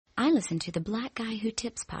I listen to the Black Guy Who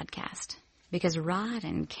Tips podcast because Rod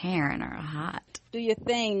and Karen are hot. Do your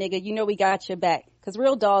thing, nigga. You know we got your back. Because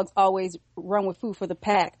real dogs always run with food for the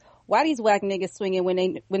pack. Why these whack niggas swinging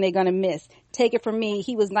when they gonna miss? Take it from me,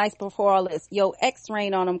 he was nice before all this. Yo,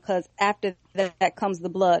 X-rain on him, cause after that comes the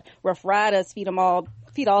blood. Rough Riders feed all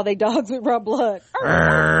they dogs with raw blood.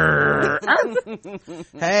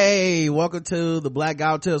 Hey, welcome to the Black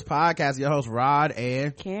Guy Who Tips podcast. Your host Rod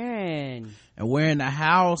and Karen. And we're in the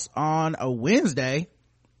house on a Wednesday.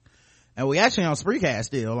 And we actually on Spreecast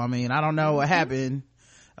still. I mean, I don't know what happened.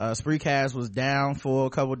 Spreecast was down for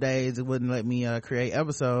a couple days. It wouldn't let me create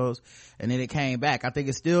episodes, and then it came back. I think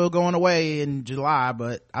it's still going away in July,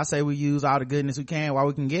 but I say we use all the goodness we can while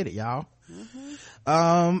we can get it, y'all.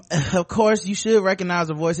 Of course, you should recognize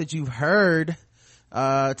the voice that you've heard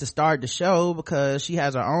to start the show, because she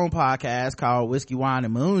has her own podcast called Whiskey, Wine,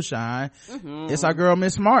 and Moonshine. It's our girl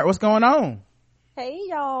Miss Smart. What's going on? Hey,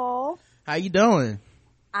 y'all. How you doing?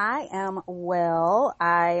 I am well.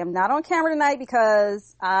 I am not on camera tonight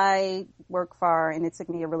because I work far and it took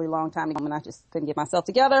me a really long time to come and I just couldn't get myself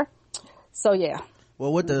together. So yeah.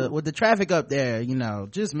 Well, with the traffic up there, you know,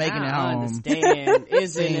 just making it home. I understand.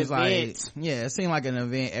 It's an seems like, event. yeah, it seemed like an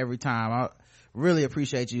event every time. I really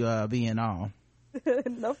appreciate you being on.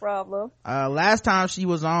 No problem. Last time she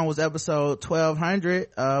was on was episode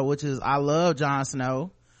 1200, which is I Love Jon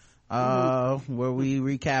Snow. Where we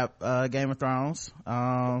recap Game of Thrones,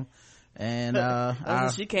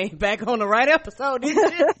 she came back on the right episode,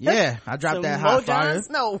 didn't she? Yeah, I dropped Some that hot Jon fire.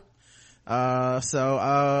 Snow.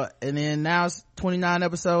 And then now it's 29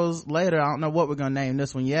 episodes later. I don't know what we're gonna name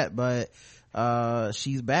this one yet, but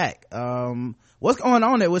she's back. What's going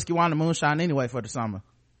on at Whiskey, Wine, and Moonshine anyway for the summer?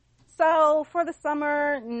 So for the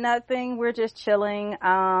summer, nothing. We're just chilling.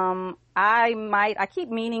 I keep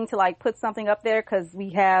meaning to like put something up there because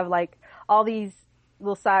we have like all these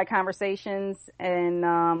little side conversations and,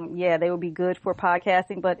 they would be good for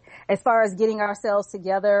podcasting. But as far as getting ourselves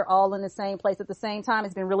together all in the same place at the same time,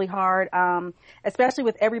 it's been really hard. Especially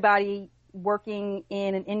with everybody working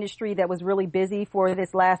in an industry that was really busy for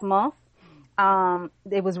this last month.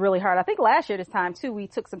 It was really hard. I think last year this time too, we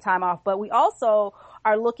took some time off, but we also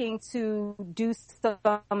are looking to do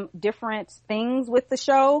some different things with the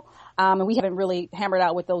show. And we haven't really hammered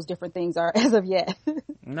out what those different things are as of yet.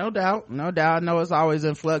 No doubt. I know it's always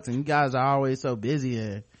in flux and you guys are always so busy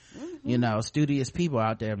and, you know, studious people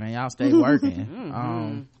out there, man. Y'all stay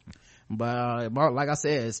working. But like I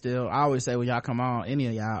said, still, I always say when y'all come on, any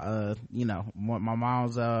of y'all, you know, my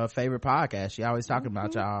mom's favorite podcast, she always talking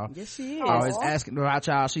about y'all. Yes, she is. Always asking about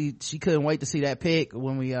y'all. She couldn't wait to see that pic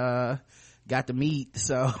when we got to meet.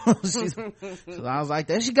 So so I was like,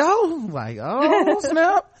 there she go. Like, oh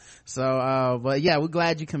snap. So but yeah, we're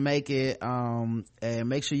glad you can make it. And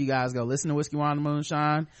make sure you guys go listen to Whiskey, Wine, and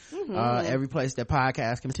Moonshine. Every place that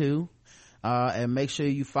podcast can too. And make sure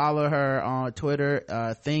you follow her on Twitter,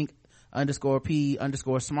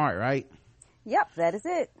 think_P_smart, right? Yep, that is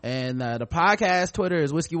it. And the podcast Twitter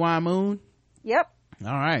is Whiskey, Wine, Moon. Yep.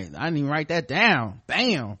 All right, I didn't even write that down.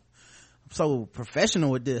 Bam. I'm so professional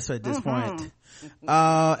with this at this point.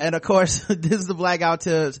 And of course, this is the Blackout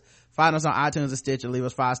Tips. Find us on iTunes and Stitcher. Leave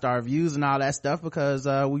us 5-star reviews and all that stuff, because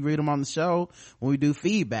we read them on the show when we do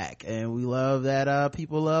feedback, and we love that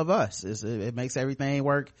people love us. It makes everything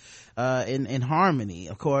work in harmony.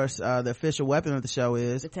 Of course, the official weapon of the show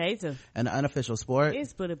is the taser, and the unofficial sport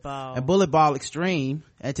is bullet ball and bullet ball extreme.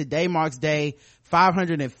 And today marks day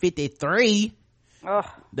 553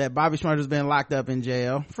 that Bobby Shmurda's been locked up in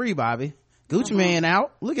jail. Free Bobby. Gucci Man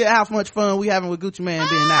out. Look at how much fun we having with Gucci Man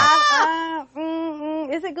being out.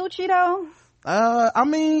 Is it Gucci though? I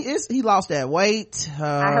mean, he lost that weight.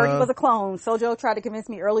 I heard he was a clone. Sojo tried to convince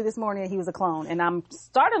me early this morning that he was a clone, and I'm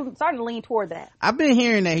starting to lean toward that. I've been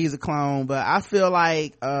hearing that he's a clone, but I feel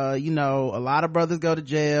like, you know, a lot of brothers go to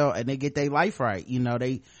jail and they get their life right. You know,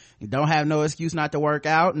 they don't have no excuse not to work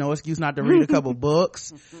out, no excuse not to read a couple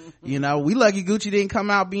books. You know, we lucky Gucci didn't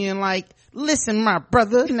come out being like, listen, my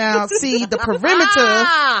brother, now see the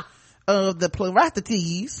perimeter of the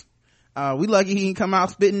pluralities. We lucky he didn't come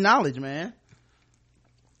out spitting knowledge, man.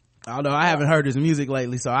 Although I haven't heard his music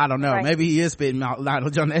lately, so I don't know. Right. Maybe he is spitting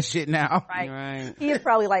knowledge on that shit now. Right. He is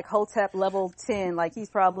probably like Hotep level 10. Like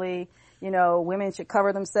he's probably, you know, women should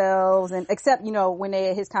cover themselves, and except, you know, when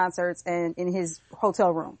they at his concerts and in his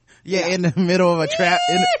hotel room. Yeah, in the middle of a trap,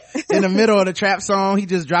 in the middle of the trap song, he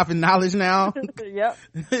just dropping knowledge now. Yep.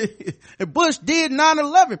 And Bush did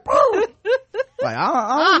 9/11. Like,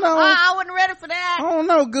 I don't know. I wasn't ready for that. I don't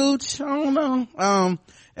know, Gooch. I don't know.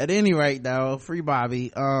 At any rate though, free Bobby.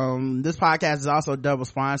 This podcast is also double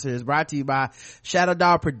sponsored. It's brought to you by Shadow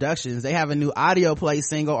Dog Productions. They have a new audio play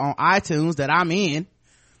single on iTunes that I'm in.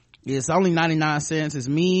 It's only 99 cents. It's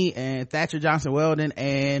me and Thatcher Johnson Weldon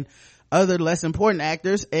and other less important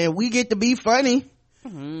actors, and we get to be funny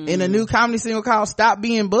in a new comedy single called Stop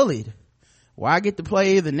Being Bullied, where I get to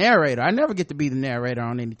play the narrator. I never get to be the narrator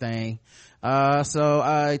on anything.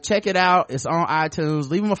 So check it out. It's on iTunes.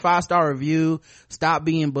 Leave them a 5-star review. Stop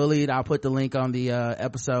Being Bullied. I'll put the link on the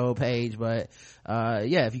episode page, but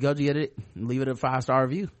yeah, if you go get it, leave it a 5-star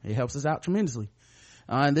review. It helps us out tremendously.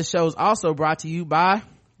 And this show is also brought to you by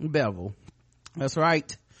Bevel. That's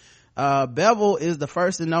right. Bevel is the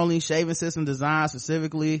first and only shaving system designed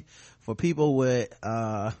specifically for people with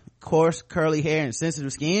coarse curly hair and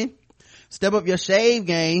sensitive skin. Step up your shave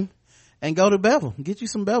game and go to Bevel. Get you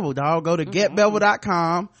some Bevel, dog. Go to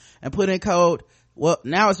getbevel.com and put in code, well,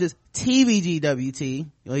 now it's just TBGWT.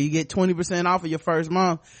 You get 20% off of your first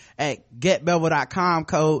month at getbevel.com,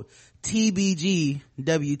 code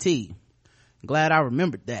TBGWT. Glad I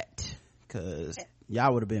remembered that, because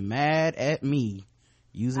y'all would have been mad at me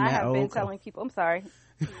using that old I have been telling people, I'm sorry.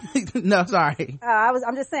 No, sorry.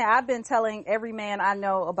 I'm just saying, I've been telling every man I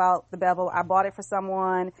know about the Bevel. I bought it for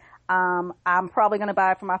someone. I'm probably going to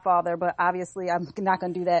buy it for my father, but obviously I'm not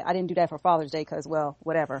going to do that. I didn't do that for Father's Day because, well,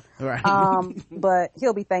 whatever. Right. But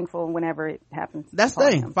he'll be thankful whenever it happens. That's the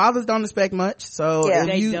thing. Fathers don't expect much. So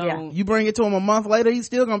if you bring it to him a month later, he's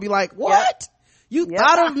still going to be like, what? Yep. You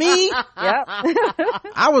thought of me? Yep.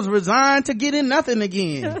 I was resigned to getting nothing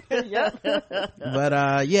again. Yep.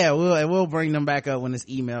 But yeah, we'll bring them back up when it's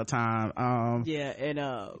email time. Yeah, and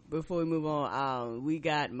before we move on, we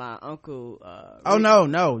got my uncle oh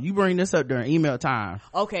no, you bring this up during email time.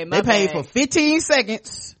 Okay, they pay for 15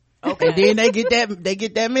 seconds. Okay. And then they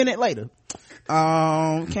get that minute later.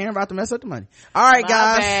 Karen about to mess up the money. All right,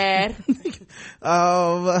 guys.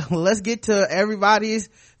 Bad. Let's get to everybody's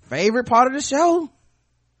favorite part of the show.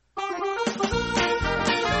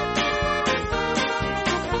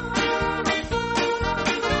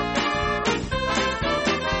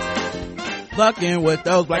 Fucking with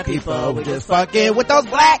those black people. We're just fucking with those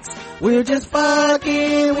blacks. We're just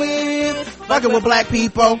fucking with black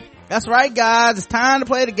people. That's right, guys. It's time to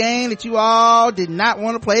play the game that you all did not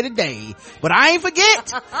want to play today. But I ain't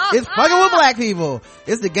forget. It's fucking with black people.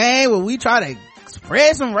 It's the game where we try to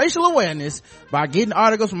spread some racial awareness by getting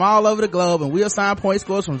articles from all over the globe, and we assign point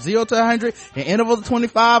scores from 0 to 100 in intervals of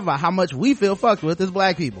 25 by how much we feel fucked with as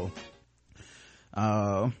black people.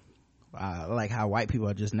 I like how white people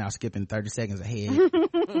are just now skipping 30 seconds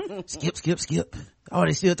ahead. skip. Oh,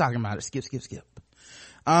 they still talking about it. Skip.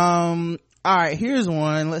 All right, here's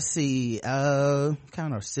one. Let's see. Kind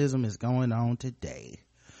of racism is going on today.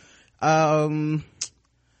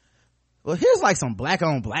 Well, here's like some black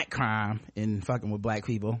on black crime in fucking with black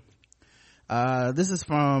people. This is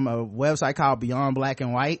from a website called Beyond Black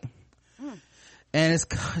and White. And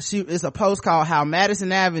it's a post called How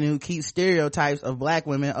Madison Avenue Keeps Stereotypes of Black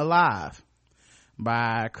Women Alive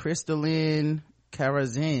by Crystalline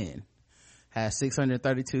Karazin. Has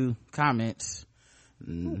 632 comments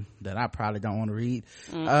that I probably don't want to read.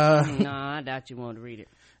 No, I doubt you want to read it.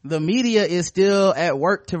 The media is still at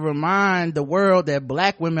work to remind the world that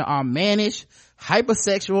black women are mannish,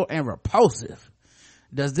 hypersexual, and repulsive.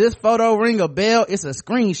 Does this photo ring a bell? It's a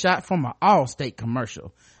screenshot from an Allstate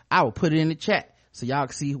commercial. I will put it in the chat so y'all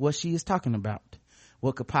can see what she is talking about.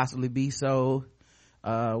 What could possibly be so,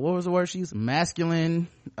 what was the word she used? Masculine,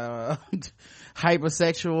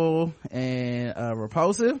 hypersexual, and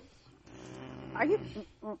repulsive. Are you?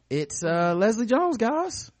 It's Leslie Jones,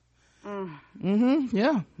 guys.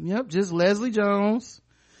 Yep, just Leslie Jones.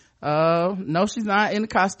 No, she's not in the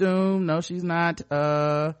costume. No, she's not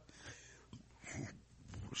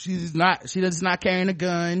she's not carrying a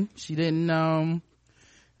gun. She didn't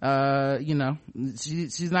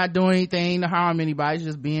she's not doing anything to harm anybody. She's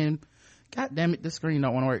just being, god damn it, the screen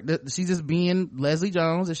don't want to work. She's just being Leslie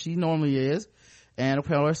Jones as she normally is. And of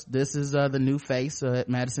course, this is the new face at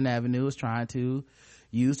Madison Avenue is trying to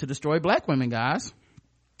use to destroy black women, guys.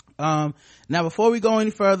 Now before we go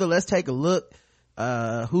any further, let's take a look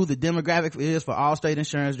who the demographic is for Allstate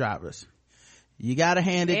insurance drivers. You gotta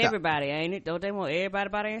hand it everybody, ain't it? Don't they want everybody to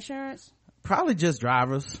buy their insurance? Probably just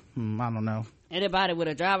drivers. I don't know. Anybody with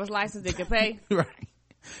a driver's license that can pay? Right.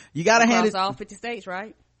 You gotta hand it all 50 states,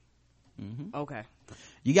 right? Mm-hmm. Okay.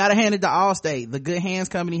 You gotta hand it to Allstate. The Good Hands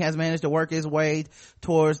Company has managed to work its way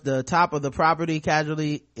towards the top of the property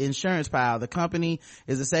casualty insurance pile. The company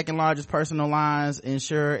is the second largest personal lines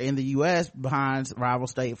insurer in the U.S. behind rival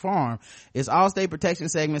State Farm. Its Allstate Protection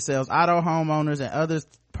segment sells auto, homeowners, and other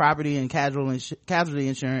property and casualty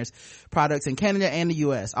insurance products in Canada and the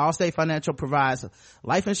U.S. Allstate Financial provides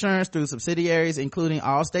life insurance through subsidiaries including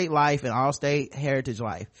Allstate Life and Allstate Heritage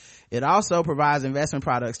Life. It also provides investment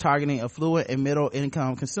products targeting affluent and middle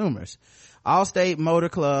income consumers. Allstate Motor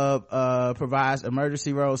Club provides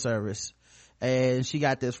emergency road service, and she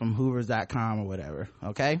got this from hoovers.com or whatever.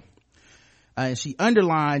 Okay, and she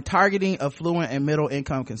underlined targeting affluent and middle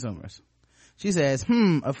income consumers. She says,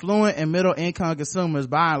 affluent and middle income consumers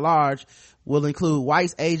by and large will include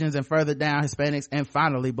whites, Asians, and further down Hispanics, and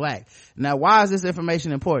finally black. Now, why is this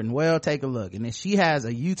information important? Well, take a look. And then she has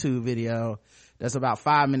a YouTube video that's about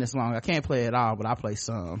 5 minutes long. I can't play it all, but I'll play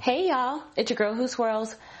some. Hey y'all, it's your girl Who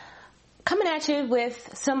Swirls, coming at you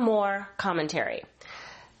with some more commentary.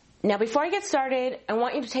 Now, before I get started, I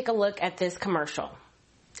want you to take a look at this commercial.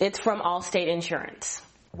 It's from Allstate Insurance.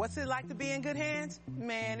 What's it like to be in good hands?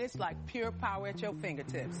 Man, it's like pure power at your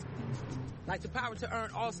fingertips. Like the power to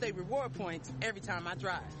earn Allstate reward points every time I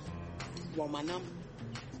drive. Want my number?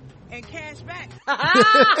 And cash back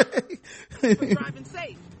for driving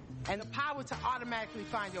safe. And the power to automatically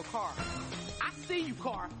find your car. I see you,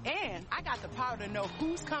 car, and I got the power to know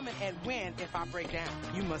who's coming and when if I break down.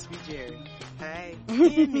 You must be Jerry. Hey,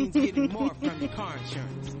 it means getting more from your car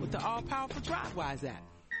insurance with the all-powerful DriveWise app.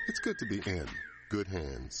 It's good to be in good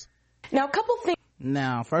hands. Now, a couple things.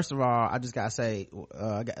 Now, first of all, I just gotta say,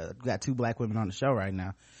 I got two black women on the show right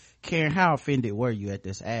now. Karen, how offended were you at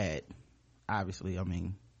this ad? Obviously, I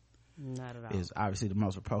mean, not at all. Is obviously the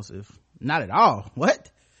most repulsive. Not at all.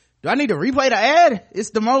 What? Do I need to replay the ad?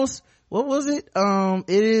 It's the most, what was it?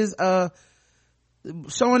 It is,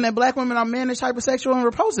 showing that black women are managed, hypersexual, and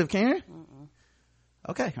repulsive, Karen.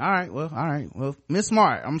 Okay. All right. Well, Miss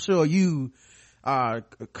Smart, I'm sure you are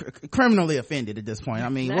criminally offended at this point. I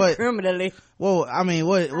mean, not what? Criminally. Well, I mean,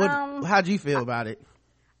 what, how'd you feel about it?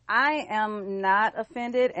 I am not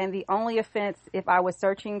offended, and the only offense, if I was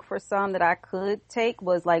searching for some that I could take,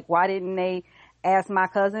 was like, why didn't they ask my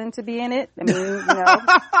cousin to be in it? I mean,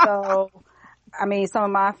 so, I mean, some of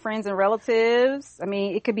my friends and relatives, I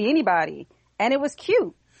mean, it could be anybody. And it was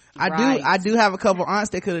cute. I do have a couple aunts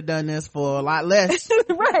that could have done this for a lot less.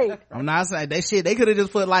 Right. I'm not saying they could have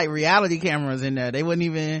just put like reality cameras in there. They wouldn't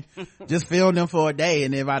even just film them for a day,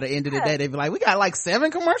 and then by the end of the day they'd be like, we got like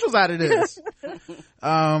 7 commercials out of this.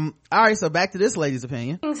 All right, so back to this lady's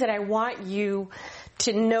opinion. Things that I want you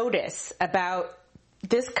to notice about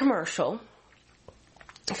this commercial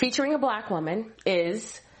featuring a black woman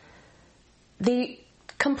is the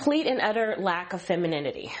complete and utter lack of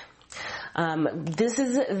femininity. This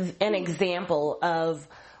is an example of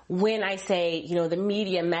when I say, the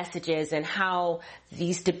media messages and how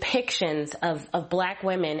these depictions of black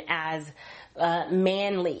women as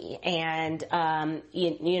manly and,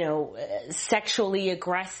 sexually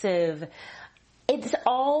aggressive, it's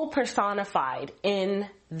all personified in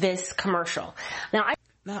this commercial. What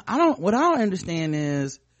I don't understand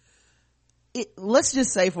is, let's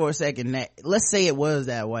just say for a second that, let's say it was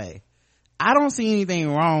that way. I don't see anything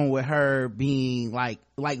wrong with her being like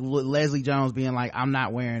Leslie Jones being like, I'm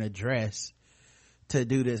not wearing a dress to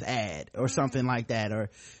do this ad or something like that, or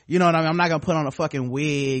you know what I mean, I'm not gonna put on a fucking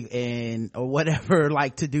wig or whatever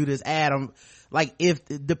like to do this ad. I'm like, if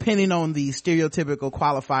depending on the stereotypical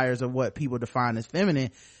qualifiers of what people define as feminine,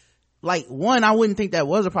 like, one, I wouldn't think that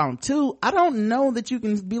was a problem. Two, I don't know that you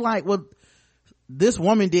can be like, well, this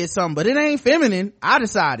woman did something, but it ain't feminine. I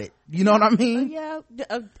decided. You know what I mean?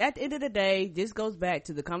 At the end of the day, this goes back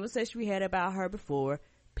to the conversation we had about her before.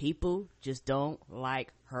 People just don't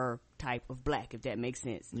like her type of black, if that makes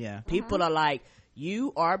sense. Yeah. People are like,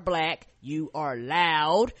 you are black, you are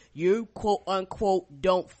loud, you quote unquote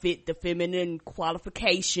don't fit the feminine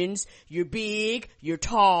qualifications, you're big, you're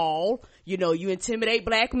tall, you intimidate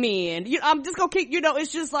black men. I'm just gonna keep,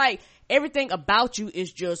 it's just like everything about you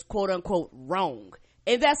is just quote unquote wrong.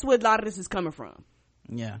 And that's where a lot of this is coming from.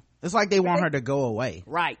 Yeah. It's like they want her to go away.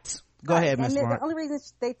 Right. Go ahead, Ms. And Smart. the only reason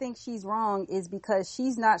they think she's wrong is because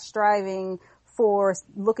she's not striving for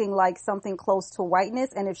looking like something close to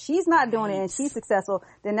whiteness. And if she's not doing it and she's successful,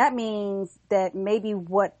 then that means that maybe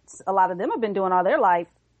what a lot of them have been doing all their life,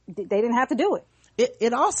 they didn't have to do it.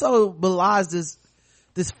 It also belies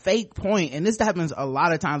this fake point, and this happens a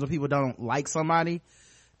lot of times when people don't like somebody.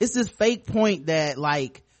 It's this fake point that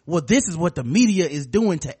like, well, this is what the media is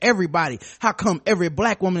doing to everybody. How come every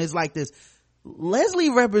black woman is like this?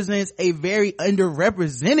 Leslie represents a very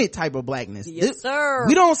underrepresented type of blackness. Yes, sir.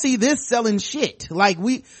 We don't see this selling shit. Like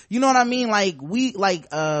you know what I mean?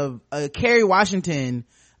 Kerry Washington,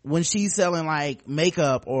 when she's selling like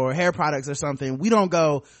makeup or hair products or something, we don't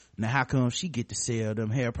go, now how come she get to sell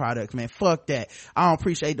them hair products, man? Fuck that. I don't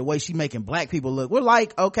appreciate the way she making black people look. We're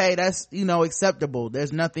like, okay, that's, acceptable.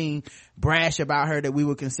 There's nothing brash about her that we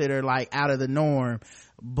would consider like out of the norm.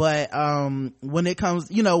 But when it comes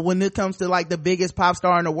to like the biggest pop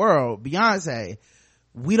star in the world, Beyonce,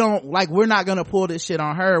 we're not gonna pull this shit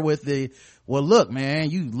on her with well look,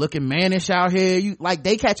 man, you looking mannish out here.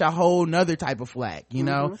 They catch a whole nother type of flack,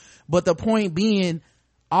 know. But the point being,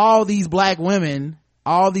 all these black women,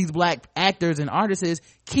 all these black actors and artists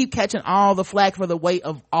keep catching all the flack for the weight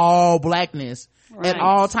of all blackness at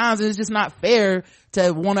all times. And it's just not fair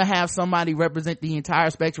to want to have somebody represent the entire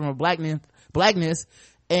spectrum of blackness,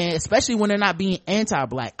 and especially when they're not being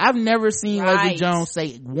anti-black. I've never seen Leslie Jones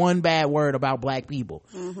say one bad word about black people.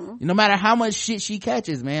 No matter how much shit she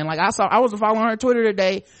catches, man. Like I was following her Twitter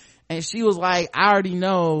today, and she was like, I already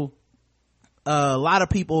know a lot of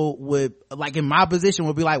people would, like, in my position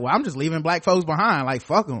would be like, well, I'm just leaving black folks behind, like,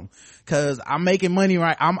 fuck them, because I'm making money,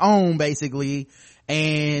 right? I'm on, basically,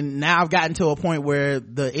 and now I've gotten to a point where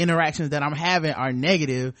the interactions that I'm having are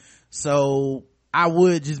negative, so I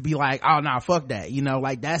would just be like, oh nah, fuck that,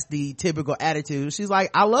 that's the typical attitude. She's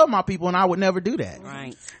like, I love my people and I would never do that.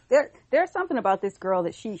 Right. There's something about this girl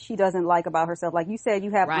that she doesn't like about herself. Like you said,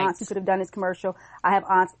 you have aunts who could have done this commercial. I have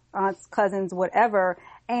aunts, cousins, whatever,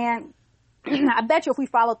 and I bet you if we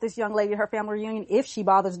followed this young lady at her family reunion, if she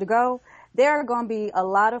bothers to go, there are going to be a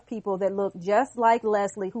lot of people that look just like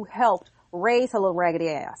Leslie who helped raise her little raggedy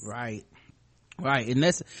ass. Right. And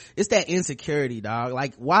it's that insecurity, dog.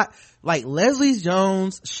 Like, why, like, Leslie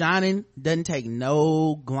Jones shining doesn't take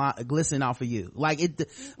no glisten off of you.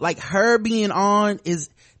 Like her being on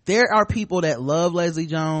there are people that love Leslie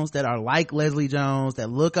Jones, that are like Leslie Jones, that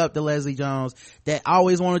look up to Leslie Jones, that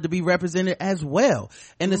always wanted to be represented as well.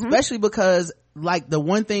 And especially because, like, the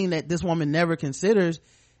one thing that this woman never considers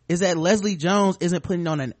is that Leslie Jones isn't putting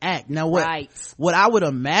on an act. Now what I would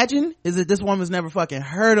imagine is that this woman's never fucking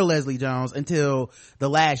heard of Leslie Jones until the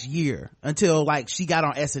last year, until like she got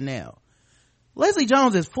on SNL. Leslie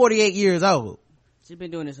Jones is 48 years old. She's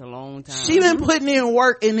been doing this a long time. She's been putting in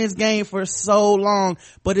work in this game for so long,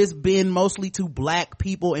 but it's been mostly to black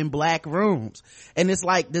people in black rooms. And it's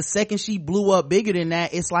like the second she blew up bigger than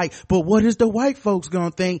that, it's like, but what is the white folks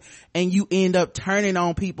gonna think? And you end up turning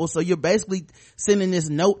on people. So you're basically sending this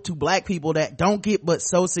note to black people that don't get but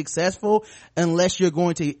so successful unless you're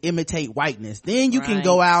going to imitate whiteness. Then you can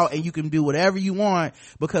go out and you can do whatever you want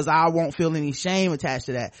because I won't feel any shame attached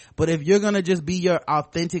to that. But if you're gonna just be your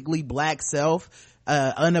authentically black self,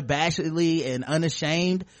 unabashedly and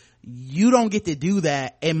unashamed, you don't get to do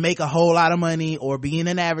that and make a whole lot of money or be in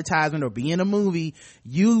an advertisement or be in a movie.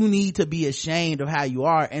 You need to be ashamed of how you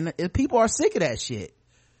are, and people are sick of that shit.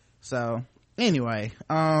 So anyway,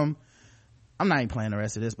 I'm not even playing the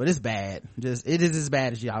rest of this, but it's bad. It is as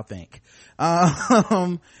bad as y'all think.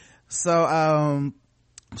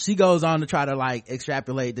 She goes on to try to like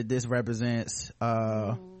extrapolate that this represents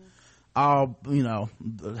all,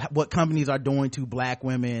 what companies are doing to black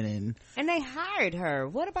women, and they hired her.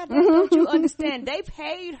 What about that? Don't you understand? They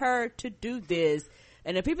paid her to do this,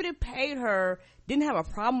 and the people that paid her didn't have a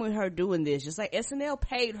problem with her doing this, just like SNL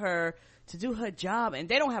paid her to do her job, and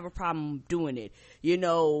they don't have a problem doing it,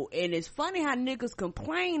 and it's funny how niggas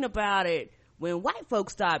complain about it when white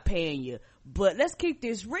folks start paying you. But let's keep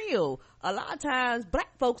this real. A lot of times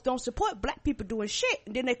black folks don't support black people doing shit,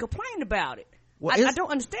 and then they complain about it. Well, I don't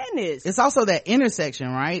understand this. It's also that intersection,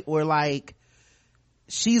 right? Where like,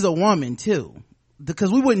 she's a woman too.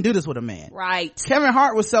 Because we wouldn't do this with a man. Right. Kevin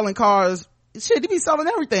Hart was selling cars. Shit, he be selling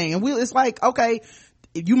everything. And it's like, okay,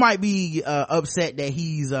 you might be upset that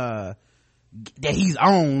he's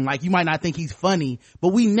on, like you might not think he's funny, but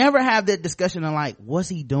we never have that discussion of like, what's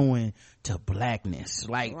he doing to blackness?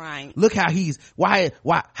 Like, look how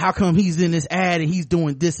how come he's in this ad and he's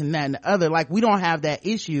doing this and that and the other? Like, we don't have that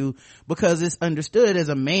issue because it's understood as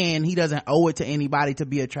a man, he doesn't owe it to anybody to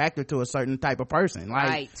be attracted to a certain type of person.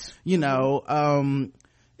 Like, it's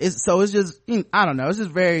just, I don't know, it's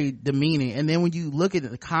just very demeaning. And then when you look at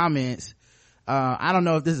the comments, I don't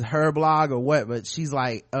know if this is her blog or what, but she's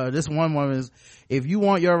like, this one woman is, if you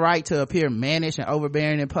want your right to appear mannish and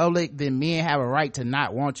overbearing in public, then men have a right to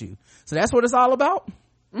not want you. So that's what it's all about.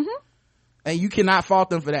 And you cannot fault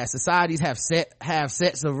them for that. Societies have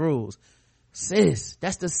sets of rules. Sis,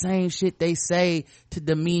 that's the same shit they say to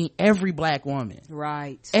demean every black woman.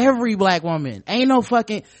 Right. Every black woman. Ain't no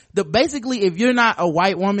fucking, basically, if you're not a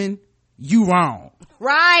white woman, you wrong.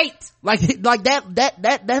 Right. Like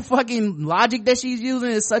that fucking logic that she's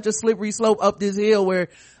using is such a slippery slope up this hill where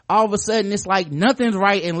all of a sudden it's like nothing's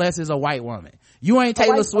right unless it's a white woman. You ain't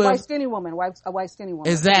Taylor Swift. A white skinny woman. A white skinny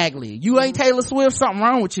woman. Exactly. You ain't Taylor Swift, something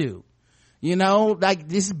wrong with you. You know, like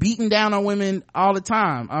this beating down on women all the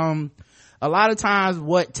time. A lot of times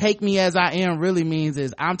what take me as I am really means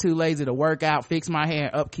is I'm too lazy to work out, fix my hair,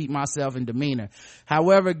 upkeep myself and demeanor.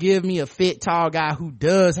 However, give me a fit, tall guy who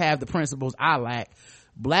does have the principles I lack.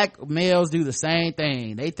 Black males do the same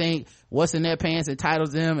thing. They think what's in their pants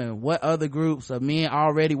entitles them and what other groups of men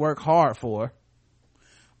already work hard for.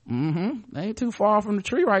 They ain't too far from the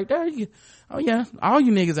tree right there. Oh yeah, all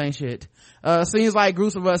you niggas ain't shit. Seems like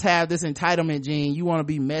groups of us have this entitlement gene. You want to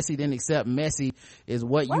be messy, then accept messy is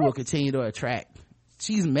what you will continue to attract.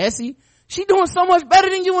 She's messy. She doing so much better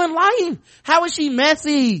than you in life. How is she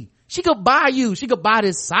messy? She could buy you. She could buy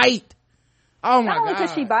this site. Oh my God. Not only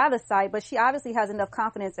could she buy the site, but she obviously has enough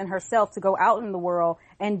confidence in herself to go out in the world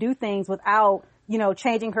and do things without, you know,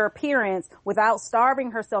 changing her appearance, without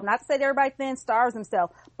starving herself. Not to say that everybody then starves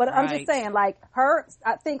themselves, but I'm just saying, like,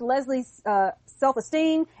 I think Leslie's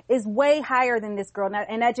self-esteem is way higher than this girl,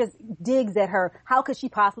 and that just digs at her. How could she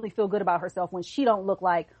possibly feel good about herself when she don't look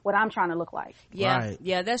like what I'm trying to look like? Yeah,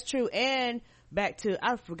 yeah, that's true. And back to,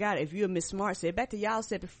 I forgot if you and Miss Smart said, back to y'all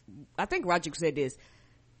said, I think Roger said this.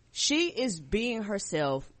 She is being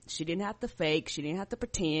herself. She didn't have to fake. She didn't have to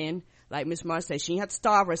pretend. Like Miss Smart said, she didn't have to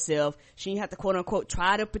starve herself. She didn't have to quote unquote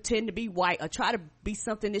try to pretend to be white or try to be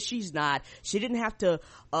something that she's not. She didn't have to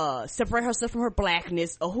separate herself from her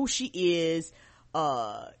blackness or who she is.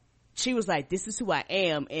 She was like, this is who I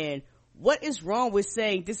am. And what is wrong with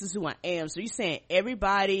saying this is who I am? So you're saying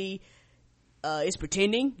everybody is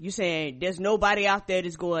pretending? You're saying there's nobody out there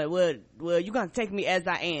that's going, well, you're gonna take me as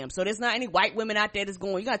I am. So there's not any white women out there that's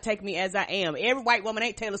going, you gotta take me as I am. Every white woman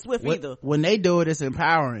ain't Taylor Swift either. When they do it, it's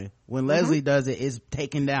empowering. When Leslie does it, it's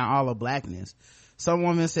taking down all of blackness. Some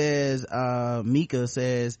woman says, Mika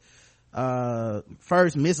says,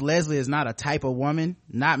 first, Miss Leslie is not a type of woman.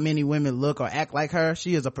 Not many women look or act like her.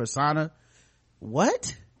 She is a persona.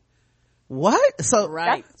 What? So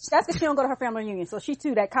right, that's because she don't go to her family reunion. So she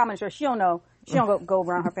too, that commenter, she don't know. She don't go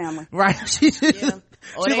around her family. Right. She's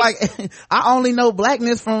like, I only know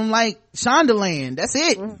blackness from like Shondaland. That's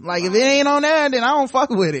it. Like if it ain't on there, then I don't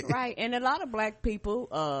fuck with it. Right. And a lot of black people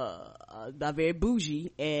are very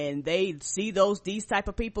bougie, and they see these type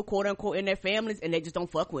of people, quote unquote, in their families, and they just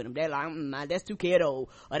don't fuck with them. They're like, that's too ghetto,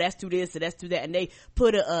 or that's too this, or that's too that, and they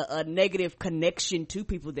put a negative connection to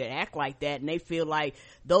people that act like that, and they feel like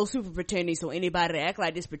those people pretending, so anybody that act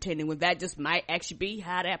like this pretending, when that just might actually be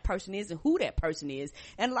how that person is and who that person is.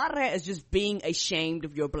 And a lot of that is just being ashamed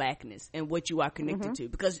of your blackness and what you are connected to,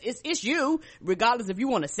 because it's you, regardless if you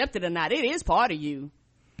want to accept it or not. It is part of you.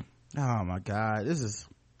 Oh my God, this is.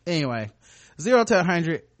 Anyway, 0 to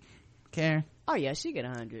 100, Karen. Oh yeah, she get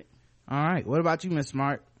 100. All right, what about you, Miss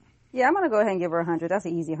Smart? Yeah, I'm gonna go ahead and give her 100. That's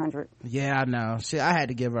an easy 100. Yeah, I know. Shit, I had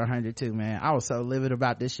to give her 100 too, man. I was so livid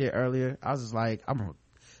about this shit earlier. I was just like,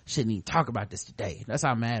 shouldn't even talk about this today. That's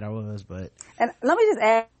how mad I was. But and let me just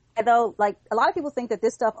add though, like a lot of people think that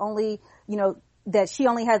this stuff only, you know, that she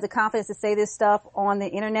only has the confidence to say this stuff on the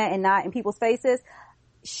internet and not in people's faces.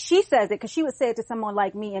 She says it because she would say it to someone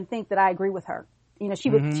like me and think that I agree with her. You know, she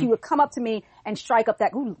would come up to me and strike up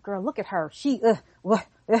that, ooh, girl, look at her. She,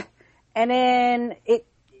 and then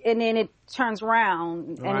it turns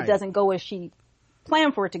around and it doesn't go as she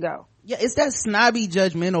planned for it to go. Yeah, it's that snobby,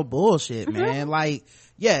 judgmental bullshit, man. Like,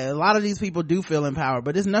 yeah, a lot of these people do feel empowered,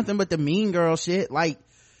 but it's nothing but the mean girl shit. Like,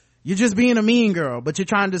 you're just being a mean girl, but you're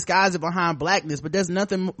trying to disguise it behind blackness, but there's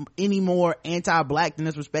nothing any more anti-black than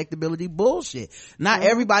this respectability bullshit. Not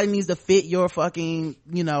everybody needs to fit your fucking,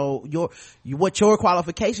 you know, what your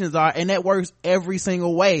qualifications are, and that works every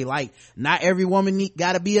single way. Like, not every woman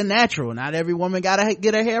gotta be a natural. Not every woman gotta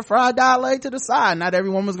get her hair fried, dilated to the side. Not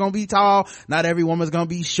every woman's gonna be tall. Not every woman's gonna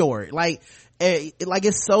be short. Like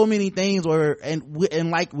it's so many things where,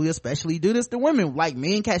 and like we especially do this to women, like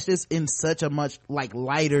men catch this in such a much like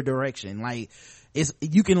lighter direction. Like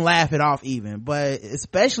you can laugh it off even, but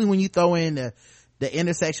especially when you throw in the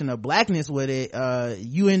intersection of blackness with it,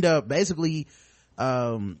 you end up basically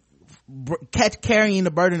carrying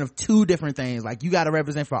the burden of two different things. Like you got to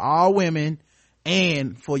represent for all women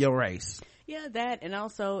and for your race. Yeah, that, and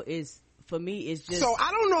also for me, it's just. So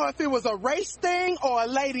I don't know if it was a race thing or a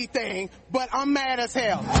lady thing, but I'm mad as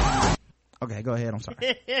hell. Okay, go ahead. I'm sorry.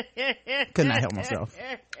 Could not help myself.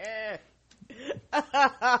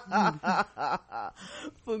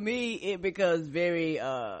 For me, it becomes very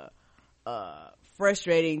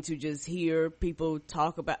frustrating to just hear people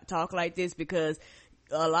talk like this, because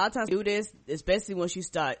a lot of times do this, especially once you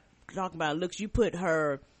start talking about looks, you put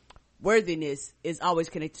her worthiness is always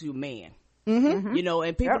connected to a man. Mm-hmm. You know,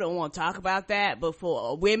 and people don't want to talk about that, but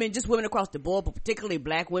for women, just women across the board, but particularly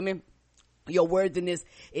black women, your worthiness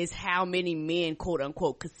is how many men, quote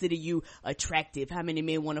unquote, consider you attractive, how many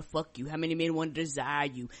men want to fuck you, how many men want to desire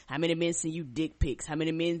you, how many men send you dick pics, how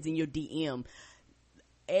many men's in your DM.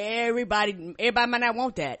 Everybody might not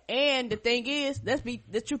want that. And the thing is,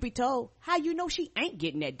 the truth be told, how you know she ain't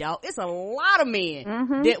getting that, dog? It's a lot of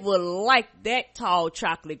men that will like that tall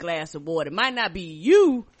chocolate glass of water. It might not be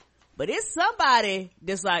you, but it's somebody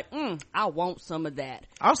that's like, I want some of that.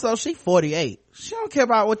 Also, she 48. She don't care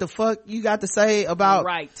about what the fuck you got to say about,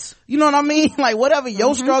 right? You know what I mean? Like, whatever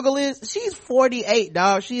your struggle is, she's 48,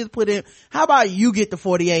 dog. She has put in, how about you get to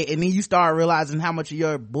 48 and then you start realizing how much of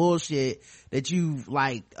your bullshit that you've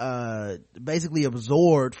like, basically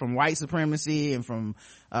absorbed from white supremacy and from,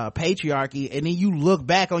 patriarchy. And then you look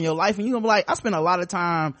back on your life and you're gonna be like, I spent a lot of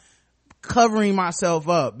time covering myself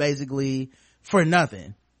up basically for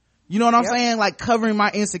nothing. You know what I'm saying? Like covering my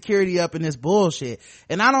insecurity up in this bullshit.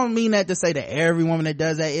 And I don't mean that to say that every woman that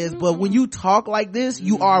does that is, but when you talk like this,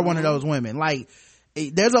 you are one of those women. Like,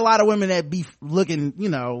 there's a lot of women that be looking, you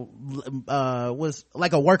know, was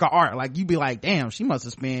like a work of art. Like you be like, damn, she must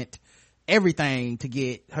have spent everything to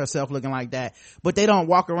get herself looking like that. But they don't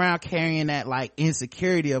walk around carrying that like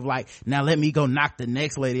insecurity of like, now let me go knock the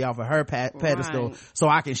next lady off of her pedestal so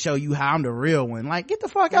I can show you how I'm the real one. Like, get the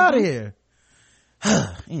fuck out of here.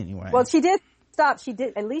 Anyway, well, she did stop. She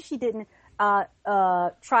did, at least she didn't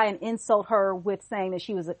try and insult her with saying that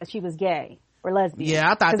she was gay or lesbian.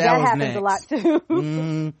 Yeah, I thought that was happens next. A lot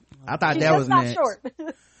too. I thought that was next. Short.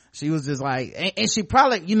 She was just like, and she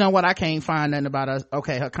probably, you know what, I can't find nothing about us.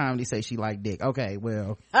 Okay, her comedy say she like dick. Okay,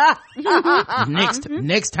 well,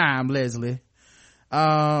 next time, Leslie.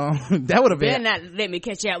 That would have been, better not let me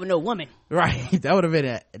catch you out with no woman. Right. That would have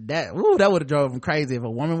been that would have drove him crazy if a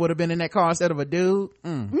woman would have been in that car instead of a dude.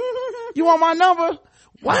 You want my number?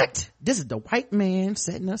 What? This is the white man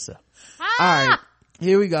setting us up. All right,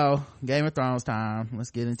 here we go. Game of Thrones time.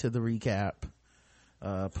 Let's get into the recap.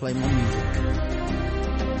 Play more music.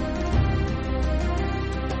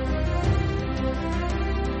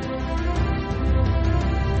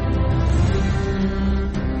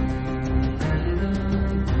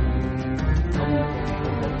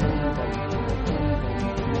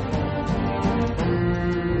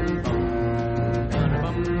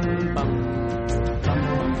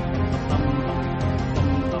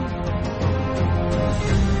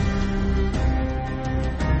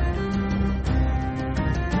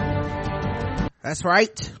 That's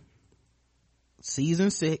right.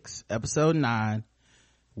 Season 6, episode 9.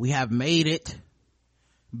 We have made it.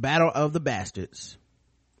 Battle of the Bastards.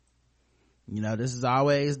 You know, this is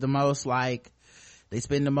always the most like, they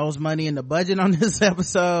spend the most money in the budget on this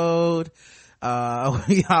episode.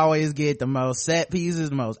 We always get the most set pieces,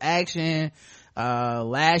 the most action.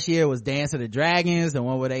 Last year was Dance of the Dragons, the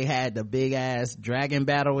one where they had the big ass dragon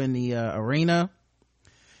battle in the arena.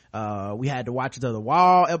 We had the Watchers of the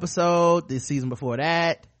Wall episode this season before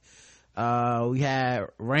that. We had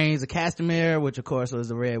Reigns of Castamere, which of course was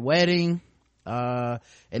the Red Wedding. And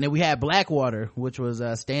then we had Blackwater, which was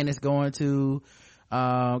Stannis going to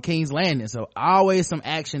King's Landing. So always some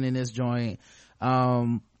action in this joint.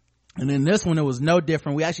 And in this one it was no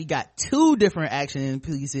different. We actually got 2 different action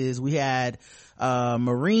pieces. We had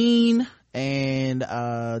Marine and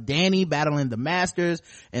Danny battling the Masters,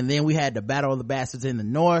 and then we had the Battle of the Bastards in the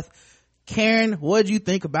North. Karen, what did you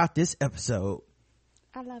think about this episode?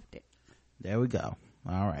 I loved it. There we go.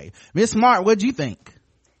 All right, Miss Smart, what did you think?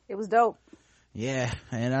 It was dope. Yeah,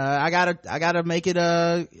 and I gotta make it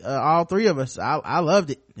all 3 of us. I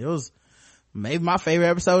loved it. It was maybe my favorite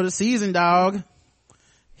episode of the season, dog.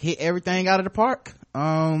 Hit everything out of the park.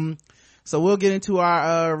 So we'll get into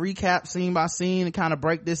our recap scene by scene and kind of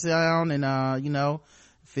break this down, and you know,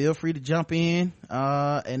 feel free to jump in,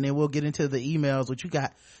 and then we'll get into the emails, which we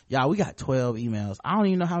got 12 emails. I don't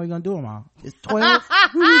even know how we're gonna do them all. It's 12.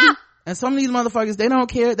 And some of these motherfuckers, they don't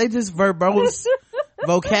care. They just verbose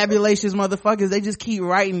vocabulations motherfuckers. They just keep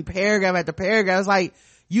writing paragraph after paragraph. It's like,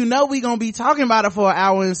 you know, we gonna be talking about it for an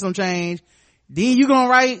hour and some change. Then you gonna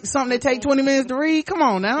write something that take 20 minutes to read? Come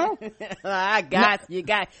on now. You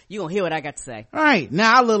gonna hear what I got to say. All right.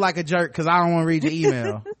 Now I look like a jerk because I don't want to read your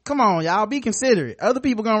email. Come on, y'all, be considerate. Other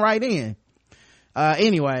people gonna write in.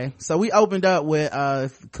 Anyway, so we opened up with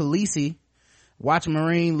Khaleesi watching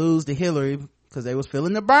Marine lose to Hillary because they was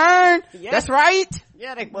feeling the burn. Yeah. That's right.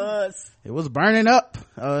 Yeah, they was. It was burning up,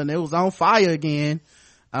 and it was on fire again.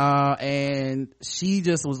 and she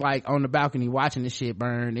just was like on the balcony watching the shit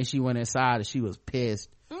burn, and she went inside and she was pissed.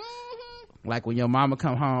 Like when your mama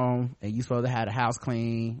come home and you supposed to have the house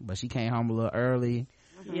clean, but she came home a little early.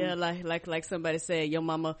 Yeah, like somebody said, your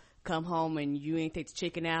mama come home and you ain't take the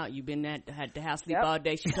chicken out. You been had the house sleep all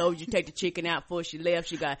day. She told you to take the chicken out before she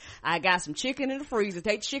left. I got some chicken in the freezer.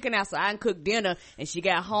 Take the chicken out so I can cook dinner. And she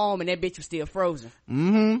got home and that bitch was still frozen.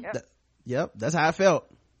 Yep, that's how I felt.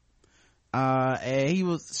 And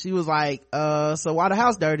she was like, so why the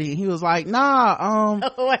house dirty? And he was like, nah,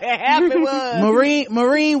 what happened was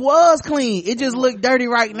Marine was clean. It just looked dirty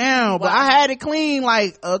right now, but I had it clean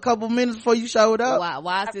like a couple minutes before you showed up.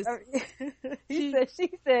 Why is this?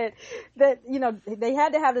 She said that, you know, they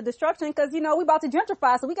had to have the destruction because, you know, we about to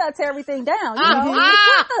gentrify, so we got to tear everything down, you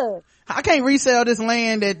know. I can't resell this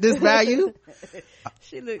land at this value.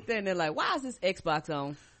 She looked in there like, why is this Xbox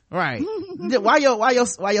on? Right. Why your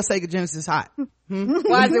Sega Genesis hot?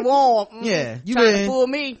 Why is it warm? Yeah. You trying to fool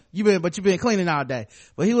me. You've been cleaning all day.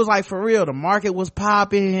 But he was like, for real, the market was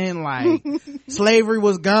popping, like slavery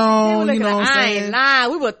was gone, you know what I'm saying? I ain't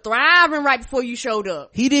lying. We were thriving right before you showed up.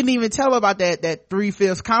 He didn't even tell about that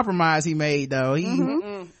 3/5 compromise he made though. He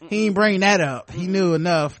didn't bring that up. He knew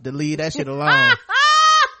enough to leave that shit alone.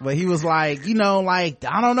 But he was like, you know, like,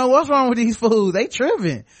 I don't know what's wrong with these fools. They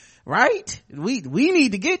tripping. Right? We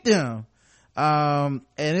need to get them. And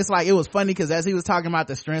it's like, it was funny because as he was talking about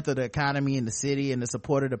the strength of the economy in the city and the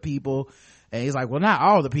support of the people, and he's like, well, not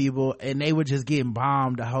all the people, and they were just getting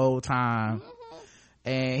bombed the whole time.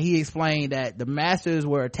 And he explained that the masters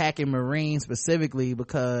were attacking Marines specifically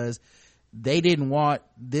because they didn't want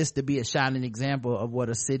this to be a shining example of what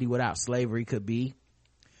a city without slavery could be,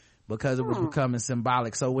 because it was becoming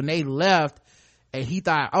symbolic. So when they left and he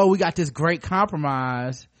thought, oh, we got this great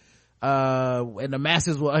compromise, and the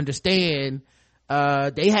masters will understand,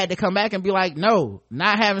 they had to come back and be like, no,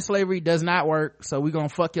 not having slavery does not work, so we're gonna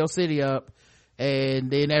fuck your city up, and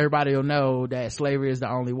then everybody will know that slavery is the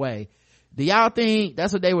only way. Do y'all think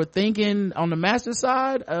that's what they were thinking on the master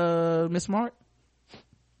side, Miss Smart?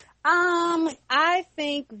 I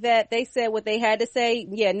think that they said what they had to say,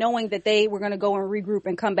 knowing that they were going to go and regroup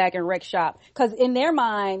and come back and wreck shop. Because in their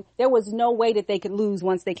mind, there was no way that they could lose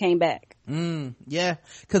once they came back. Yeah,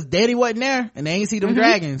 because Daddy wasn't there, and they ain't see them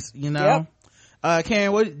dragons, you know. Yep.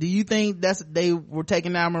 Karen, what do you think? They were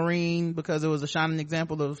taking down Marine because it was a shining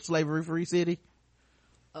example of slavery-free city?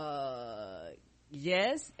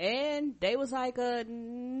 Yes, and they was like,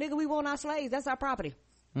 nigga, we want our slaves. That's our property.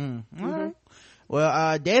 All right.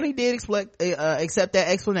 Well, Danny did accept that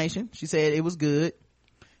explanation. She said it was good.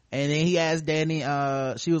 And then he asked Danny,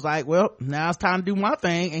 she was like, well, now it's time to do my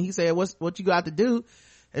thing. And he said, what you got to do?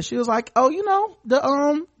 And she was like, oh, you know,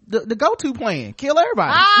 the go-to plan, kill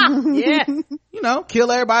everybody. Yeah. You know,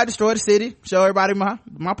 kill everybody, destroy the city, show everybody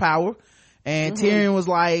my power. And Tyrion was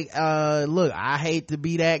like, look, I hate to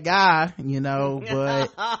be that guy, you know,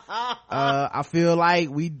 but I feel like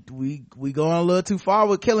we going a little too far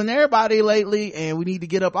with killing everybody lately, and we need to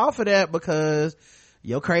get up off of that because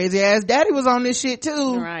your crazy ass daddy was on this shit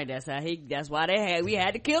too. Right, that's why we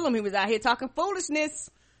had to kill him. He was out here talking foolishness.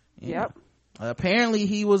 Yep. Apparently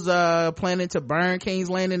he was planning to burn King's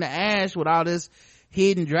Landing to ash with all this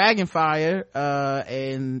hidden dragon fire,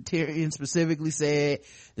 and Tyrion specifically said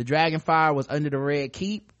the dragon fire was under the Red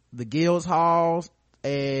Keep, the guilds halls,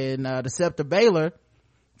 and the Scepter Baylor,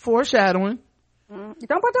 foreshadowing.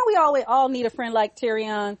 Don't we all need a friend like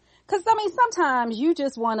Tyrion? Because I mean, sometimes you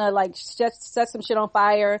just want to like set some shit on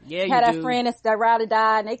fire. Yeah, you have that friend that's ride or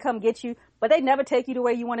die, and they come get you, but they never take you to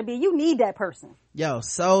where you want to be. You need that person. Yo,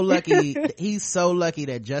 so lucky. He's so lucky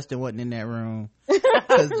that Justin wasn't in that room.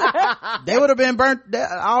 'Cause they would have been burnt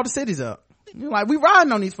all the cities up. You're like, we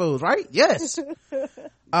riding on these fools, right? Yes.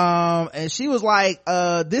 And she was like,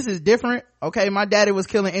 this is different. Okay, my daddy was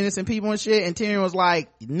killing innocent people and shit. And Tyrion was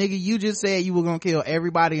like, nigga, you just said you were gonna kill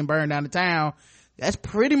everybody and burn down the town. That's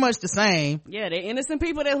pretty much the same. Yeah, they're innocent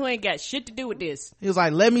people who ain't got shit to do with this. He was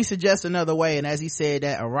like, let me suggest another way. And as he said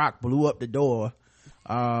that, a rock blew up the door.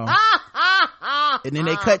 And then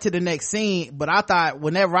they cut to the next scene. But I thought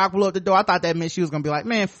when that rock blew up the door, I thought that meant she was gonna be like,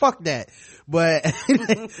 man, fuck that. But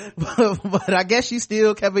but I guess she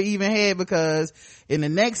still kept an even head, because in the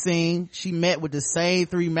next scene she met with the same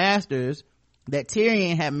three masters that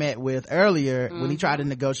Tyrion had met with earlier when he tried to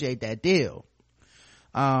negotiate that deal.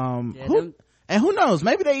 And who knows,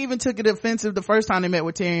 maybe they even took it offensive the first time they met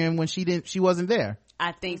with Tyrion when she wasn't there.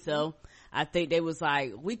 I think so. I think they was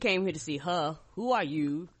like, we came here to see her. Who are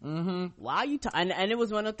you? Why are you and it was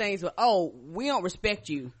one of the things where, oh, we don't respect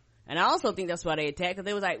you. And I also think that's why they attacked, because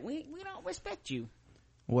they was like, we don't respect you.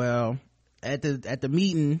 Well, at the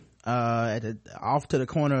meeting, off to the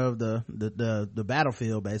corner of the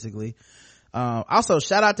battlefield, basically. Also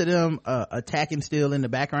shout out to them attacking still in the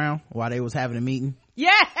background while they was having a meeting.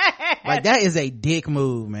 Yeah, like that is a dick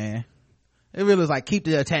move, man. It really was like, keep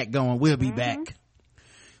the attack going, we'll be back.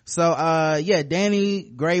 So yeah, Danny,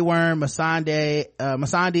 Grey Worm, Masandi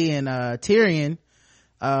and Tyrion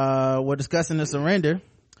were discussing the surrender,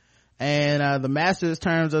 and the master's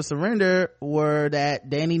terms of surrender were that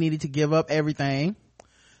Danny needed to give up everything.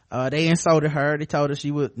 They insulted her. They told her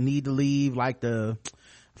she would need to leave, like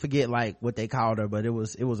forget like what they called her, but it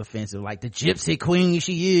was offensive, like the gypsy queen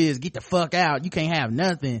she is. Get the fuck out, you can't have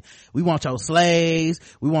nothing. We want your slaves,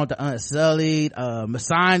 we want the unsullied.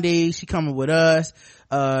 Masandi, she coming with us.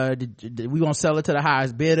 We gonna sell it to the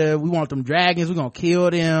highest bidder. We want them dragons, we gonna kill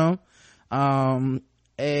them. And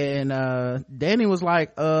Danny was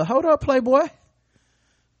like, hold up, playboy,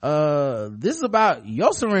 this is about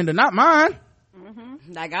your surrender, not mine.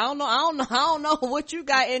 Like, I don't know what you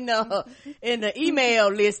got in the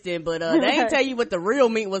email listing, but they ain't tell you what the real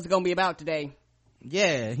meeting was gonna be about today.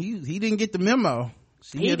 Yeah, he didn't get the memo.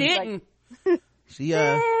 He didn't. She you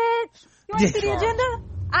want to see the agenda?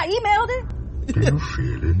 I emailed it. Do you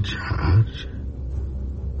feel in charge?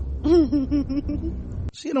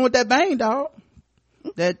 She done with that bang, dog.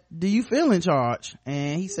 That, do you feel in charge?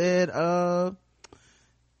 And he said, and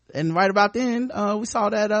right about then, we saw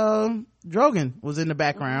that Drogon was in the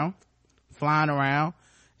background, flying around,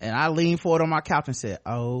 and I leaned forward on my couch and said,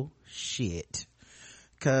 oh shit.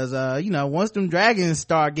 Cause once them dragons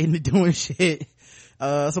start getting to doing shit,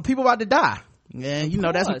 so people about to die. And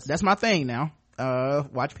that's my thing now.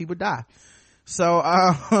 Watch people die. So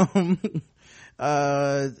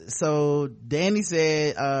so Danny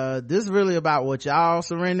said, this is really about what y'all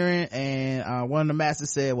surrendering. And one of the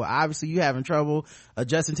masters said, well, obviously you having trouble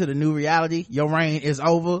adjusting to the new reality. Your reign is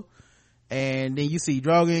over. And then you see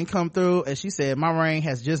Drogon come through, and she said, my reign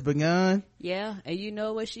has just begun. Yeah, and you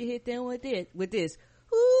know what she hit them with this.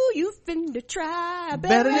 Ooh, you finna try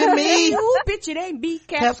better than me. Ooh, bitch, it ain't B.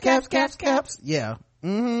 Caps. Yeah.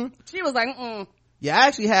 She was like, Yeah, I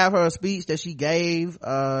actually have her speech that she gave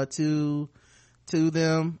to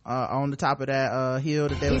them on the top of that hill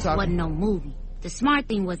that they were talking. This wasn't no movie. The smart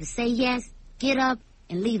thing was to say yes, get up,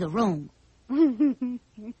 and leave the room.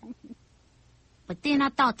 But then I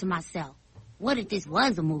thought to myself, what if this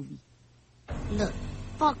was a movie? Look,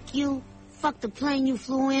 fuck you, fuck the plane you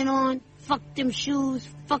flew in on, fuck them shoes,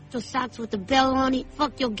 fuck those socks with the bell on it,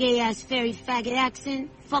 fuck your gay-ass fairy faggot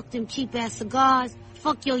accent, fuck them cheap-ass cigars,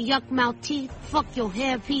 fuck your yuck-mouth teeth, fuck your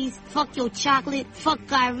hairpiece, fuck your chocolate, fuck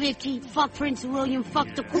Guy Ritchie, fuck Prince William,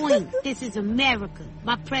 fuck the Queen. This is America.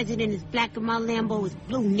 My president is black and my Lambo is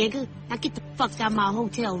blue, nigga. Now get the fuck out of my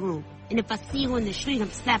hotel room. And if I see you in the street,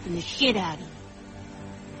 I'm slapping the shit out of you.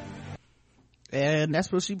 And that's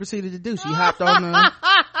what she proceeded to do. She hopped on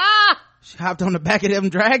the back of them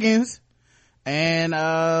dragons and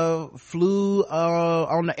flew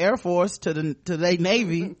on the Air Force to their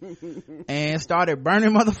Navy and started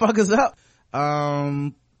burning motherfuckers up.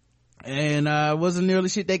 And wasn't nearly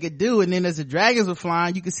shit they could do. And then as the dragons were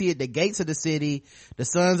flying, you could see at the gates of the city, the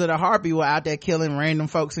Sons of the Harpy were out there killing random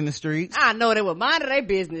folks in the streets. I know, they were minding their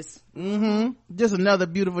business. Just another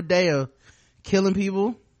beautiful day of killing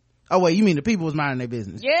people. Oh wait, you mean the people was minding their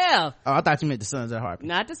business? Yeah. Oh, I thought you meant the Sons of the Harpy.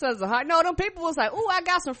 Not the Sons of the Harpy. No, them people was like, ooh, I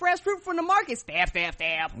got some fresh fruit from the market. Stab.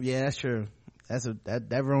 Yeah, that's true.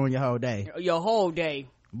 That ruined your whole day. Your whole day.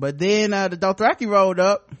 But then the Dothraki rolled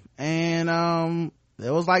up, and it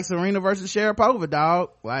was like Serena versus Sharapova,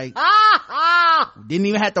 dog. Like, didn't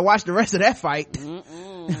even have to watch the rest of that fight.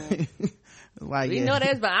 Like, you know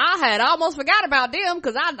that's, but I had almost forgot about them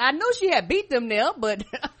because I knew she had beat them there, but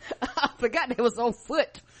I forgot they was on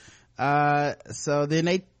foot. So then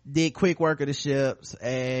they did quick work of the ships,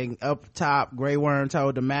 and up top, Grey Worm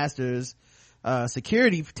told the Masters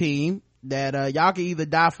security team that y'all can either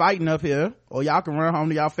die fighting up here or y'all can run home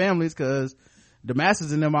to y'all families because the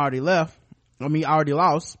Masters and them already already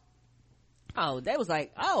lost. Oh, they was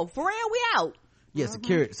like, oh, for real, we out. Yeah,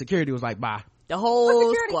 security was like, bye. The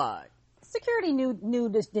whole squad. Security knew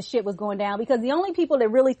this shit was going down because the only people that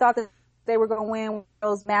really thought that they were going to win were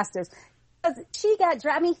those Masters. She got,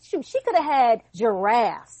 I mean, shoot, she could have had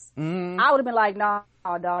giraffes. I would have been like, nah,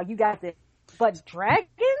 dog, you got this. But dragons?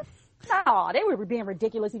 No, they were being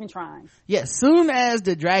ridiculous even trying. Yeah, soon as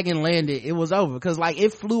the dragon landed, it was over. Cause like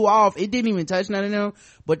it flew off, it didn't even touch none of them,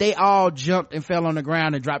 but they all jumped and fell on the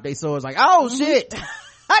ground and dropped their swords like, oh shit.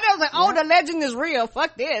 I was like, oh, the legend is real.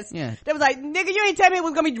 Fuck this. Yeah. They was like, nigga, you ain't tell me it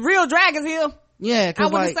was gonna be real dragons here. Yeah, I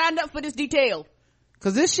wouldn't have signed up for this detail.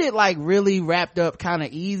 Cause this shit like really wrapped up kind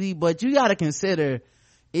of easy, but you gotta consider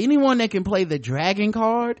anyone that can play the dragon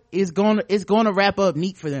card is gonna wrap up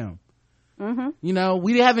neat for them. You know,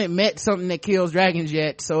 we haven't met something that kills dragons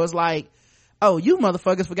yet, so it's like, oh, you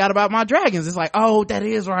motherfuckers forgot about my dragons. It's like, oh, that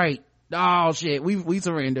is right. Oh shit, we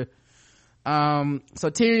surrender. So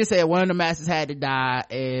Tyrion said one of the masters had to die,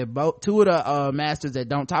 and two of the masters that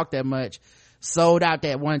don't talk that much sold out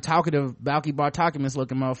that one talkative Balky Bartalkimus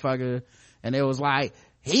looking motherfucker, and it was like,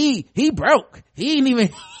 he broke. He didn't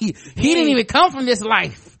even come from this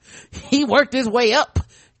life. He worked his way up.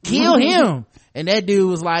 Kill him. And that dude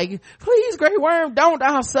was like, please, Grey Worm, don't,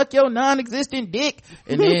 I'll suck your non-existent dick.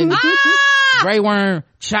 And then Grey Worm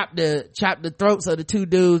chopped the throats of the two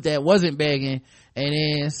dudes that wasn't begging. And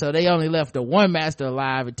then, so they only left the one master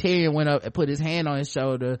alive, and Tyrion went up and put his hand on his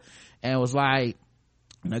shoulder and was like,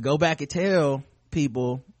 now go back and tell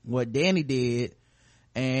people what Dany did.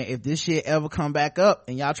 And if this shit ever come back up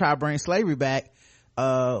and y'all try to bring slavery back,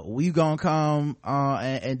 we gonna come,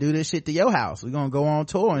 and do this shit to your house. We gonna go on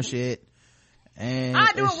tour and shit. And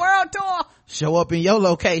I do a world tour, show up in your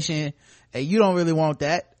location, and you don't really want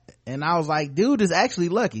that. And I was like, dude is actually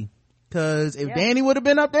lucky, because if Dany would have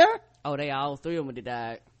been up there, they all three of them would have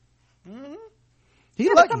died. He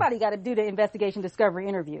lucky. Somebody got to do the investigation discovery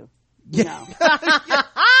interview, you know.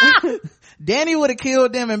 Dany would have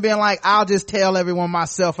killed them and been like, I'll just tell everyone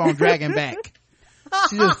myself on Dragonback.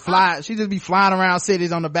 She just be flying around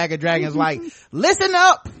cities on the back of dragons like, listen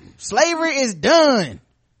up, slavery is done.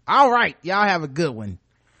 All right, y'all have a good one.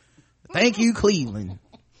 Thank you, Cleveland.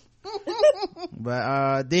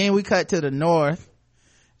 But then we cut to the north,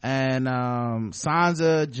 and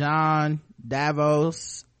Sansa, Jon,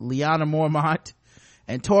 Davos, Lyanna Mormont,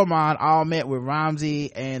 and Tormund all met with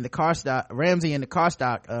Ramsay and the Karstock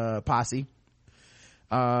posse.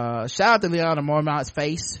 Shout out to Lyanna Mormont's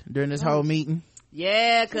face during this whole meeting.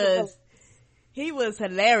 Yeah, cause he was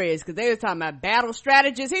hilarious, cause they were talking about battle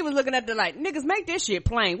strategies. He was looking at the like, niggas, make this shit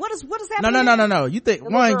plain. What is happening? No. You think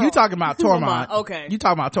you talking about Tormund. Okay. You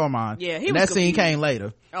talking about Tormund. Yeah, that scene came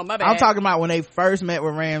later. Oh, my bad. I'm talking about when they first met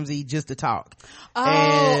with Ramsay just to talk.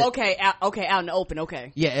 Oh, okay, out in the open,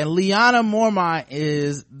 okay. Yeah, and Lyanna Mormont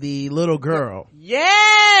is the little girl.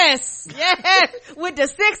 Yes! With the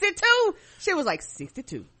 62. She was like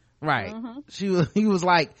 62. Right. He was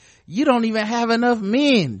like, you don't even have enough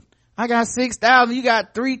men. I got 6,000, you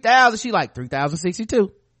got 3,000. She like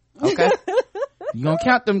 3,062. Okay. You gonna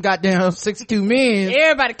count them goddamn 62 men.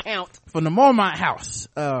 Everybody count. From the Mormont house.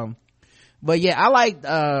 But yeah, I like,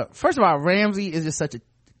 first of all, Ramsay is just such a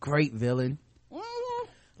great villain.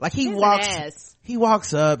 Like he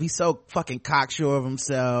walks up, he's so fucking cocksure of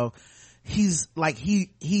himself. He's like, he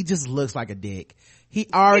just looks like a dick. He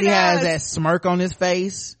already has that smirk on his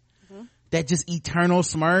face, that just eternal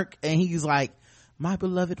smirk, and he's like, my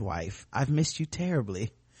beloved wife, I've missed you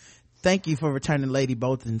terribly. Thank you for returning Lady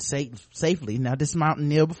Bolton safely. Now dismount and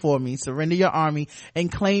kneel before me, surrender your army,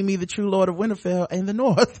 and claim me the true Lord of Winterfell and the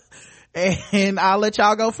North. And I'll let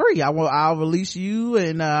y'all go free. I'll release you,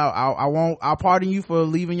 and I'll pardon you for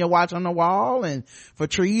leaving your watch on the wall and for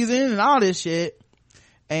treason and all this shit.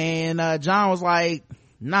 And Jon was like,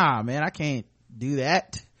 nah man, I can't do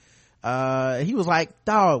that. He was like,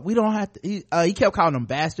 dog, we don't have to. He kept calling him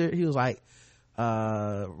bastard. He was like,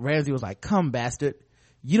 Ramsay was like, come bastard,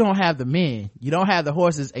 you don't have the men, you don't have the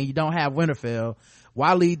horses, and you don't have Winterfell.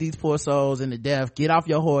 Why lead these poor souls into death? Get off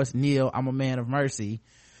your horse, kneel, I'm a man of mercy.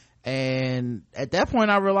 And at that point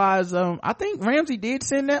I realized, I think Ramsay did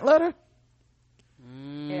send that letter.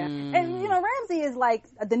 Yeah. And you know, Ramsay is like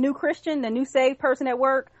the new Christian, the new saved person at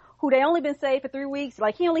work, who they only been saved for 3 weeks.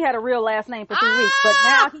 Like, he only had a real last name for 3 weeks, but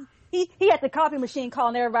now he had the copy machine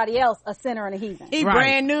calling everybody else a sinner and a heathen. He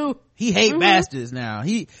brand new. He hate bastards now.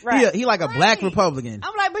 He like a black Republican.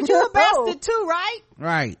 I'm like, but you a bastard too, right?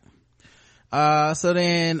 Right. So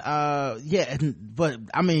then, yeah, but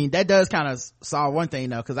I mean, that does kind of solve one thing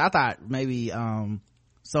though, cause I thought maybe,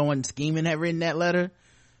 someone scheming had written that letter,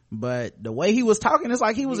 but the way he was talking, it's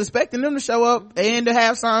like he was expecting them to show up and to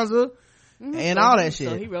have Sansa and all that shit.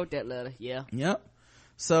 So he wrote that letter, yeah. Yep.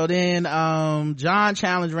 So then, Jon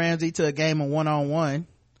challenged Ramsay to a game of one-on-one.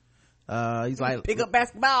 He's like, pick up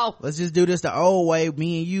basketball. Let's just do this the old way.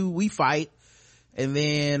 Me and you, we fight. And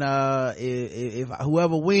then, if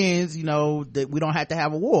whoever wins, you know, that we don't have to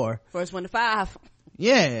have a war. First one to 5.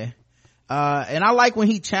 Yeah. And I like when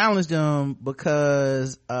he challenged them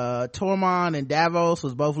because, Tormund and Davos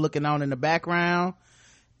was both looking on in the background.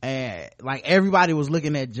 And like everybody was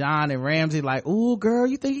looking at Jon and Ramsay like, ooh girl,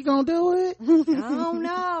 you think you gonna do it? Oh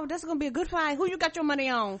no, that's gonna be a good fight. Who you got your money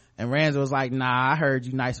on? And Ramsay was like, nah, I heard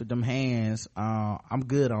you nice with them hands. I'm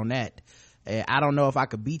good on that. And I don't know if I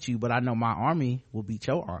could beat you, but I know my army will beat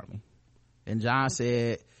your army. And John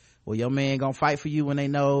said, well, your man gonna fight for you when they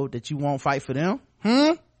know that you won't fight for them?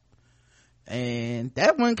 And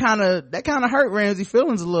that kind of hurt Ramsey's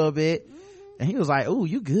feelings a little bit. And he was like, ooh,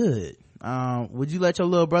 you good. Would you let your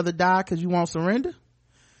little brother die because you won't surrender?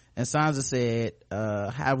 And Sansa said,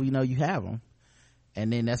 how do we know you have him?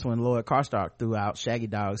 And then that's when Lord Karstark threw out Shaggy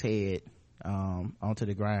Dog's head onto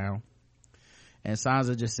the ground. And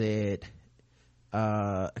Sansa just said,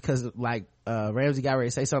 because Ramsay got ready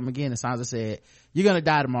to say something again, and Sansa said, you're gonna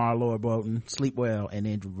die tomorrow, Lord Bolton, sleep well, and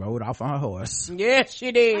then rode off on her horse. Yes,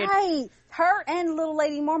 she did. Right. Her and little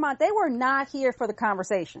lady Mormont, they were not here for the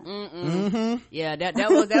conversation. Yeah,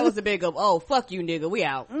 that was the big of, oh, fuck you, nigga, we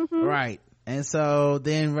out. Right. And so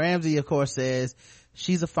then Ramsay, of course, says,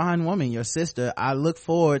 she's a fine woman, your sister. I look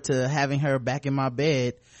forward to having her back in my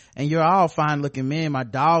bed. And you're all fine looking men. My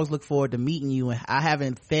dogs look forward to meeting you, and I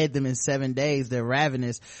haven't fed them in 7 days. They're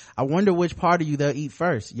ravenous. I wonder which part of you they'll eat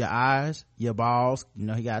first. Your eyes, your balls. You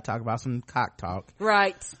know, he gotta talk about some cock talk.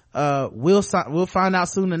 Right. We'll find out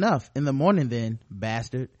soon enough. In the morning then,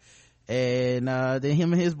 bastard. And then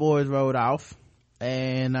him and his boys rode off.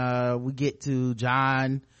 And we get to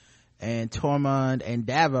Jon and Tormund and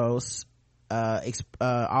Davos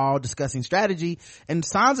all discussing strategy, and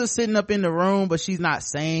Sansa's sitting up in the room, but she's not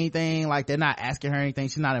saying anything. Like, they're not asking her anything.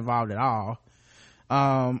 She's not involved at all.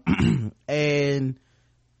 And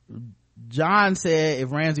Jon said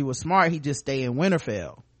if Ramsay was smart, he'd just stay in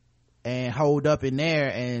Winterfell and hold up in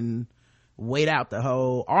there and wait out the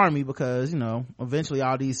whole army, because, you know, eventually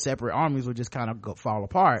all these separate armies would just kind of fall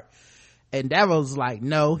apart. And Davos was like,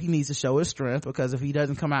 no, he needs to show his strength, because if he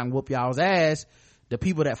doesn't come out and whoop y'all's ass, the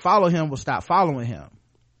people that follow him will stop following him.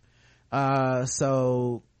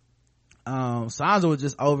 So Sansa was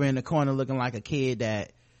just over in the corner looking like a kid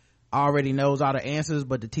that already knows all the answers,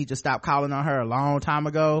 but the teacher stopped calling on her a long time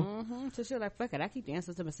ago. So she was like, fuck it, I keep the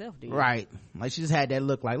answers to myself, dude. Right. Like, she just had that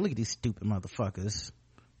look like, look at these stupid motherfuckers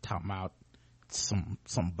talking about some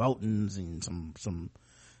votings and some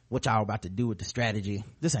what y'all about to do with the strategy.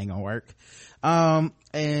 This ain't gonna work.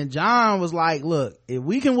 And Jon was like, look, if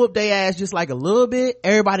we can whoop their ass just like a little bit,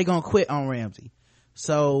 everybody gonna quit on Ramsay,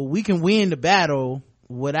 so we can win the battle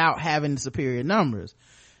without having the superior numbers.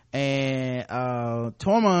 And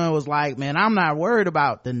Tormund was like, man, I'm not worried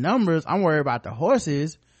about the numbers, I'm worried about the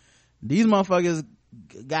horses. These motherfuckers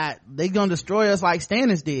they gonna destroy us like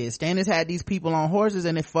Stannis did. Stannis had these people on horses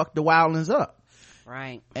and they fucked the wildlings up.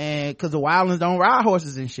 Right. And cause the wildlings don't ride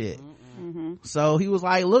horses and shit. So he was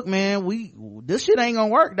like, look, man, this shit ain't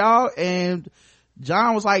gonna work, dog. And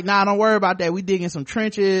Jon was like, nah, don't worry about that. We digging some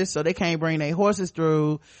trenches so they can't bring their horses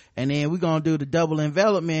through, and then we gonna do the double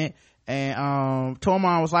envelopment. And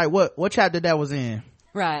Tormund was like, what chapter that was in?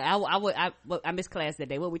 Right. I missed class that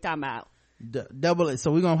day. What we talking about? Double it.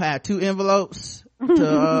 So we gonna have 2 envelopes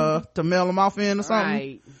to mail them off in or something.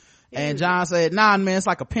 Right. And Jon said, nah, man, it's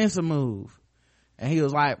like a pencil move. And he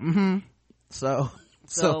was like, So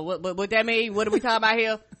what that mean? What are we talking about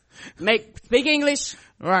here? Speak English.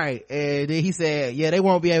 Right. And then he said, yeah, they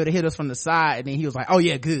won't be able to hit us from the side. And then he was like, oh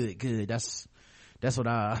yeah, good. That's what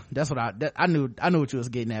I knew what you was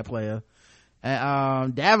getting at, player.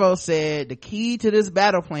 And Davos said the key to this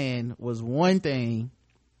battle plan was one thing,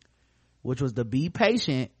 which was to be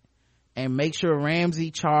patient and make sure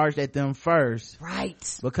Ramsay charged at them first.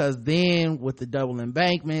 Right. Because then with the double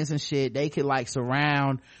embankments and shit, they could like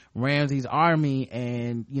surround Ramsay's army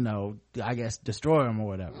and, you know, I guess destroy him or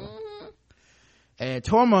whatever. And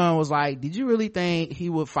Tormund was like, did you really think he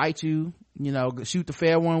would fight you, you know, shoot the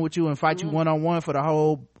fair one with you and fight you one-on-one for the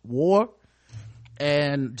whole war?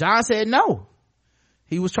 And Jon said no.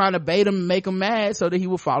 He was trying to bait him and make him mad so that he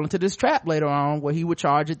would fall into this trap later on where he would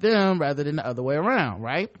charge at them rather than the other way around,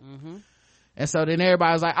 right? And so then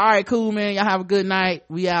everybody was like, all right, cool, man, y'all have a good night,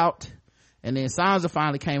 we out. And then Sansa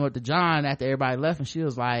finally came up to Jon after everybody left, and she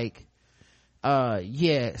was like,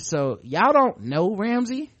 yeah, so y'all don't know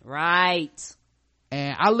Ramsay? Right.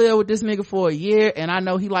 And I lived with this nigga for a year, and I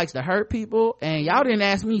know he likes to hurt people, and y'all didn't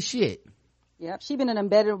ask me shit. Yep, she been an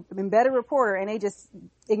embedded reporter, and they just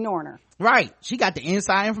ignoring her. Right. She got the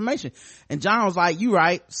inside information. And Jon was like, you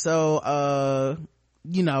right. So,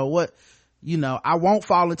 you know what, you know, I won't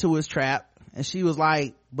fall into his trap. And she was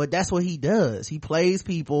like, but that's what he does. He plays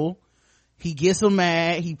people. He gets them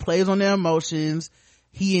mad. He plays on their emotions.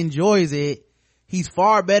 He enjoys it. He's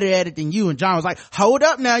far better at it than you. And Jon was like, hold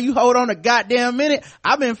up now. You hold on a goddamn minute.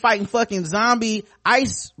 I've been fighting fucking zombie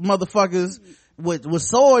ice motherfuckers with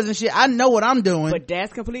swords and shit. I know what I'm doing. But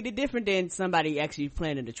that's completely different than somebody actually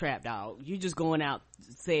planning the trap, dog. You just going out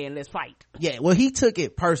saying let's fight. Yeah, well, he took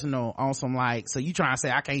it personal on some like, so you trying to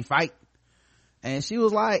say I can't fight? And he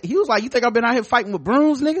was like, you think I've been out here fighting with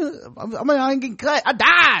brooms, nigga? I mean, I ain't getting cut. I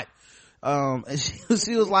died. And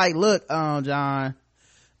she was like, look, John,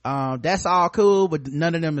 that's all cool, but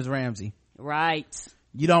none of them is Ramsey. Right.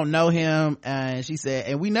 You don't know him. And she said,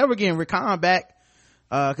 and we never getting Rakan back.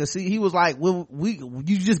 Cause he was like, well,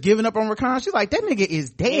 you just giving up on Rakan? She's like, that nigga is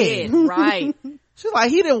dead. Right. She's like,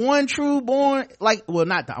 he the one true born, like, well,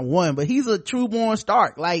 not the one, but he's a true born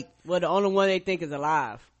Stark. Like, well, the only one they think is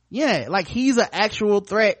alive. Yeah, like he's an actual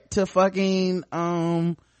threat to fucking,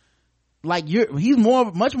 like he's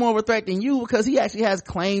much more of a threat than you, because he actually has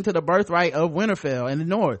claim to the birthright of Winterfell in the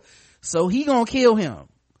north. So he gonna kill him.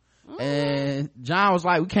 And John was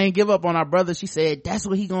like, we can't give up on our brother. She said, that's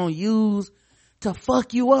what he gonna use to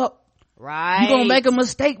fuck you up. Right. You gonna make a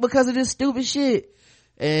mistake because of this stupid shit.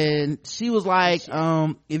 And she was like,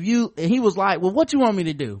 and he was like, well, what you want me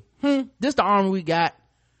to do? This the army we got.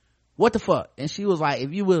 What the fuck? And she was like,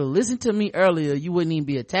 if you would have listened to me earlier, you wouldn't even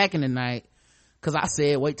be attacking tonight, because I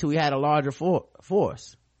said wait till we had a larger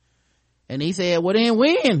force. And he said, well then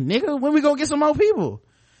when, nigga? When we gonna get some more people?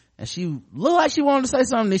 And she looked like she wanted to say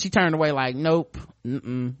something, then she turned away like, nope,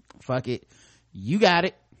 fuck it, you got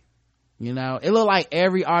it. You know, it looked like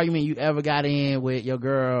every argument you ever got in with your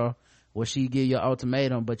girl where she give you an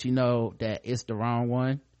ultimatum, but you know that it's the wrong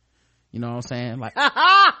one. You know what I'm saying? Like,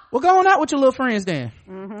 well, going out with your little friends then.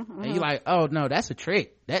 And you're like, oh no, that's a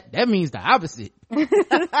trick. That means the opposite.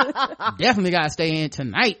 Definitely gotta stay in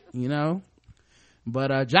tonight, you know?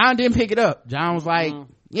 But, John didn't pick it up. John was like,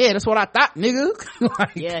 yeah, that's what I thought, nigga.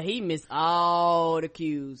 Like, yeah, he missed all the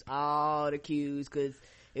cues, cause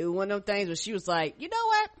it was one of them things where she was like, you know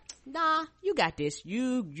what? Nah, you got this.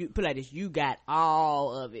 You put it like this, you got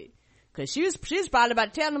all of it. Cause she was probably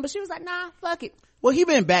about to tell him, but she was like, nah, fuck it. Well, she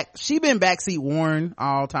been backseat Warren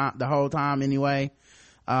the whole time anyway.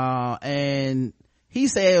 And he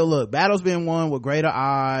said, look, battle's been won with greater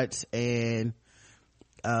odds, and,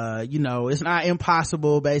 you know, it's not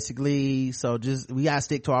impossible basically. So we gotta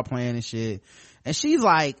stick to our plan and shit. And she's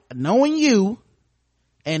like, knowing you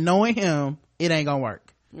and knowing him, it ain't gonna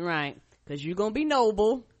work. Right. Cause you gonna be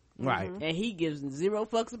noble. Right. And he gives zero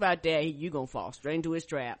fucks about that. You gonna fall straight into his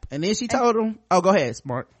trap. And then she told him, oh, go ahead,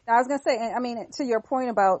 Smart. I was gonna say, I mean, to your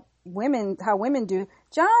point about women, how women do,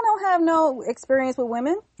 John don't have no experience with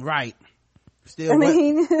women. Right. Still, I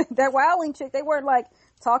mean, that wildling chick, they weren't like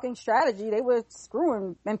talking strategy, they were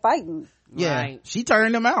screwing and fighting. Yeah. Right. She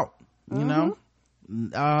turned him out, you know?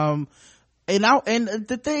 And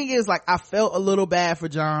the thing is, like, I felt a little bad for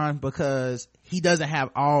John because he doesn't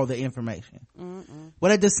have all the information.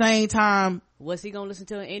 But at the same time, was he gonna listen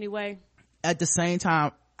to it anyway? At the same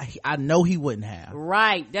time, I know he wouldn't have.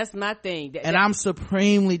 Right. That's my thing. And I'm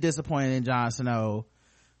supremely disappointed in Jon Snow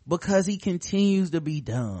because he continues to be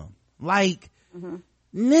dumb. Like,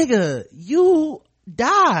 nigga, you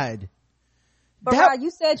died. But Rod, you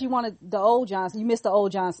said you wanted the old Jon Snow. You missed the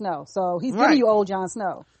old Jon Snow. So he's giving you old Jon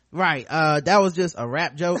Snow. Right. That was just a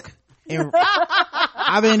rap joke. And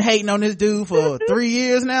I've been hating on this dude for 3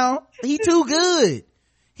 years now. He too good.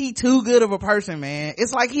 He too good of a person, man.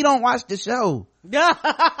 It's like he don't watch the show.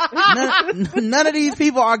 None of these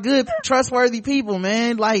people are good, trustworthy people,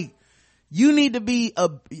 man. Like, you need to be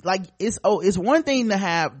it's one thing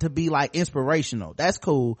to be like inspirational. That's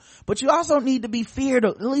cool. But you also need to be feared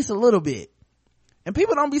at least a little bit. And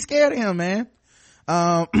people don't be scared of him, man.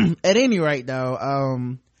 At any rate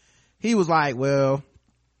though, he was like, well,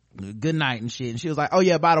 good night and shit. And she was like, oh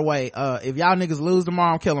yeah, by the way, if y'all niggas lose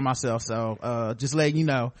tomorrow, I'm killing myself. So, just letting you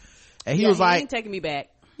know. And he was like, he ain't taking me back.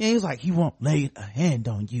 Yeah, he was like, he won't lay a hand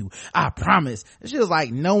on you. I promise. And she was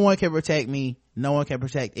like, no one can protect me. No one can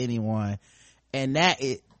protect anyone. And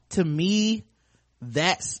to me,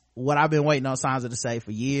 that's what I've been waiting on Sansa to say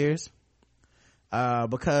for years.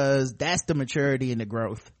 Because that's the maturity and the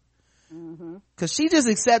growth. Cause she just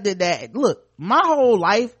accepted that, look, my whole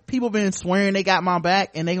life, people been swearing they got my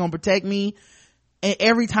back and they gonna protect me. And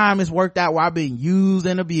every time it's worked out where I've been used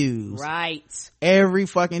and abused. Right. Every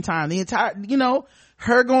fucking time. The entire,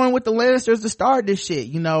 her going with the Lannisters to start this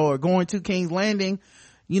shit, or going to King's Landing,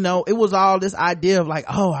 it was all this idea of like,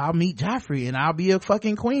 oh, I'll meet Joffrey and I'll be a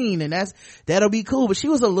fucking queen and that'll be cool. But she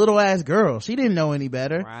was a little ass girl. She didn't know any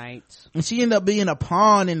better. Right. And she ended up being a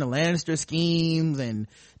pawn in the Lannister schemes, and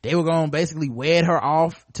they were going to basically wed her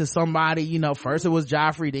off to somebody. First it was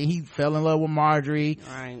Joffrey, then he fell in love with Marjorie.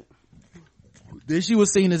 Right. Then she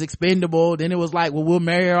was seen as expendable. Then it was like, well, we'll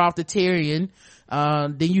marry her off to Tyrion.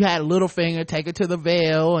 Then you had Littlefinger take her to the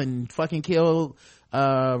Vale and fucking kill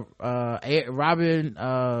Robin's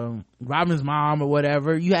mom or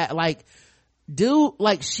whatever. You had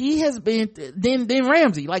she has been then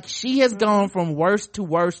Ramsay, like she has gone from worse to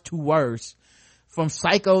worse to worse from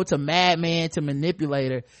psycho to madman to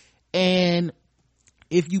manipulator. And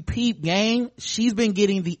if you peep game, she's been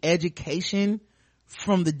getting the education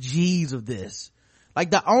from the G's of this.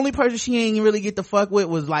 Like, the only person she ain't really get to fuck with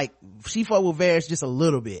was like, she fucked with Varys just a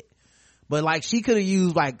little bit, but like she could have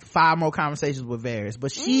used like 5 more conversations with Varys.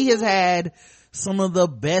 But she has had some of the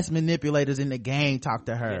best manipulators in the game talk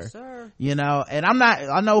to her. Yes, sir. You know, and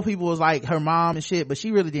I know people was like her mom and shit, but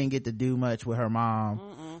she really didn't get to do much with her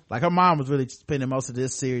mom. Like, her mom was really spending most of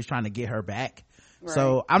this series trying to get her back. Right.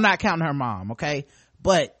 So I'm not counting her mom, okay?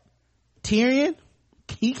 But Tyrion,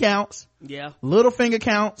 he counts. Yeah. Littlefinger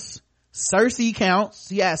counts. Cersei counts.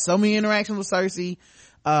 He has so many interactions with Cersei.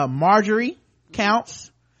 Marjorie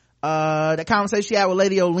counts. The conversation she had with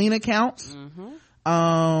Lady Olenna counts.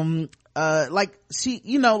 Like, she,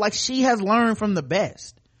 you know, like, she has learned from the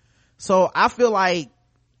best. So I feel like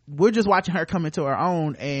we're just watching her come into her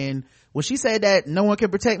own. And when she said that no one can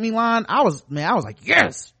protect me line, I was like,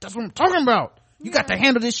 yes, that's what I'm talking about. You got to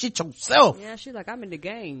handle this shit yourself. Yeah, she's like, I'm in the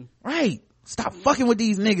game. Right. Stop fucking with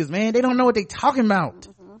these niggas, man. They don't know what they talking about.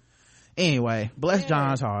 Anyway, bless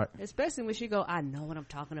John's heart. Especially when she go, I know what I'm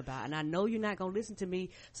talking about, and I know you're not gonna listen to me,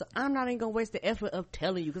 so I'm not even gonna waste the effort of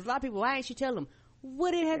telling you. Because a lot of people, why ain't she tell him?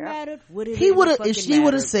 Would it have mattered? Would it? He would have. If she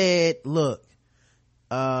would have said, "Look,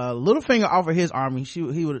 Littlefinger offered his army," he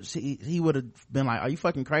would have been like, "Are you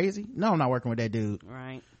fucking crazy? No, I'm not working with that dude."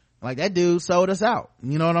 Right. Like, that dude sold us out.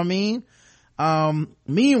 You know what I mean?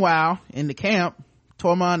 Meanwhile, in the camp,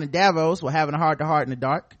 Tormund and Davos were having a heart-to-heart in the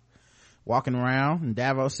dark, walking around, and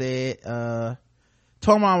Davos said,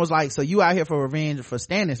 Tormund was like, so you out here for revenge for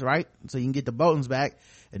Stannis, right? So you can get the Boltons back.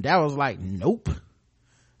 And Davos was like, nope.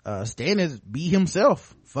 Stannis be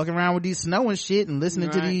himself, fucking around with these snow and shit and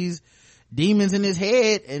listening to these demons in his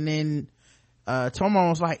head. And then Tormund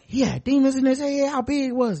was like, yeah, demons in his head, how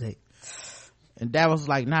big was it? And Davos was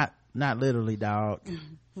like, not literally, dog.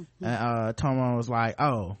 And Tormund was like,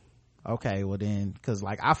 oh, okay, well then, cause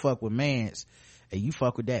like I fuck with Mance and you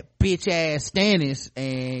fuck with that bitch ass Stannis,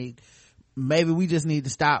 and maybe we just need to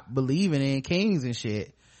stop believing in kings and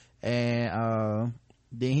shit. And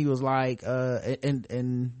then he was like, he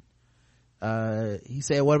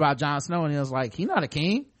said, what about Jon Snow? And he was like, he not a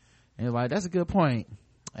king. And he was like, that's a good point.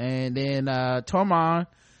 And then Tormund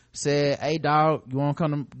said, hey dog, you want to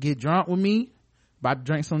come to get drunk with me? About to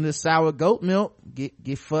drink some of this sour goat milk,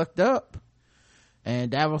 get fucked up.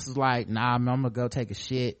 And Davos was like, nah, I'm gonna go take a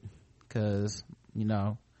shit, cause you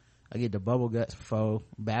know I get the bubble guts before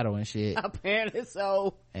battle and shit. Apparently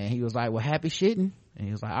so. And he was like, well, happy shitting. And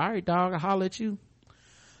he was like, all right dog, I'll holler at you.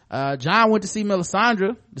 John went to see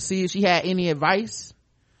Melisandre to see if she had any advice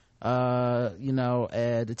to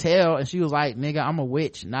tell, and she was like, nigga, I'm a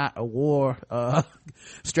witch, not a war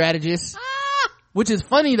strategist. Which is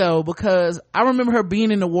funny though, because I remember her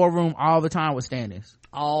being in the war room all the time with Stannis.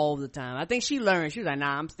 All the time. I think she learned. She was like,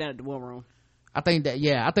 nah, I'm standing at the war room. I think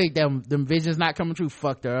them visions not coming true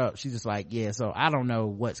fucked her up. She's just like, yeah, so I don't know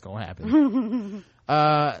what's gonna happen.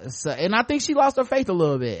 And I think she lost her faith a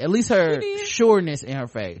little bit, at least her sureness in her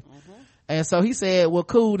faith. And so he said, well,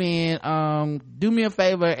 cool then, do me a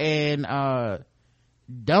favor and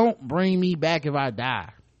don't bring me back if I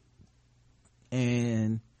die.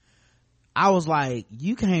 And I was like,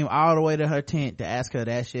 you came all the way to her tent to ask her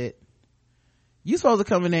that shit? You supposed to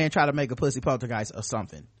come in there and try to make a pussy poltergeist or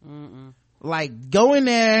something. Like, go in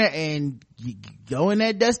there and go in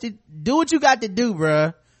there dusty, do what you got to do,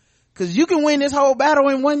 bruh, cause you can win this whole battle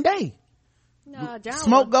in one day. No,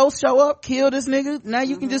 Smoke Ghost show up, kill this nigga, now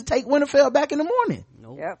you can just take Winterfell back in the morning.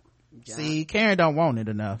 Nope. Yep. See, Karen don't want it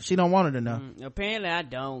enough. She don't want it enough. Apparently I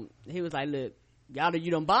don't. He was like, look,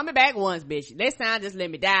 you done bombed me back once, bitch. Next time, just let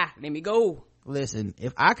me die. Let me go. Listen,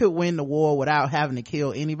 if I could win the war without having to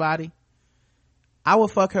kill anybody, I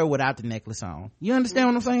would fuck her without the necklace on. You understand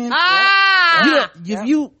what I'm saying?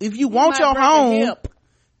 If you want your home,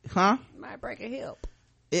 huh? You might break a hip.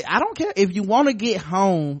 I don't care. If you want to get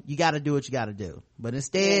home, you got to do what you got to do. But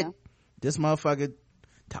instead, this motherfucker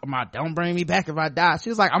talking about, don't bring me back if I die. She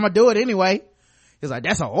was like, I'm gonna do it anyway. He's like,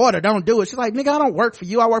 that's an order, don't do it. She's like, nigga, I don't work for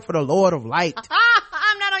you, I work for the Lord of Light.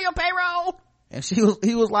 I'm not on your payroll. And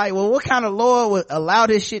he was like, well, what kind of Lord would allow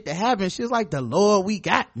this shit to happen? She was like, the Lord we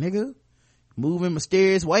got, nigga, move in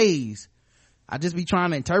mysterious ways. I just be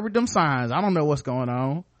trying to interpret them signs. I don't know what's going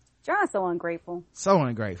on. John's so ungrateful.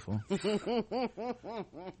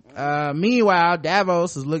 Meanwhile,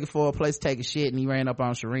 Davos is looking for a place to take a shit, and he ran up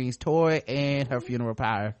on Shireen's toy and her funeral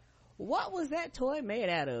pyre. What was that toy made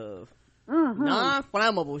out of?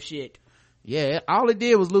 Non-flammable shit. Yeah, all it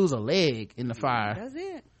did was lose a leg in the fire. That's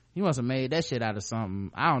it. He must have made that shit out of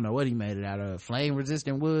something. I don't know what he made it out of. Flame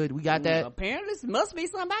resistant wood. We got that. Apparently, it must be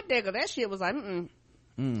something out there, 'cause that shit was like,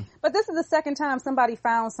 But this is the second time somebody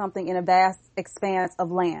found something in a vast expanse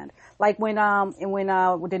of land. Like when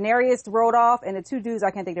Daenerys rode off and the two dudes,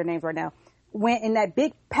 I can't think their names right now, went in that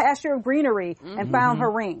big pasture of greenery and found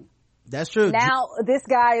her ring. That's true. Now this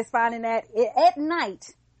guy is finding that at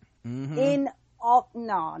night in all,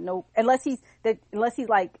 no, unless he's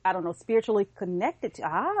like, I don't know, spiritually connected to,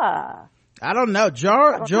 I don't know.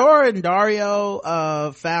 Jorah and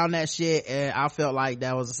Dario found that shit, and I felt like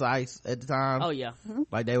that was a size at the time. oh yeah.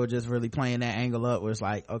 Like they were just really playing that angle up where it's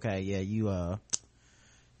like, okay, yeah,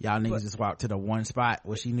 y'all niggas just walked to the one spot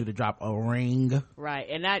where she knew to drop a ring. Right.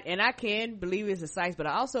 And I can believe it's a size, but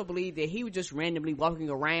I also believe that he was just randomly walking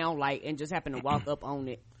around like and just happened to walk up on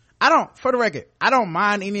it. For the record, I don't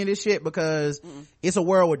mind any of this shit because it's a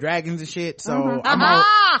world with dragons and shit, so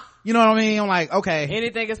you know what I mean? I'm like, okay.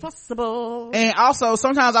 Anything is possible. And also,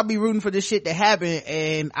 sometimes I'll be rooting for this shit to happen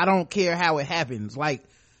and I don't care how it happens. Like,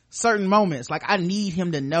 certain moments, like I need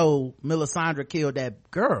him to know Melisandre killed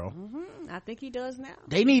that girl. I think he does now.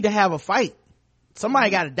 They need to have a fight.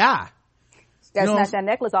 Somebody gotta die. Gotta You know, snatch that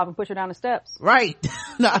necklace off and push her down the steps. Right.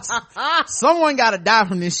 No, someone gotta die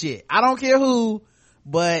from this shit. I don't care who,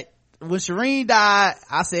 but when Shireen died,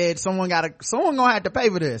 I said someone gonna have to pay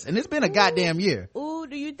for this, and it's been a goddamn year. Ooh,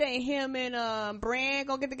 do you think him and Bran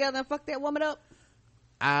gonna get together and fuck that woman up?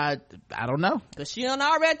 I don't know, 'Cause she done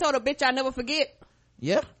already told her, bitch, I never forget.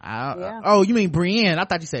 yeah. Oh, you mean Brienne? I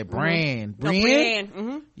thought you said Bran.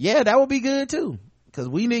 Brienne? Yeah, that would be good too, because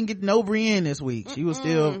we didn't get no Brienne this week. She was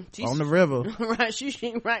still on the river. Right, she's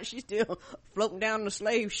still floating down the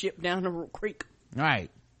slave ship down the creek. Right.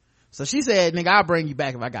 So she said, nigga, I'll bring you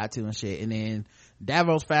back if I got to and shit. And then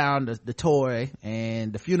Davos found the toy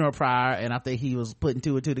and the funeral pyre, and I think he was putting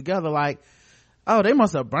two and two together like, oh, they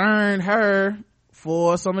must have burned her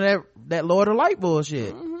for some of that Lord of Light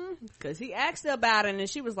bullshit. Cause he asked her about it and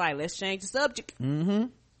she was like, let's change the subject.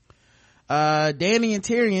 Dany and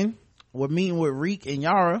Tyrion were meeting with Reek and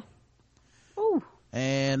Yara. Ooh.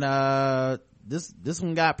 And this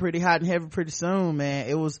one got pretty hot and heavy pretty soon, man.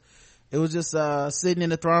 It was just sitting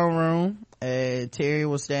in the throne room, and Tyrion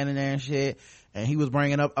was standing there and shit, and he was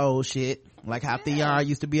bringing up old shit, like how Theon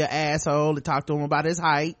used to be an asshole, and talk to him about his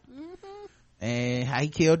height and how he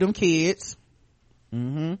killed them kids.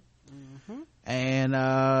 And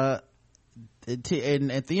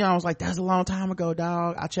Theon was like, that's a long time ago,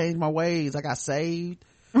 dog. I changed my ways. I got saved.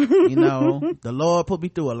 You know, the Lord put me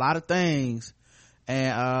through a lot of things.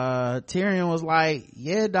 And Tyrion was like,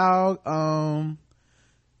 yeah, dog,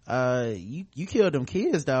 you killed them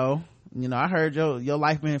kids though. You know, I heard your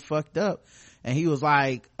life been fucked up. And he was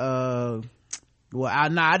like, I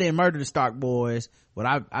didn't murder the Stark boys, but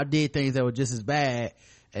I did things that were just as bad.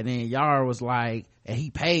 And then Yara was like, and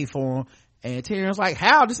he paid for them. And Tyrion was like,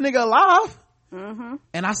 how? This nigga alive?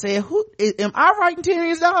 And I said, am I writing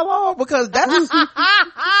Tyrion's dialogue? Because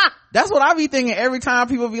that's what I be thinking every time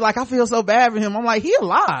people be like, I feel so bad for him. I'm like, he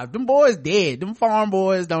alive. Them boys dead. Them farm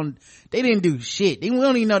boys they didn't do shit. We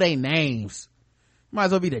don't even know their names. Might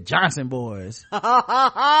as well be the Johnson boys.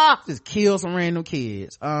 Just kill some random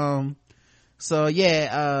kids. So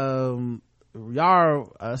yeah,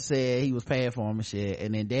 Yara said he was paying for him and shit.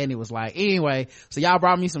 And then Dany was like, anyway, so y'all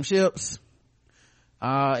brought me some ships.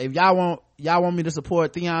 If y'all want me to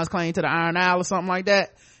support Theon's claim to the Iron Isle or something like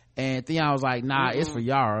that. And Theon was like, nah, it's for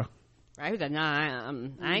Yara. Right, he was like, nah,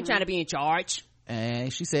 I ain't trying to be in charge.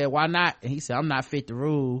 And she said, why not? And he said, I'm not fit to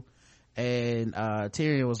rule. And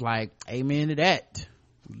Tyrion was like, amen to that.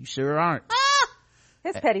 You sure aren't.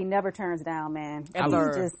 His petty never turns down, man.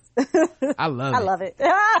 Ever. I love it.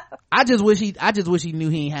 I just wish he knew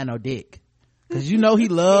he ain't had no dick. Cause you know he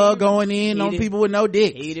loved going in on people with no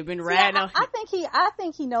dick. He'd have been riding out. I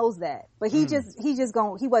think he knows that, but he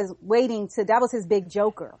was waiting that was his big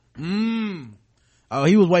joker. Oh,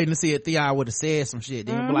 he was waiting to see if Theon would have said some shit.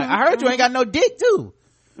 Then be like, I heard you ain't got no dick too.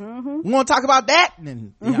 We want to talk about that?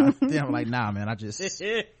 And then Theon was like, nah, man, I just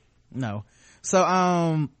no. So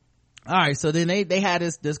all right. So then they had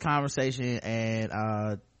this conversation, and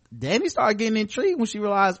Dany started getting intrigued when she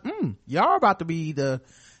realized, y'all about to be the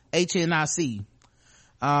HNIC.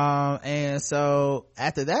 And so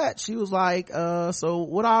after that she was like, so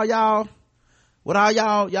what all y'all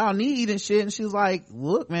need and shit. And she was like,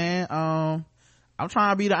 look, man, I'm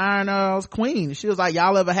trying to be the Iron Earl's queen. And she was like,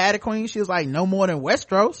 y'all ever had a queen? She was like, no more than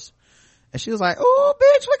Westeros. And she was like, oh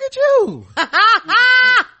bitch, look at you.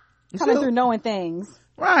 Coming through knowing things.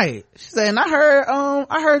 Right. She said, and I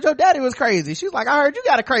heard your daddy was crazy. She's like, I heard you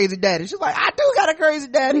got a crazy daddy. She's like, I do got a crazy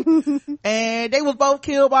daddy. And they was both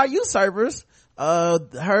killed by usurpers.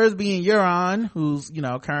 hers being Euron, who's,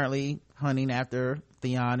 currently hunting after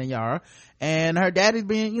Theon and Yara, and her daddy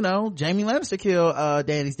being, Jaime Lannister killed,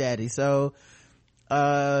 Dany's daddy. So,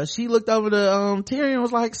 she looked over to, Tyrion and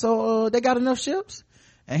was like, so, they got enough ships?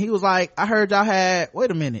 And he was like, I heard y'all had, wait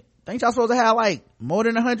a minute, think y'all supposed to have like more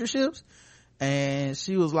than 100 ships? And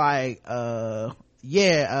she was like, Euron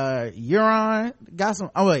got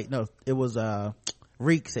some, oh wait, no, it was,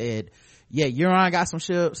 Reek said, yeah, Euron got some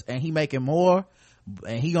ships and he making more,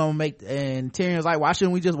 and he gonna make, and Tyrion's like, why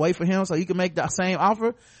shouldn't we just wait for him so he can make the same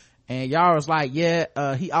offer? And Yara's like,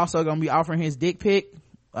 he also gonna be offering his dick pic,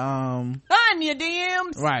 on your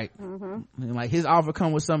DMs, right? And like his offer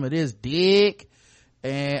come with some of this dick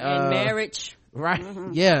and marriage, right?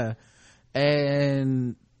 Yeah.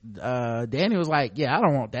 And Danny was like, I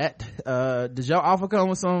don't want that. Does your offer come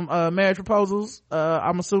with some marriage proposals?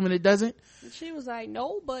 I'm assuming it doesn't. She was like,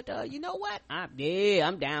 no, but you know what, I'm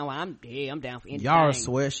down for anything. Y'all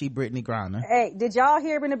swear she Brittany Griner. Hey, did y'all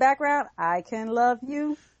hear in the background, I can love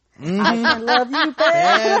you? I can love you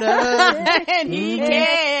better. And he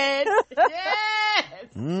can.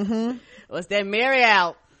 Yes. What's that Mary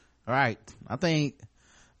out? Right. I think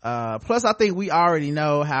plus I think we already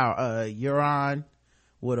know how Euron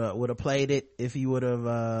would have played it if he would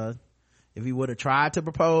have tried to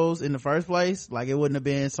propose in the first place. Like it wouldn't have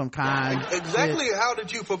been some kind exactly shit. How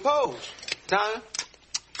did you propose? Time?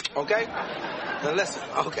 Okay? Now listen,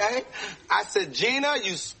 okay? I said, Gina,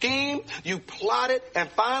 you schemed, you plotted, and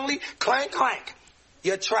finally, clank, clank,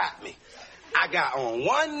 you trapped me. I got on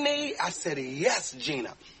one knee, I said, yes,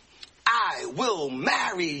 Gina, I will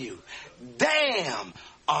marry you. Damn,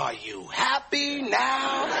 are you happy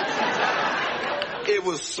now? It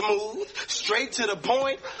was smooth, straight to the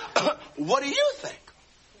point. What do you think?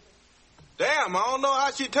 Damn, I don't know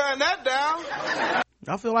how she turned that down.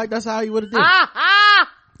 I feel like that's how he would have did.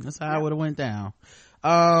 That's how it would have went down.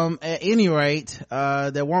 At any rate,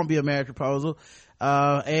 there won't be a marriage proposal.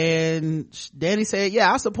 And Danny said,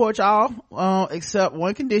 I support y'all, except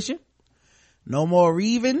one condition. No more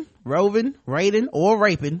roving, raiding, or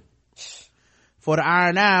raping for the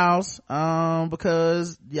Iron Owls,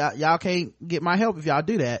 because y'all can't get my help if y'all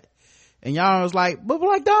do that. And y'all was like, but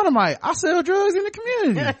like Dynamite, I sell drugs in the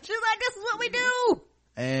community. She's like, this is what we do.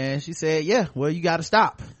 And she said, well, you gotta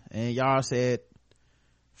stop. And y'all said,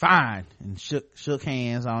 fine, and shook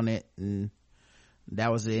hands on it, and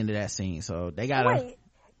that was the end of that scene. So they gotta wait,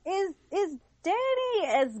 is Danny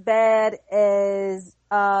as bad as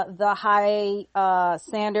the High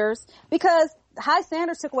Sanders? Because High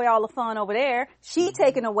Sanders took away all the fun over there. She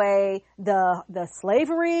taking away the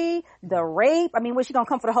slavery, the rape. I mean, was she gonna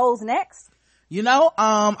come for the hoes next?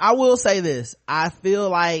 I will say this, I feel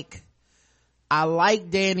like I like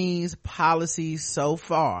Danny's policies so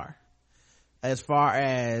far as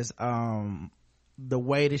the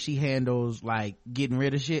way that she handles like getting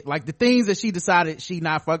rid of shit, like the things that she decided she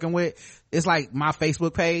not fucking with. It's like my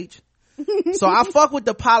Facebook page. So I fuck with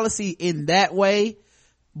the policy in that way,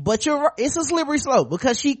 but it's a slippery slope,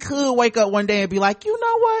 because she could wake up one day and be like, you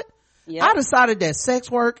know what, I decided that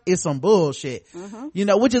sex work is some bullshit.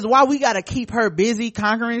 Which is why we gotta keep her busy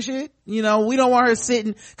conquering shit. We don't want her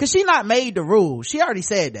sitting, cause she not made the rules. She already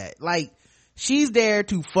said that. Like, she's there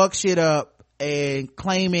to fuck shit up and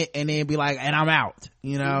claim it and then be like, and I'm out,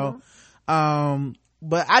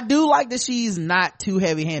 but I do like that she's not too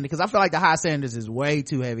heavy handed, because I feel like the High Sanders is way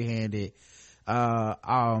too heavy handed.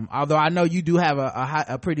 Although I know you do have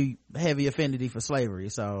a pretty heavy affinity for slavery,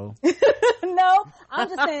 so. No, I'm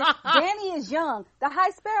just saying, Danny is young. The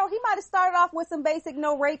High Sparrow, he might have started off with some basic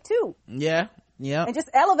no rape too. Yeah. And just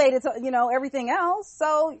elevated to, everything else.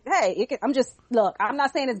 So, hey, I'm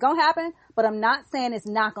not saying it's gonna happen, but I'm not saying it's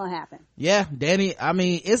not gonna happen. Yeah, Danny, I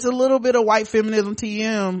mean, it's a little bit of white feminism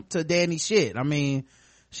TM to Danny's shit. I mean,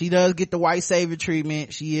 she does get the white savior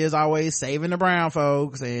treatment. She is always saving the brown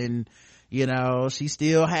folks, and, she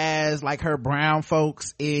still has like her brown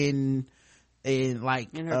folks in her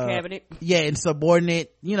cabinet. Yeah, in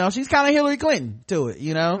subordinate, she's kind of Hillary Clinton to it,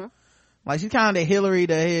 like she's kind of the Hillary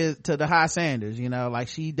to the High Sanders, like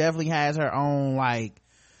she definitely has her own like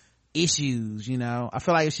issues. I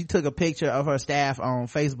feel like if she took a picture of her staff on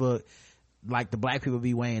Facebook, like the black people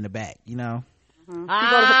be way in the back. She voted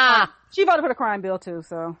for the crime bill too,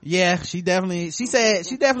 so yeah, she definitely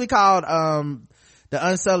called the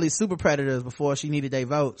unsullied super predators before she needed their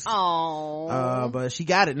votes. But she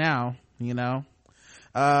got it now. Now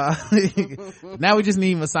we just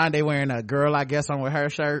need Masande wearing a girl I guess on with her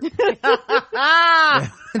shirt.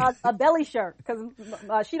 A belly shirt, because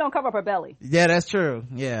she don't cover up her belly. Yeah, that's true.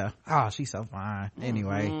 Yeah. Oh, she's so fine.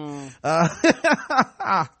 Anyway,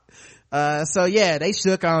 So yeah, they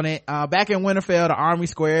shook on it. Back in Winterfell, the army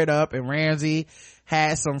squared up and Ramsay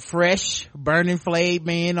had some fresh burning flayed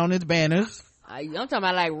men on his banners. I'm talking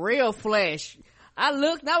about like real flesh. I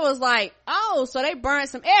looked, I was like, oh, so they burned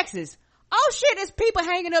some X's. Oh shit, there's people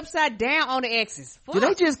hanging upside down on the X's. Fuck. Do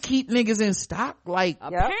they just keep niggas in stock? Like,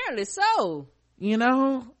 apparently so. You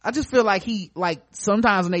know, I just feel like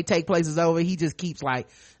sometimes when they take places over, he just keeps like,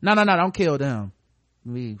 no, don't kill them.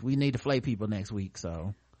 We need to flay people next week,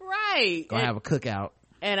 so. Right. Gonna have a cookout.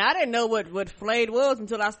 And I didn't know what flayed was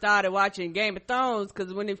until I started watching Game of Thrones,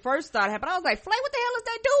 cause when it first started happening, I was like, flay, what the hell is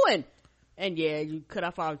that doing? And yeah, you cut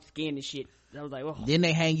off all the skin and shit. I was like, oh. Then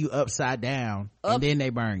they hang you upside down and then they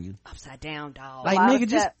burn you. Upside down, dog. Like,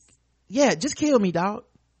 nigga, just kill me, dog.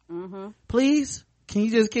 Please. Can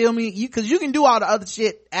you just kill me? Cause you can do all the other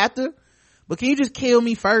shit after, but can you just kill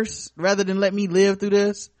me first rather than let me live through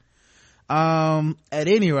this? At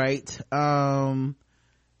any rate,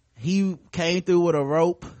 he came through with a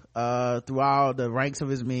rope, through all the ranks of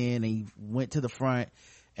his men, and he went to the front,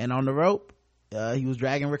 and on the rope, he was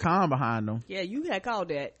dragging Rakan behind him. Yeah, you had called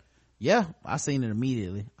that. Yeah, I seen it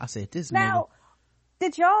immediately. I said, this now,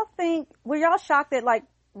 nigga. Were y'all shocked that like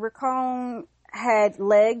Rakan had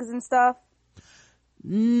legs and stuff?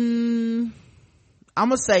 I'm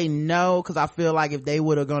gonna say no, because I feel like if they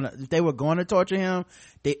were going to torture him,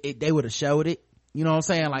 they would have showed it. You know what I'm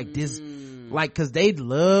saying? Like this, like, cause they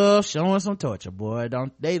love showing some torture, boy.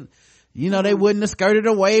 Don't they? You know, they wouldn't have skirted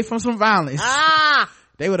away from some violence.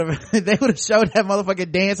 They would have showed that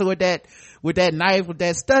motherfucker dancing with that knife, with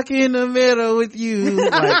that stuck in the middle with you,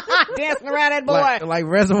 like, dancing around that boy, like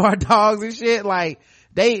Reservoir Dogs and shit. Like,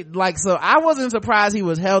 so I wasn't surprised he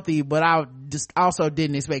was healthy, but I just also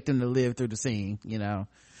didn't expect him to live through the scene, you know,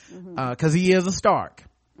 cause he is a Stark,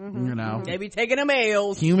 you know. They be taking them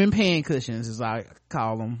L's. Human pan cushions, as I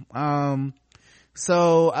call them.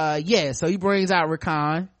 So he brings out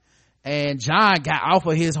Rakan, and Jon got off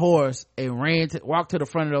of his horse and walked to the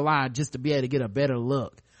front of the line just to be able to get a better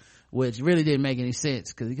look, which really didn't make any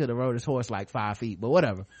sense because he could have rode his horse like 5 feet, but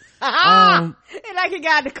whatever. And like he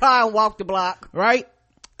got in the car and walked the block. Right.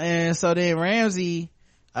 And so then Ramsay,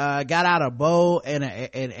 got out a bow and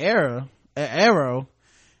an arrow.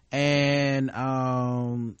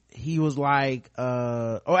 And, he was like,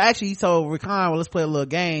 actually he told Rakan, well, let's play a little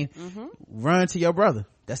game. Run to your brother.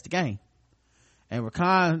 That's the game. And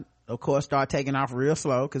Rakan, of course, started taking off real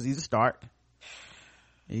slow because he's a Stark.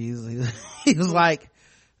 He was like,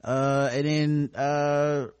 and then,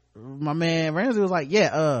 my man Ramsay was like,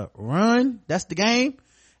 run. That's the game.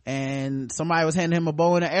 And somebody was handing him a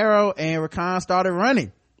bow and an arrow, and Rakan started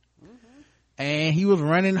running. And he was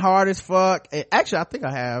running hard as fuck. And actually, I think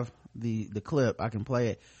I have the clip. I can play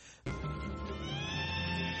it.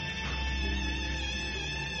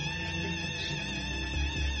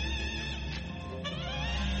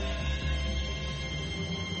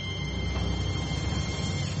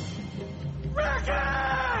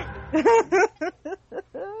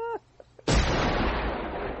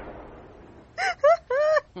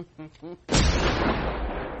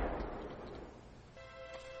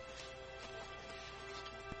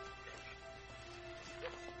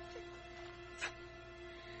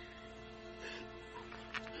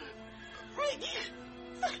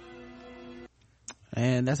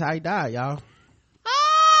 And that's how he died, y'all.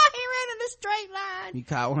 He ran in a straight line. He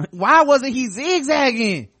caught one. Why wasn't he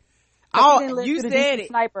zigzagging? You said it.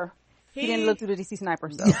 Sniper. He didn't look through the DC sniper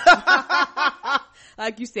stuff.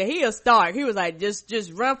 Like you said, he a Stark. He was like,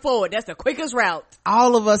 just run forward. That's the quickest route.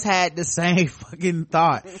 All of us had the same fucking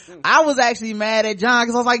thought. I was actually mad at Jon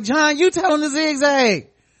because I was like, Jon, you tell him to zigzag.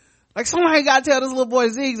 Like, somebody gotta tell this little boy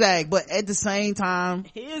to zigzag. But at the same time,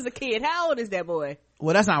 he is a kid. How old is that boy?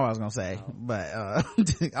 Well, that's not what I was gonna say. But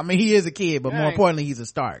I mean, he is a kid, but more importantly, he's a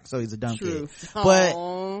Stark, so he's a dumb kid.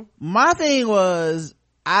 But my thing was,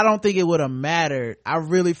 I don't think it would have mattered. I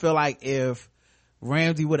really feel like if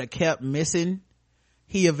Ramsay would have kept missing,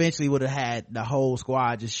 he eventually would have had the whole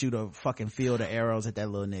squad just shoot a fucking field of arrows at that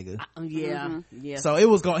little nigga. Yeah. So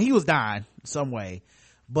he was dying some way.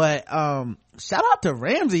 But shout out to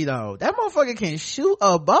Ramsay though. That motherfucker can shoot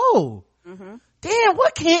a bow. Damn,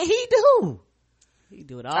 what can't he do? He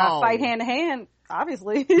do it all. Fight hand to hand,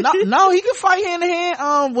 obviously. no, he can fight hand to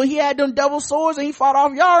hand. When he had them double swords and he fought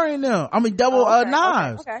off Yara in them. I mean, double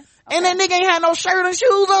knives. Okay. And that nigga ain't had no shirt and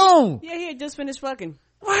shoes on. Yeah, he had just finished fucking.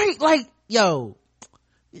 Right, like, yo,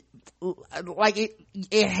 like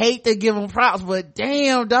it hate to give him props, but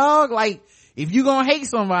damn, dog, like, if you gonna hate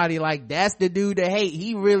somebody, like, that's the dude to hate.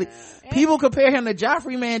 He really, people compare him to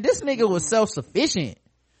Joffrey, man. This nigga was self-sufficient.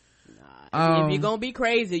 If you're gonna be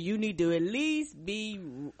crazy, you need to at least be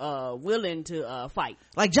willing to fight.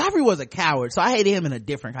 Like Joffrey was a coward, so I hated him in a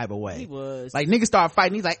different type of way. He was. Like niggas start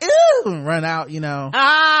fighting, he's like, ew, and run out, you know.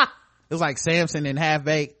 It was like Samson and Half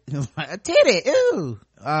Baked. It was like, I did it, ew.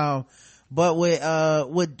 But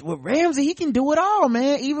with Ramsay, he can do it all,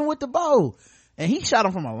 man, even with the bow. And he shot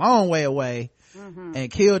him from a long way away. And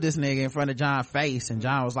killed this nigga in front of John's face, and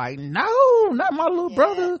John was like, no, not my little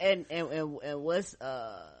brother. And what's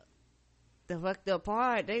the fucked up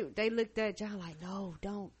part, they looked at John like, no,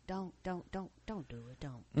 don't do it,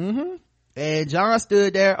 don't. And John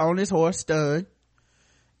stood there on his horse, stunned,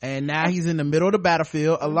 and now he's in the middle of the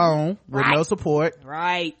battlefield alone with no support.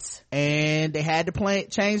 Right. And they had to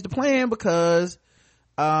change the plan because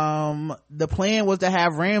the plan was to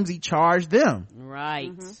have Ramsay charge them.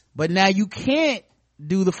 Right. But now you can't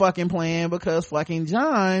do the fucking plan because fucking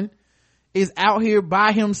John is out here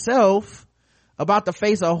by himself about to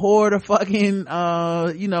face a horde of fucking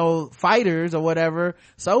fighters or whatever,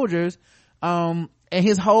 soldiers, and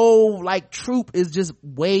his whole like troop is just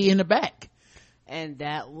way in the back. And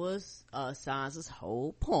that was Sansa's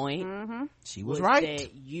whole point. She was right.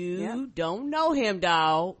 That you don't know him,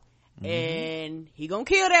 dog. And he gonna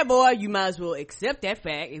kill that boy. You might as well accept that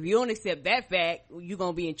fact. If you don't accept that fact, you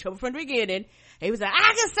gonna be in trouble from the beginning. He was like,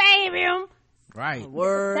 I can save him. Right.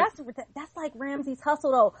 Word. That's like Ramsay's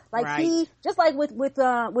hustle though. Like right. He just like with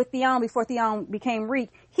Theon before Theon became Reek,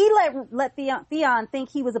 he let Theon think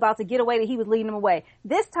he was about to get away, that he was leading him away.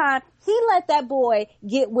 This time he let that boy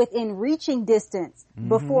get within reaching distance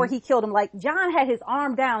before he killed him. Like Jon had his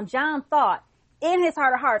arm down. Jon thought in his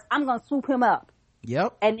heart of hearts, I'm gonna swoop him up.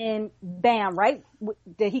 Yep. And then bam, right?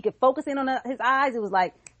 That he could focus in on his eyes. It was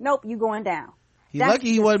like, nope, you going down.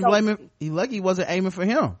 Lucky he wasn't blaming. He lucky he wasn't aiming for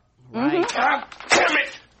him. Right. God damn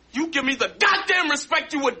it! You give me the goddamn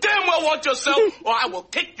respect you would damn well want yourself, or I will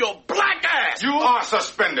kick your black ass! You are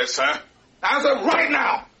suspended, sir. As of right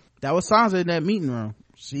now. That was Sansa in that meeting room.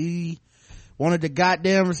 She wanted the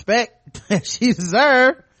goddamn respect that she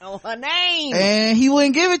deserved. Oh, her name. And he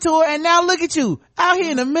wouldn't give it to her, and now look at you, out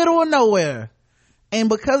here in the middle of nowhere. And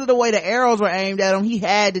because of the way the arrows were aimed at him, he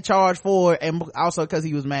had to charge forward, and also because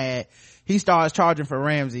he was mad, he starts charging for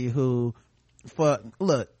Ramsay, who,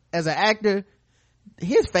 look, as an actor,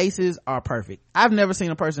 his faces are perfect. I've never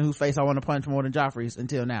seen a person whose face I want to punch more than Joffrey's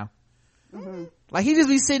until now. Like he just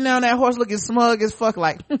be sitting down on that horse looking smug as fuck,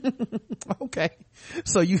 like, okay.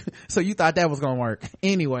 So you thought that was gonna work.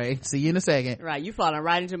 Anyway, see you in a second. Right, you falling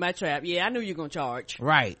right into my trap. Yeah, I knew you were gonna charge.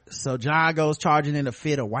 Right. So Jon goes charging in a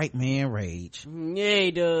fit of white man rage. Yeah,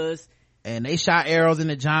 he does. And they shot arrows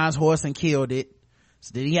into Jon's horse and killed it.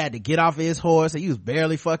 So then he had to get off his horse, and he was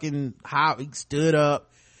barely fucking hot. He stood up,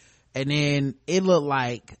 and then it looked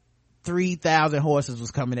like 3,000 horses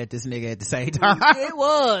was coming at this nigga at the same time. It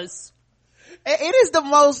was. It is the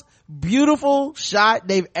most beautiful shot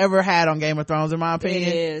they've ever had on Game of Thrones, in my opinion.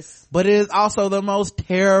 It is. But it is also the most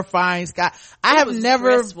terrifying sky. I have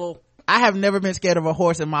never been scared of a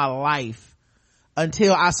horse in my life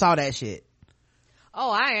until I saw that shit.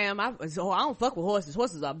 Oh, I am. I don't fuck with horses.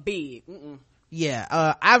 Horses are big.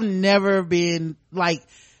 Yeah, I've never been like,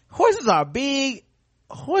 horses are big.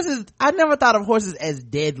 Horses, I never thought of horses as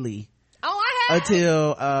deadly. Oh, I have.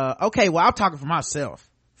 Until, okay, well, I'm talking for myself.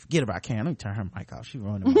 Forget about Karen. Let me turn her mic off. She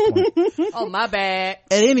ruining my point. Oh, my bad.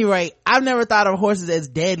 At any rate, I've never thought of horses as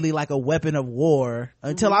deadly, like a weapon of war,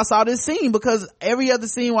 until I saw this scene, because every other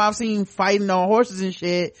scene where I've seen fighting on horses and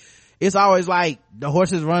shit, it's always like the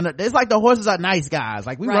horses run up. It's like the horses are nice guys.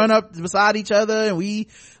 Like we run up beside each other and we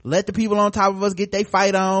let the people on top of us get their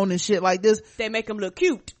fight on and shit like this. They make them look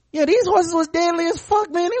cute. Yeah, these horses was deadly as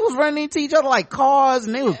fuck, man. They was running into each other like cars,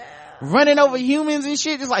 and they was running over humans and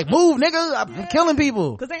shit, just like, move, nigga, I'm killing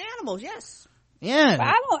people. Because they're animals, yes. Yeah. But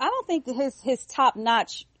I don't think his top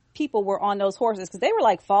notch people were on those horses, because they were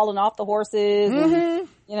like falling off the horses. And,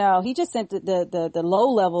 you know, he just sent the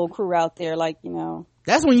low level crew out there, like, you know.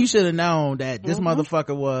 That's when you should have known that this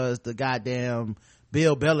motherfucker was the goddamn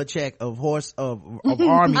Bill Belichick of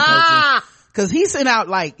army coaching. Cause he sent out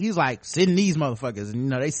like, he's like, send these motherfuckers, and you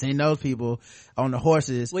know, they send those people on the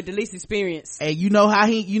horses with the least experience. And you know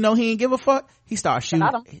he didn't give a fuck? He started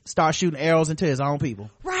shooting arrows into his own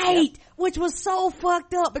people. Right. Which was so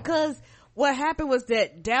fucked up, because what happened was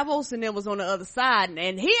that Davos and them was on the other side,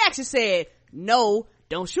 and he actually said, no,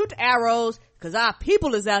 don't shoot the arrows, cause our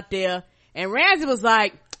people is out there. And Ramsay was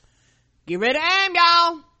like, get ready to aim,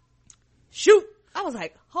 y'all. Shoot. I was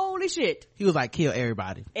like, holy shit. He was like, kill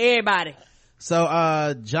everybody.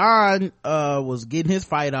 So Jon was getting his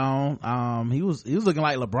fight on. He was looking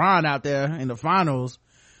like LeBron out there in the finals,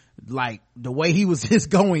 like the way he was just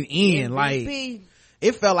going in. MVP. Like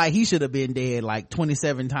it felt like he should have been dead like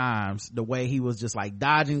 27 times, the way he was just like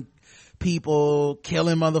dodging people,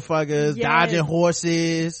 killing motherfuckers, dodging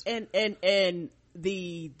horses, and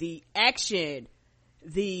the action,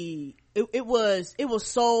 it was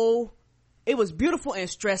beautiful and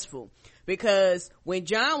stressful, because when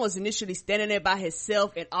John was initially standing there by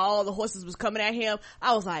himself and all the horses was coming at him,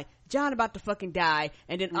 I was like, John about to fucking die.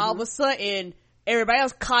 And then all of a sudden everybody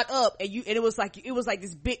else caught up, and it was like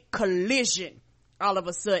this big collision. All of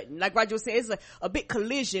a sudden, like Roger was saying, it's like a big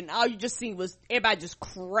collision. All you just seen was everybody just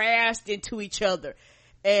crashed into each other.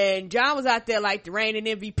 And John was out there like the reigning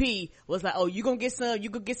MVP, was like, oh, you gonna get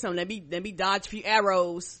some, let me dodge a few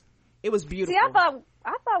arrows. It was beautiful. See,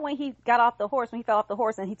 I thought when he got off the horse, when he fell off the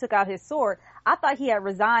horse and he took out his sword, I thought he had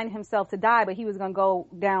resigned himself to die, but he was gonna go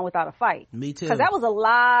down without a fight. Me too. Because that was a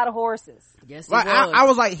lot of horses. Yes, right, I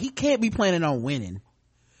was like, he can't be planning on winning.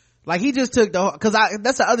 Like, he just took because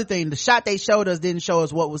that's the other thing, the shot they showed us didn't show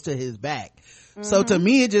us what was to his back. So to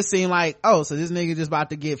me, it just seemed like, oh, so this nigga just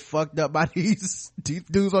about to get fucked up by these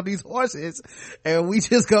dudes on these horses, and we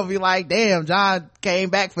just gonna be like, damn, John came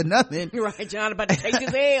back for nothing. You're right, John about to take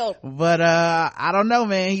his L. But I don't know,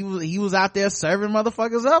 man. He was out there serving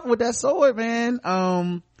motherfuckers up with that sword, man.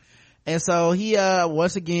 And so he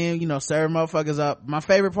once again, serving motherfuckers up. My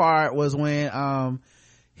favorite part was when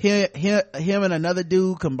him and another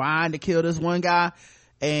dude combined to kill this one guy,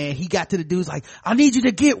 and he got to the dude's like, I need you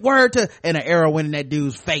to get word to, and an arrow went in that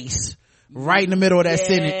dude's face right in the middle of that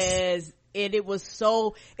sentence. And it was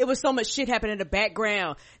so much shit happening in the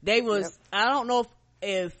background. I don't know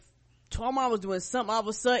if Tormund was doing something. All of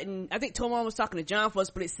a sudden, I think Tormund was talking to John for a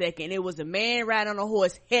split second. It was a man riding on a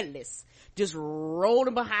horse, headless, just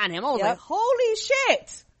rolling behind him. I was like, holy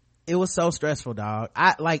shit. It was so stressful, dog.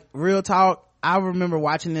 Real talk, I remember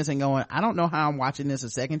watching this and going, I don't know how I'm watching this a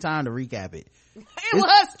second time to recap it. It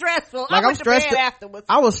was stressful. Like, I'm stressed afterwards.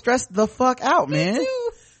 I was stressed the fuck out, man. Me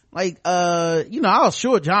too. Like, I was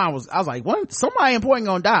sure John was, I was like, what? Somebody important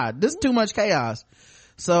gonna die. This is too much chaos.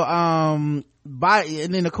 So, and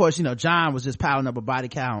then of course, John was just piling up a body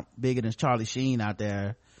count bigger than Charlie Sheen out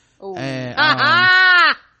there. Ooh. And,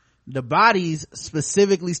 the bodies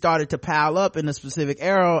specifically started to pile up in a specific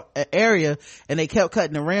area, and they kept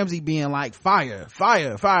cutting to Ramsay being like, fire,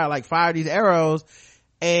 like fire these arrows.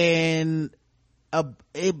 And,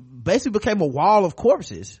 it basically became a wall of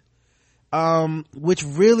corpses. Which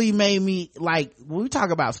really made me, like, when we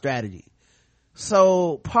talk about strategy,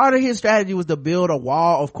 so part of his strategy was to build a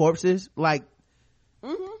wall of corpses, like,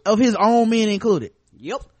 of his own men included.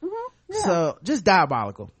 Yep. Yeah. So just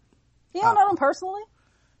diabolical. You don't know them personally?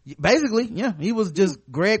 Basically, yeah. He was just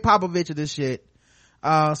Greg Popovich of this shit.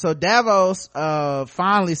 So Davos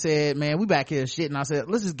finally said, man, we back here shit, and I said,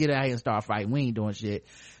 let's just get out here and start fighting. We ain't doing shit.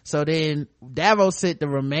 So then Davos sent the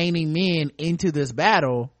remaining men into this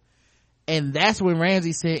battle, and that's when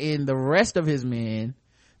Ramsay sent in the rest of his men,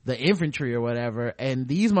 the infantry or whatever, and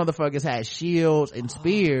these motherfuckers had shields and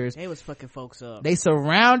spears. They was fucking folks up. They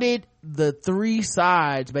surrounded the three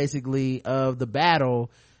sides basically of the battle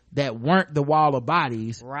that weren't the wall of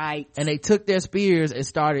bodies, right? And they took their spears and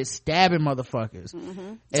started stabbing motherfuckers.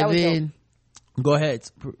 And then go ahead.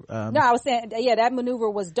 No, I was saying, yeah, that maneuver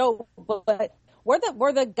was dope, but were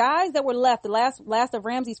the guys that were left, the last of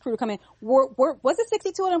Ramsay's crew to come in, was it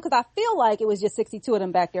 62 of them? Because I feel like it was just 62 of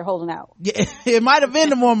them back there holding out. Yeah, it might have been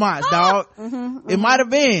the Mormonts, dog. It might have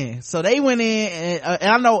been. So they went in,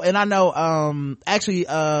 and I know actually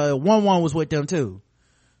 1-1 was with them too.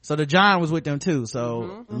 So the John was with them too.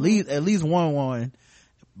 So at least 1-1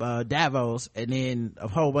 Davos, and then a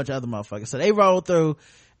whole bunch of other motherfuckers. So they rolled through,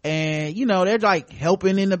 and they're like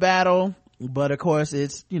helping in the battle. But of course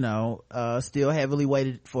it's, still heavily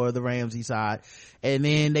weighted for the Ramsay side. And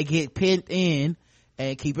then they get pinned in,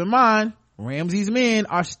 and keep in mind, Ramsay's men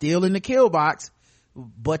are still in the kill box,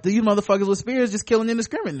 but these motherfuckers with spears just killing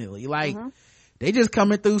indiscriminately. Like, they just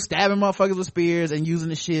coming through, stabbing motherfuckers with spears and using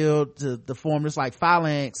the shield to form this like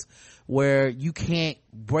phalanx where you can't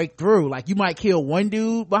break through. Like, you might kill one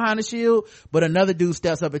dude behind the shield, but another dude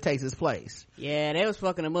steps up and takes his place. Yeah, they was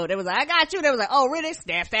fucking them up. They was like, I got you. They was like, oh really?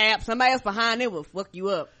 Stab. Somebody else behind them will fuck you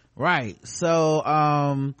up. Right. So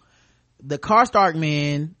the Karstark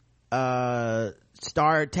men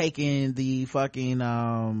start taking the fucking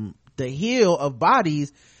the hill of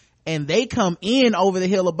bodies, and they come in over the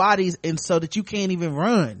hill of bodies, and so that you can't even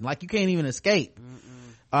run, like you can't even escape.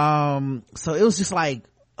 So it was just like,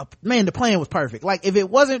 man, the plan was perfect. Like, if it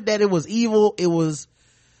wasn't that it was evil, it was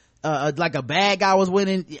like a bad guy was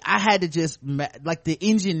winning. I had to just like the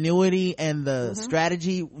ingenuity and the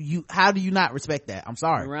strategy. How do you not respect that? I'm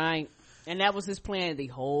sorry. Right. And that was his plan the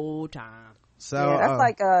whole time. So yeah, that's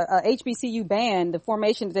like a HBCU band. The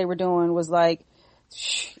formation that they were doing was like,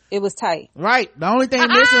 it was tight. Right. The only thing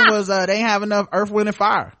missing was they didn't have enough Earth, Wind, and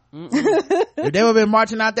Fire. If they would have been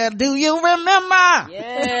marching out there, do you remember?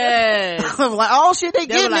 Yes. Like, oh shit, they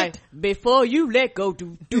getting like, it. Before you let go,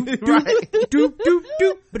 do do do Right. do do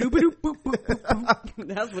do do do do.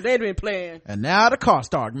 That's what they've been playing. And now the car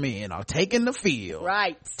start men are taking the field.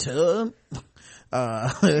 Right. To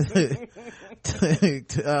they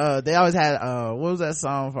always had what was that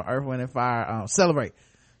song for Earth, Wind, and Fire? Celebrate.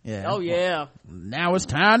 Yeah. Oh yeah. Now it's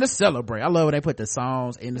time to celebrate. I love when they put the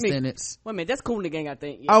songs in the sentence. Wait a minute, that's Cool in the Gang, I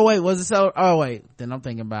think. Yeah. Oh wait, was it oh wait, then I'm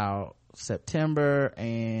thinking about September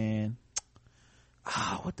and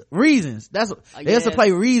what the Reasons. That's what they used to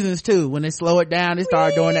play Reasons too. When they slow it down, they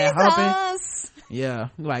start doing that humping. Yeah,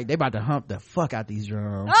 like they about to hump the fuck out these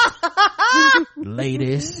drums.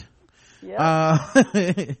 Ladies. Yeah.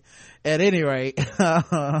 At any rate,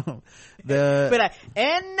 and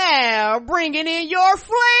now bringing in your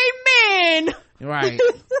flame men, right?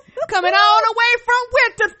 Coming all the way from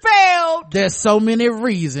Winterfeld. There's so many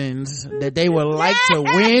reasons that they would like to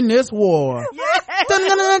win this war. Yes.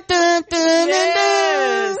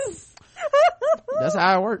 That's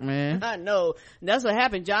how it worked, man. I know. That's what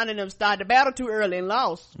happened. John and them started the battle too early and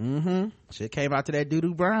lost. Shit came out to that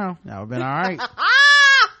doo-doo brown. That would've been all right.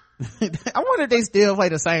 I wonder if they still play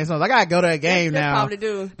the same songs. I gotta go to a game now probably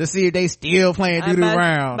do. To see if they still playing Doo Doo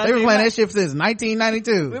Brown. They've been playing that shit since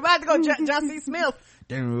 1992. We're about to go John C. Smith.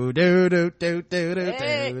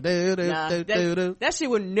 That shit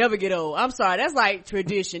would never get old. I'm sorry, that's like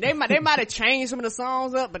tradition. They might have changed some of the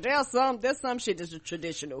songs up, but there's some shit that's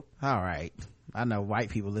traditional. All right, I know white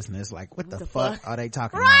people listening to this like, what the fuck are they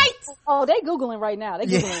talking right about? Oh, they googling right now. They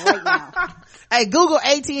googling right now. Hey, Google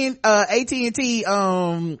AT&T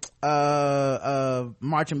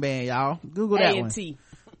marching band, y'all. Google that A&T. one.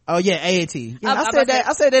 Oh yeah, A&T. Yeah, I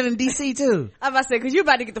said that in DC too. I'm about to say, cause you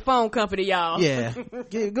about to get the phone company, y'all. Yeah.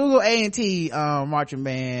 Google A&T marching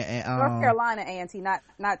band and North Carolina A&T, not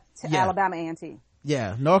Alabama A&T.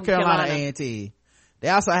 Yeah, North Carolina A&T. They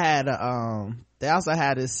also had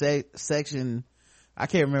this section, I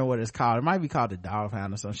can't remember what it's called. It might be called the Dog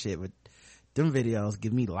Pound or some shit, but them videos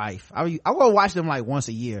give me life. I will watch them like once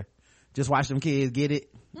a year. Just watch them kids get it.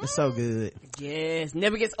 It's so good. Yes,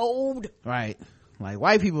 never gets old. Right. Like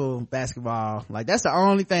white people basketball, like that's the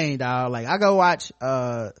only thing, dog. Like I go watch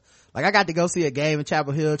like I got to go see a game in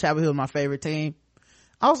Chapel Hill. Chapel Hill is my favorite team.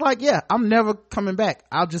 I was like, yeah, I'm never coming back.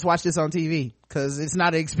 I'll just watch this on TV because it's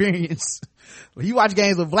not an experience. When you watch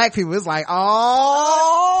games with black people, it's like,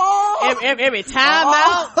 oh, every time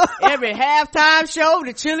out, every halftime show,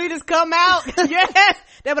 the cheerleaders come out. Yes,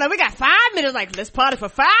 they're like, we got 5 minutes. Like, let's party for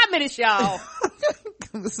 5 minutes, y'all.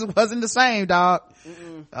 This wasn't the same, dog.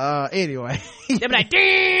 Anyway, they be like,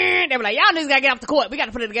 ding! They be like, y'all niggas gotta get off the court. We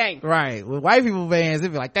gotta put it in the game. Right. With white people bands,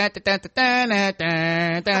 it'd be like, I'm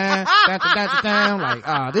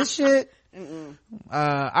like, this shit. All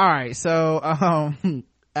right. So,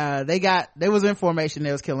 they was in formation.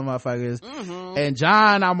 They was killing motherfuckers. And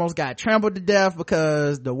John almost got trampled to death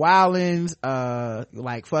because the wildlings,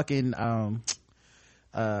 like fucking,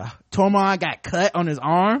 Tormund got cut on his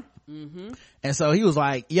arm. And so he was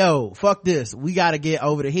like, yo, fuck this, we gotta get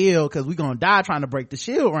over the hill because we gonna die trying to break the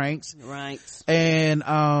shield ranks. Right. And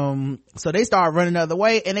so they started running the other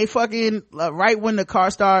way, and they fucking right when the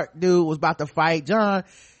car start dude was about to fight John,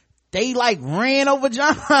 they like ran over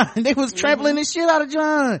John. They was trampling the shit out of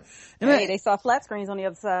John. And they saw flat screens on the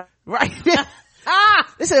other side. Right.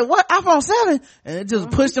 They said, what, iPhone 7? And it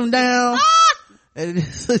just pushed them down. And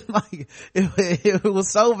it's like it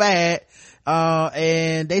was so bad.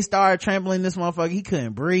 And they started trampling this motherfucker. He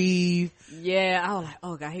couldn't breathe. Yeah, I was like,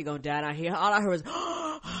 oh god, he gonna die down here. All I heard was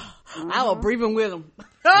I was breathing with him.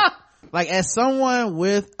 Like, as someone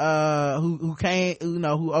with who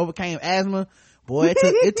overcame asthma, boy,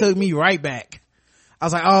 it took me right back. I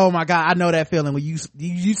was like, oh my god, I know that feeling when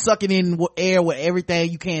you sucking in air with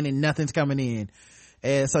everything you can and nothing's coming in.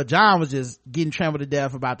 And so John was just getting trampled to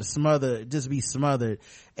death, about to be smothered.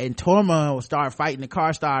 And Tormund would start fighting the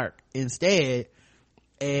car start instead.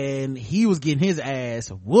 And he was getting his ass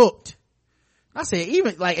whooped. I said,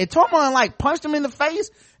 even like, and Tormund like punched him in the face.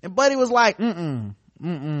 And Buddy was like,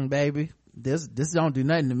 baby, this don't do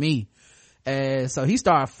nothing to me. And so he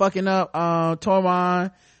started fucking up, Tormund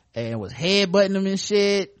and was headbutting him and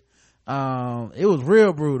shit. It was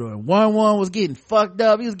real brutal. And one was getting fucked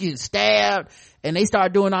up. He was getting stabbed. And they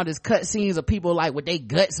started doing all these cut scenes of people like with their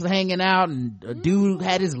guts hanging out, and a dude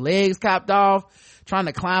had his legs chopped off trying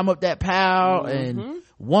to climb up that pile. And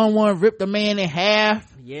one ripped a man in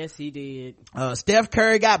half. Yes, he did. Steph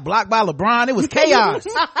Curry got blocked by LeBron. It was chaos.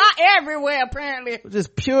 Everywhere, apparently.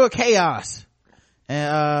 Just pure chaos.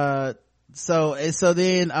 And, so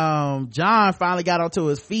then, John finally got onto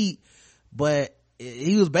his feet, but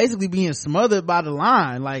he was basically being smothered by the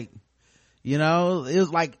line. Like, you know, it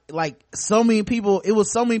was like so many people, it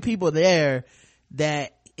was so many people there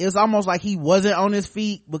that it's almost like he wasn't on his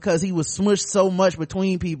feet because he was smushed so much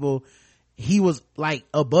between people. He was like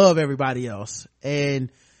above everybody else,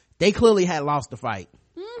 and they clearly had lost the fight.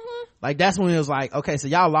 Like, that's when it was like, okay, so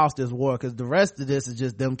y'all lost this war, because the rest of this is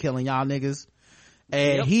just them killing y'all niggas.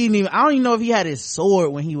 And he didn't even, I don't even know if he had his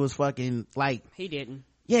sword when he was fucking, like, he didn't.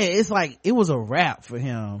 Yeah, it's like it was a wrap for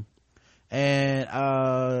him.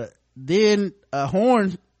 And then a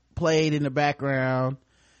horn played in the background,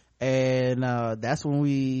 and that's when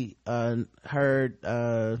we heard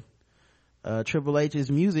Triple H's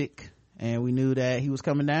music, and we knew that he was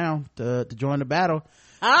coming down to join the battle.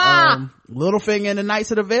 Littlefinger and the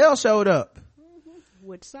Knights of the Vale showed up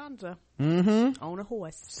with Sansa on a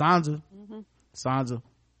horse. Sansa.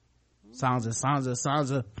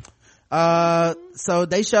 So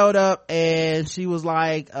they showed up, and she was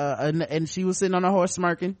like and she was sitting on a horse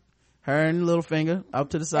smirking, her and Littlefinger up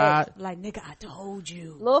to the side, like, nigga, I told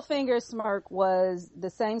you. Littlefinger's smirk was the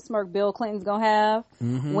same smirk Bill Clinton's gonna have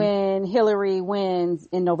when Hillary wins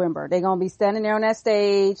in November. They're gonna be standing there on that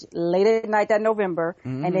stage late at night that November,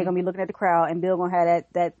 and they're gonna be looking at the crowd, and Bill gonna have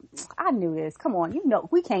that I knew this, come on, you know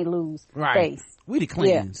we can't lose face. We the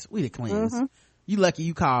Clintons. We the Clintons. You lucky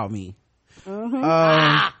you called me.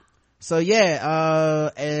 So yeah,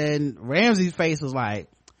 and Ramsey's face was like,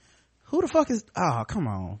 who the fuck is, oh, come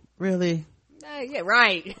on, really? Yeah,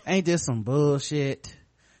 right. Ain't this some bullshit?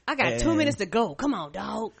 I got 2 minutes to go. Come on,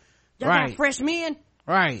 dog. Y'all got fresh men?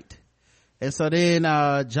 Right. And so then,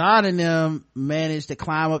 John and them managed to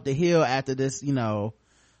climb up the hill after this, you know,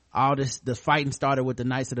 all this, the fighting started with the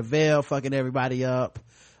Knights of the Vale fucking everybody up.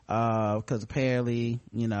 Cause apparently,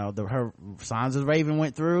 you know, her Sansa's Raven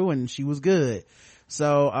went through and she was good.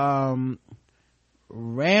 So,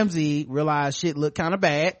 Ramsey realized shit looked kind of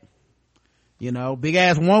bad. You know, big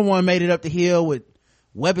ass 1-1 made it up the hill with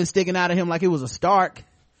weapons sticking out of him like it was a Stark.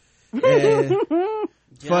 And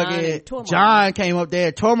fucking John came up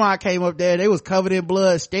there, Tormund came up there, they was covered in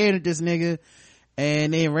blood staring at this nigga.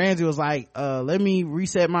 And then Ramsey was like, let me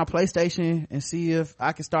reset my PlayStation and see if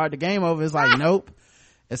I can start the game over. It's like, nope.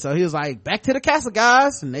 And so he was like, back to the castle,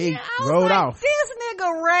 guys. And they rode off. This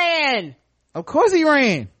nigga ran. Of course he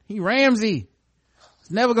ran. He Ramsey.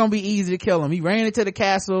 It's never gonna be easy to kill him. He ran into the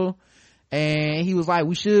castle, and he was like,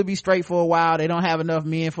 we should be straight for a while. They don't have enough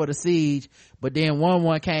men for the siege. But then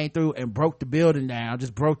 1-1 came through and broke the building down,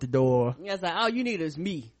 just broke the door. Yeah, it's like, all you need is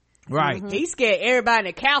me. Right. He scared everybody in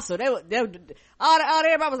the castle. Everybody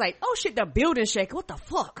was like, oh shit, the building shaking. What the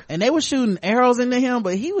fuck? And they were shooting arrows into him,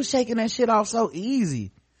 but he was shaking that shit off so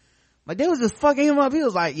easy. Like, they was just fucking him up. He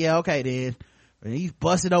was like, yeah, okay then. And he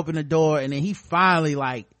busted open the door, and then he finally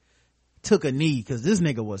like took a knee, because this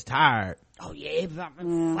nigga was tired. Oh yeah,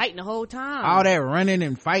 fighting the whole time. All that running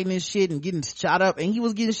and fighting and shit and getting shot up, and he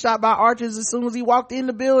was getting shot by archers as soon as he walked in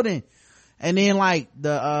the building. And then like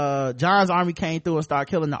the John's army came through and started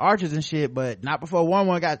killing the archers and shit, but not before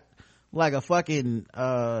 1-1 got like a fucking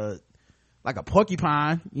like a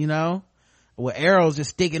porcupine, you know, with arrows just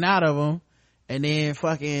sticking out of him. And then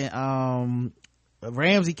fucking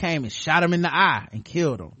Ramsey came and shot him in the eye and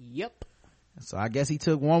killed him. Yep. So I guess he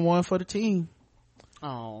took 1-1 for the team.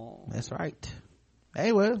 Oh, that's right.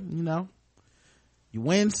 Hey, well, you know, you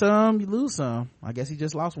win some, you lose some. I guess he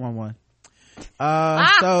just lost 1-1.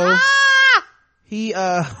 So he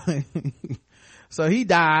so he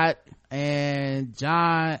died, and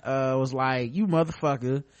John was like, you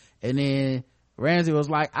motherfucker. And then Ramsey was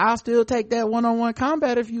like, I'll still take that one-on-one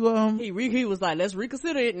combat if you he was like, let's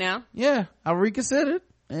reconsider it now. Yeah, I reconsidered,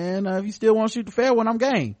 and if you still want to shoot the fair one, I'm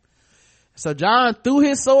game. So John threw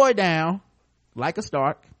his sword down like a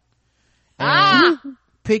Stark, and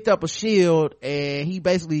picked up a shield, and he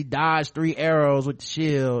basically dodged 3 arrows with the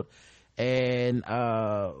shield, and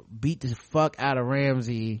beat the fuck out of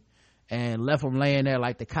Ramsey and left him laying there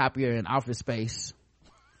like the copier in Office Space.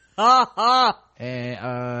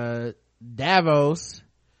 And Davos,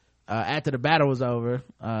 after the battle was over,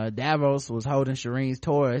 Davos was holding Shireen's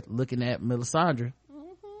toy looking at Melisandre.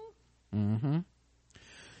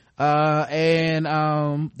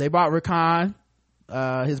 And they brought Rickon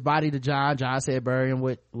his body to John. John said bury him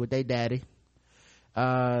with their daddy.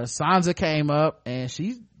 Sansa came up, and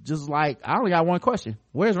she's just like, I only got one question: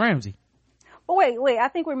 where's Ramsey? Oh wait, I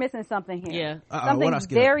think we're missing something here. Yeah. Something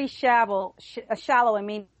very shallow and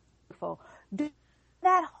meaningful.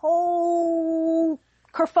 That whole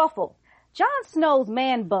kerfuffle. Jon Snow's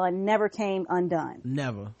man bun never came undone.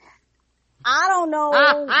 Never. I don't know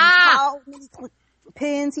how many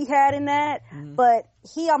pins he had in that, but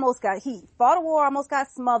he fought a war, almost got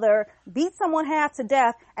smothered, beat someone half to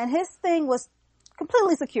death, and his thing was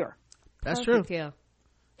completely secure. That's true. Yeah.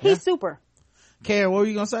 He's super. Karen, what were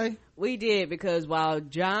you gonna say? We did, because while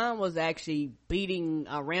John was actually beating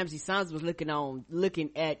Ramsey, Sansa was looking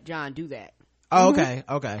at John do that. Oh, okay.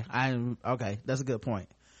 Okay. That's a good point.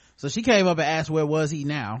 So she came up and asked where was he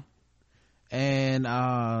now, and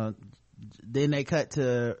then they cut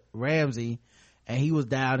to Ramsey, and he was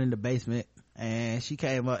down in the basement, and she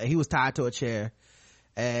came up and he was tied to a chair,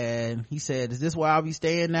 and he said, is this where I'll be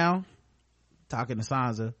staying now? Talking to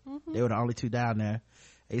Sansa. They were the only two down there.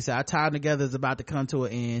 He said, our time together is about to come to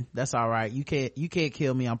an end. That's all right. You can't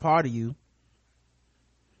kill me. I'm part of you.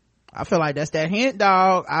 I feel like that's that hint,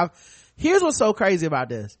 dog. Here's what's so crazy about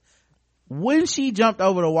this. When she jumped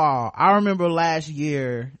over the wall, I remember last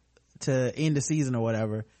year to end the season or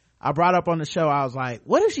whatever, I brought up on the show, I was like,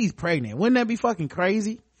 what if she's pregnant? Wouldn't that be fucking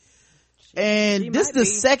crazy? And this is the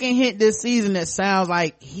second hint this season that sounds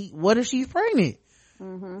like what if she's pregnant?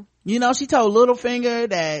 You know, she told Littlefinger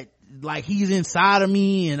that like he's inside of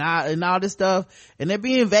me and all this stuff, and they're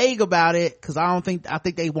being vague about it because I think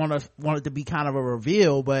they want it to be kind of a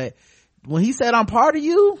reveal. But when he said I'm part of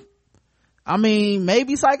you, I mean,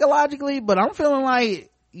 maybe psychologically, but I'm feeling like,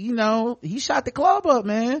 you know, he shot the club up,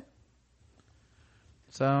 man.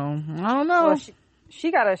 So I don't know. Well, she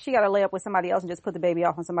gotta lay up with somebody else and just put the baby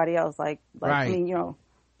off on somebody else. Like right. I mean, you know.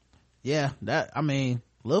 Yeah,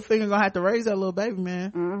 Littlefinger gonna have to raise that little baby,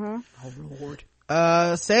 man. Oh Lord.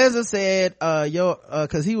 Sansa said,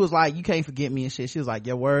 cause he was like, you can't forget me and shit. She was like,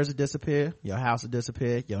 your words will disappear, your house will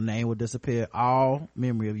disappear, your name will disappear, all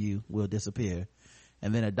memory of you will disappear.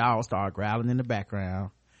 And then a dog started growling in the background,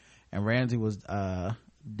 and Ramsay was down.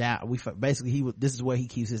 This is where he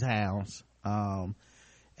keeps his hounds. And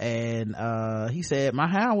he said, my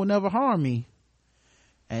hound will never harm me.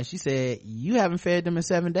 And she said, you haven't fed them in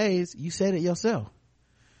 7 days. You said it yourself.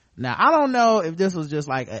 Now, I don't know if this was just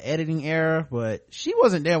like an editing error, but she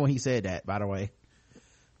wasn't there when he said that, by the way.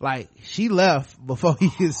 Like, she left before he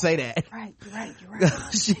could say that. You're right.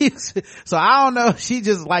 So I don't know if she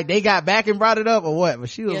just like, they got back and brought it up or what, but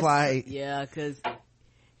she was like. Yeah,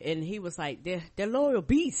 and he was like, they're loyal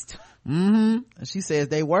beasts. And she says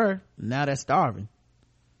they were, now they're starving,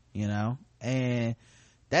 you know, and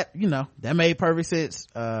that, you know, that made perfect sense,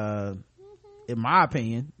 in my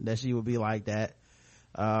opinion, that she would be like that.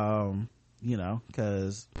 You know,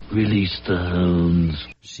 cause release the hounds.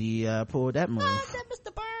 She pulled that move. That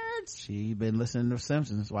Mr. Burns. She been listening to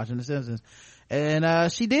Simpsons, watching the Simpsons,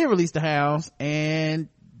 and she did release the hounds, and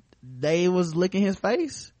they was licking his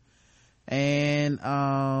face, and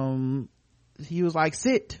he was like,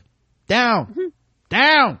 sit down,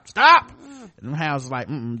 stop. And the hounds was like,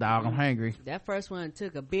 dog, I'm hungry. That first one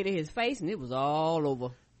took a bit of his face and it was all over.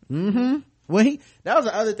 When that was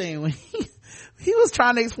the other thing, when he was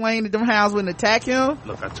trying to explain that them hounds wouldn't attack him.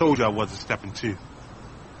 Look, I told you I wasn't stepping to.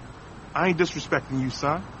 I ain't disrespecting you,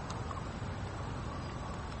 son.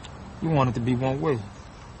 You want it to be one way.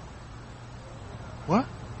 What?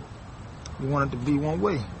 You want it to be one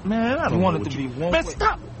way. Man, I don't you want want it to be one Man, way.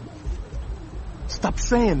 Stop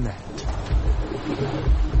saying that.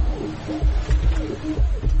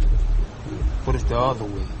 But it's the other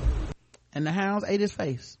way. And the hounds ate his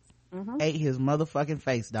face. Ate his motherfucking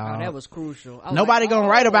face, dog. Oh, that was crucial. Nobody gonna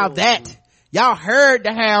write about that. Y'all heard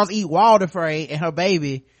the hounds eat Walder Frey and her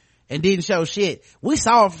baby and didn't show shit. We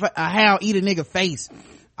saw a hound eat a nigga face.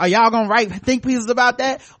 Are y'all gonna write think pieces about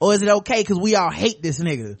that, or is it okay because we all hate this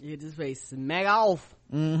nigga? Yeah, this face smack off.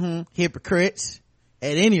 Hypocrites.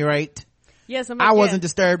 At any rate, I wasn't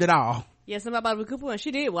disturbed at all. Yeah, somebody about the Cooper, and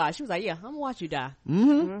she did watch. She was like, yeah, I'm gonna watch you die.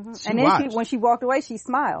 And then when she walked away, she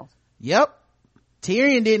smiled. Yep.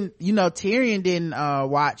 Tyrion didn't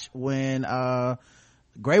watch when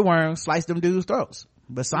Grey Worm sliced them dudes' throats,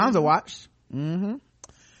 but Sansa watched. I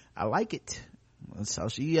like it. So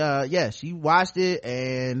she watched it,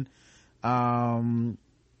 and the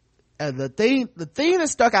thing that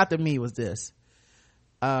stuck out to me was this,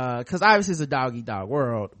 because obviously it's a dog eat dog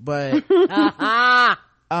world, but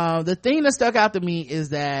the thing that stuck out to me is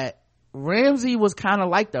that Ramsay was kind of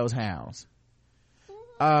like those hounds,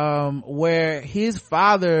 where his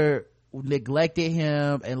father neglected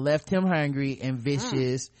him and left him hungry and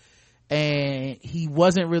vicious, and he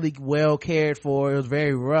wasn't really well cared for. It was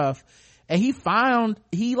very rough, and he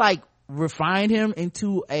refined him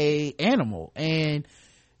into a animal, and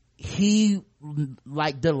he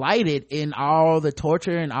like delighted in all the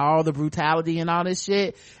torture and all the brutality and all this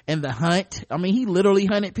shit and the hunt. I mean, he literally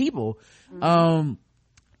hunted people. And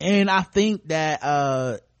I think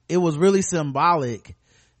that it was really symbolic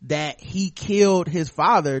that he killed his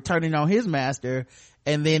father, turning on his master,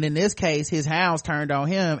 and then in this case his hounds turned on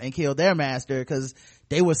him and killed their master because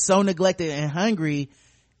they were so neglected and hungry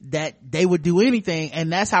that they would do anything.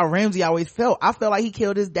 And that's how Ramsey always felt. I felt like he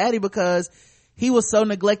killed his daddy because he was so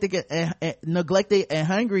neglected and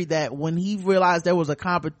hungry that when he realized there was a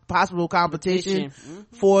possible competition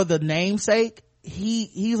for the namesake,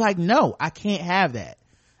 he's like, no, I can't have that.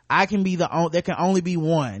 I can be there can only be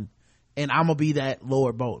one, and I'm gonna be that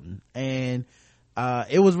Lord Bolton. And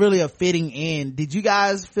it was really a fitting end. Did you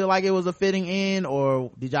guys feel like it was a fitting end,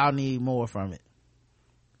 or did y'all need more from it?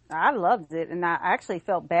 I loved it, and I actually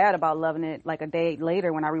felt bad about loving it like a day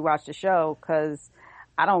later when I rewatched the show, because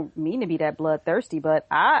I don't mean to be that bloodthirsty, but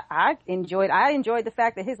I enjoyed the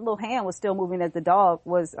fact that his little hand was still moving as the dog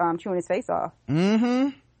was chewing his face off.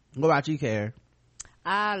 What about you, Karen?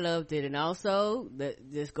 I loved it. And also,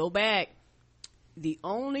 just go back, the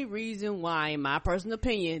only reason why, in my personal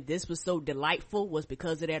opinion, this was so delightful was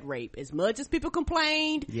because of that rape. As much as people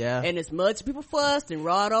complained, and as much as people fussed and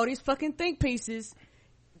wrought all these fucking think pieces,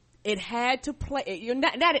 it had to play.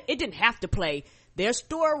 It didn't have to play. Their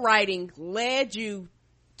story writing led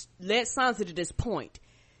Sansa to this point,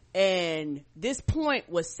 and this point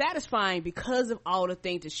was satisfying because of all the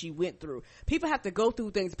things that she went through. People have to go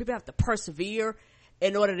through things. People have to persevere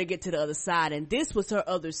in order to get to the other side, and this was her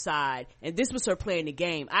other side, and this was her playing the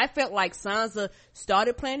game. I felt like Sansa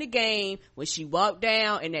started playing the game when she walked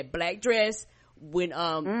down in that black dress when to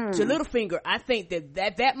Littlefinger. I think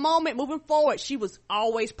that moment moving forward, she was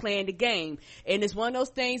always playing the game, and it's one of those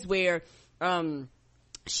things where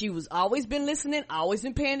she was always been listening, always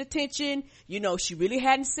been paying attention. She really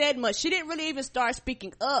hadn't said much. She didn't really even start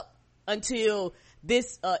speaking up until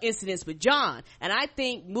this incident with Jon. And I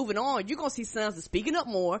think moving on, you're gonna see Sansa speaking up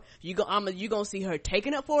more. You're gonna see her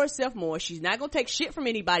taking up for herself more. She's not gonna take shit from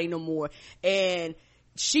anybody no more, and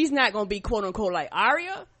she's not gonna be quote unquote like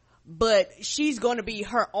Arya, but she's gonna be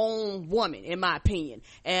her own woman, in my opinion.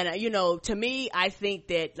 And to me, I think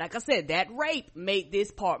that, like I said, that rape made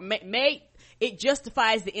this part it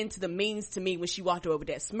justifies the end to the means to me when she walked over with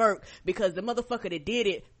that smirk, because the motherfucker that did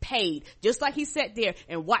it paid. Just like he sat there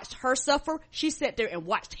and watched her suffer, she sat there and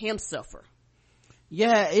watched him suffer.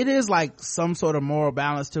 Yeah, it is like some sort of moral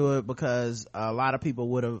balance to it, because a lot of people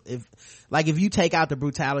would have, if you take out the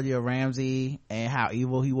brutality of Ramsay and how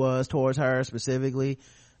evil he was towards her specifically,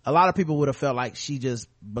 a lot of people would have felt like she just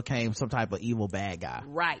became some type of evil bad guy.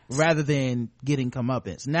 Right. Rather than getting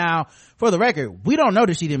comeuppance. Now, for the record, we don't know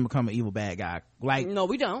that she didn't become an evil bad guy. No,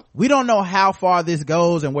 we don't. We don't know how far this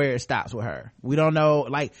goes and where it stops with her. We don't know,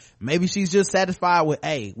 maybe she's just satisfied with,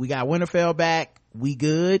 hey, we got Winterfell back, we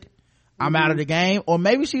good, I'm out of the game. Or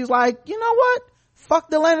maybe she's like, you know what? Fuck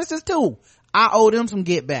the Lannisters too. I owe them some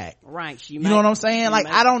get back. Right. You know what I'm saying?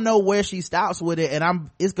 I don't know where she stops with it, and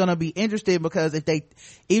it's gonna be interesting, because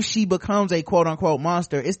if she becomes a quote unquote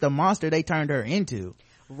monster, it's the monster they turned her into.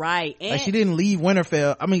 Right. And she didn't leave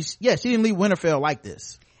Winterfell. she didn't leave Winterfell like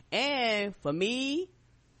this. And for me,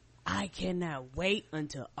 I cannot wait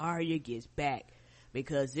until Arya gets back,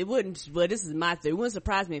 because this is my theory. It wouldn't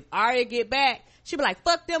surprise me if Arya get back. She'd be like,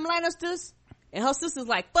 fuck them Lannisters. And her sister's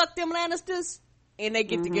like, fuck them Lannisters. And they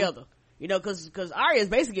get together. Cause Arya is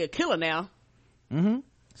basically a killer now.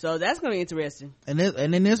 So that's gonna be interesting. And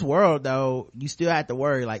in this world though, you still have to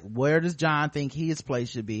worry, where does Jon think his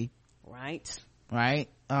place should be? Right.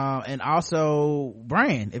 And also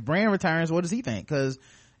Bran. If Bran returns, what does he think? Cause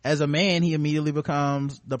as a man, he immediately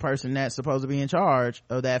becomes the person that's supposed to be in charge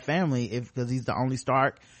of that family, because he's the only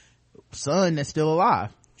Stark son that's still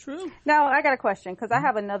alive. True. Now, I got a question, because I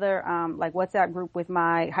have another WhatsApp group with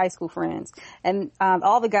my high school friends, and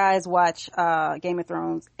all the guys watch Game of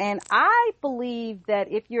Thrones, and I believe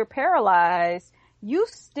that if you're paralyzed, you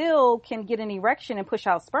still can get an erection and push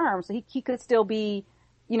out sperm, so he could still be,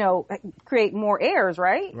 create more heirs,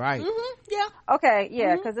 right? Right. Yeah. Okay,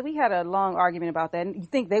 yeah, because we had a long argument about that, and you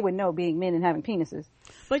think they would know, being men and having penises.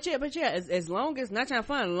 But yeah, as long as, not trying to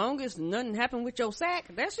find, as long as nothing happened with your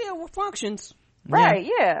sack, that still functions. Right,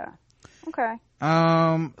 yeah. Okay.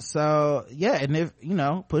 So yeah, and if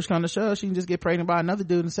push come to shove, she can just get pregnant by another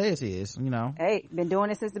dude and say it's his. Hey, been doing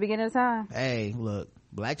it since the beginning of time. Hey, look,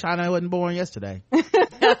 Black China wasn't born yesterday. So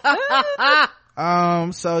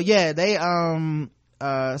yeah, they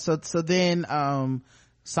so then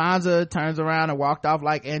Sansa turns around and walked off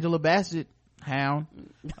like Angela Bassett hound.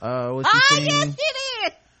 Yes, she did.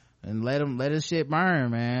 And let his shit burn,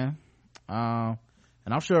 man.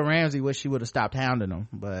 And I'm sure Ramsey wished she would have stopped hounding him,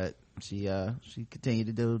 but she continued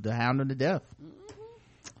to do the hounding to death.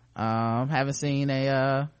 Haven't seen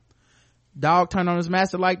a dog turn on his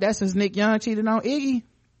master like that since Nick Young cheated on Iggy.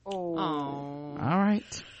 All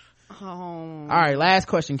right. All right, last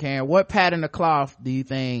question, Karen. What pattern of cloth do you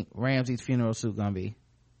think Ramsey's funeral suit gonna be?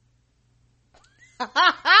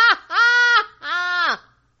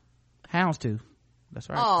 Houndstooth. That's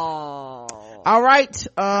right. Oh. All right.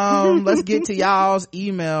 Let's get to y'all's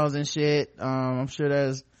emails and shit. I'm sure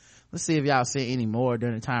let's see if y'all sent any more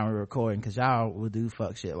during the time we're recording, because y'all will do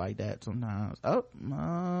fuck shit like that sometimes.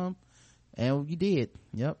 And you did.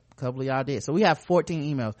 Yep. A couple of y'all did. So we have 14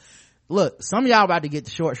 emails. Look, some of y'all about to get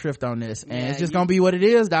the short shrift on this, and it's just gonna be what it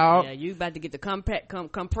is, dog. Yeah, you about to get the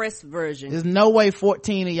compressed version. There's no way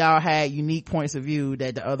 14 of y'all had unique points of view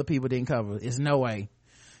that the other people didn't cover. There's no way.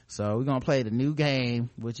 So we're gonna play the new game,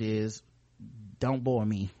 which is don't bore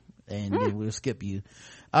me, and then we'll skip you.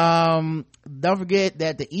 Don't forget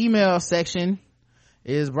that the email section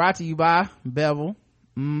is brought to you by Bevel.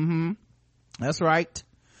 That's right.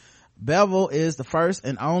 Bevel is the first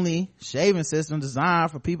and only shaving system designed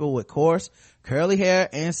for people with coarse, curly hair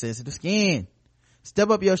and sensitive skin. Step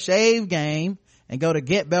up your shave game and go to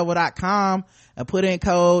getbevel.com and put in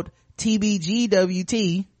code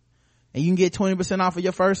TBGWT and you can get 20% off of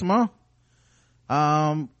your first month.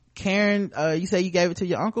 Karen, you say you gave it to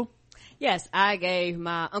your uncle? Yes, I gave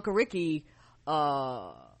my Uncle Ricky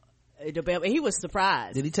the Bevel. He was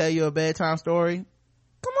surprised. Did he tell you a bedtime story?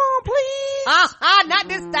 Come on, please. Not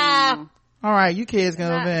this time. All right, you kids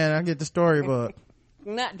can I get the storybook.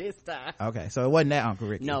 Not this time. Okay, so it wasn't that Uncle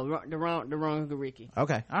Ricky. No, the wrong Uncle Ricky.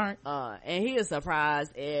 Okay, all right. And he is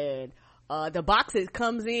surprised, and the box it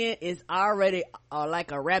comes in is already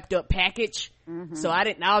like a wrapped up package. So I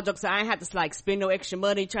didn't have to like spend no extra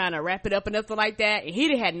money trying to wrap it up and nothing like that. And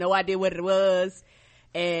he had no idea what it was,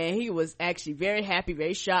 and he was actually very happy,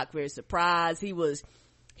 very shocked, very surprised.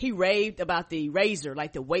 He raved about the razor,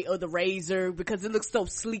 like the weight of the razor, because it looks so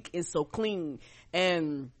sleek and so clean.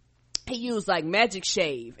 And he used like Magic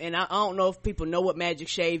Shave, and I don't know if people know what Magic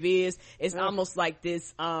Shave is. It's almost like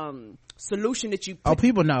this solution that you put.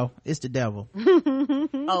 People know it's the devil.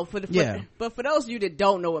 But for those of you that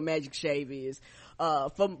don't know what Magic Shave is,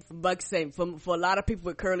 for a lot of people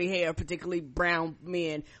with curly hair, particularly brown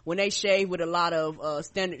men, when they shave with a lot of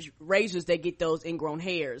standard razors, they get those ingrown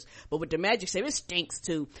hairs. But with the Magic Shave, it stinks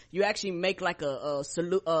too. You actually make like a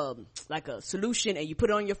solution, and you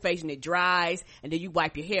put it on your face, and it dries, and then you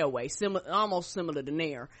wipe your hair away, almost similar to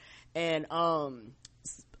Nair. And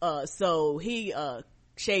so he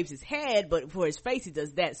shaves his head, but for his face he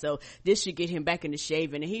does that. So this should get him back into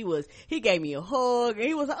shaving. And he gave me a hug, and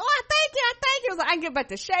he was like, oh, thank you. He was like, I can get back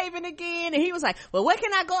to shaving again. And he was like, well, where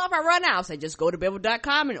can I go if I run out? I said, just go to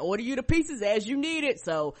bevel.com and order you the pieces as you need it.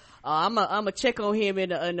 So I'm a check on him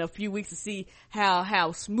in a few weeks to see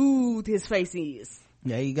how smooth his face is.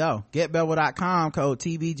 There you go. Getbevel.com, code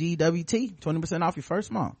TBGWT, 20% off your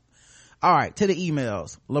first month. All right, to the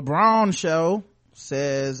emails. LeBron Show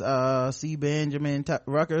says, C. Benjamin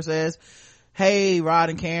Rucker says, hey,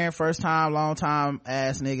 Rod and Karen, first time, long time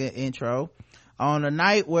ass nigga intro. On the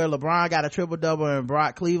night where LeBron got a triple-double and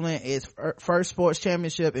brought Cleveland its first sports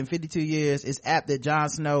championship in 52 years, it's apt that Jon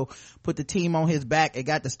Snow put the team on his back and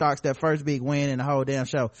got the Starks their first big win in the whole damn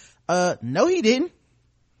show. No, he didn't.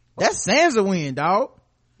 That's Sansa win, dog.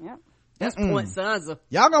 Yep. That's point Sansa.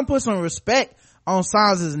 Y'all gonna put some respect on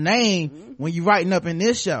Sansa's name when you writing up in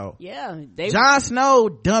this show. Yeah. Jon Snow,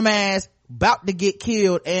 dumbass, about to get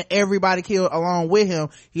killed, and everybody killed along with him.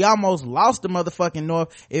 He almost lost the motherfucking North.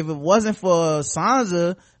 If it wasn't for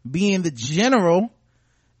Sansa being the general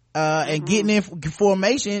and getting in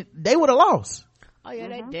formation, they would have lost. Oh yeah,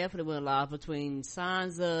 they definitely would have lost between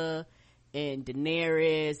Sansa and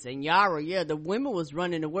Daenerys and Yara. Yeah, the women was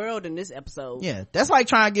running the world in this episode. Yeah, that's like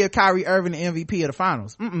trying to give Kyrie Irving the MVP of the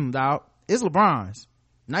finals. Dog. It's LeBron's.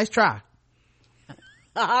 Nice try.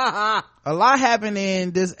 A lot happened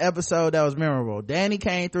in this episode that was memorable. Danny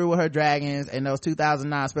came through with her dragons and those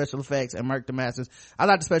 2009 special effects and murked the masters. I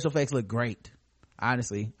thought the special effects looked great.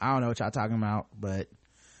 Honestly, I don't know what y'all talking about, but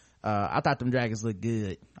I thought them dragons looked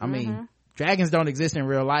good. I mean, dragons don't exist in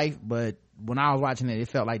real life, but when I was watching it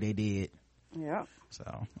felt like they did. Yeah. So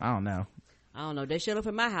I don't know. They showed up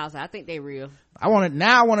at my house. I think they real. I want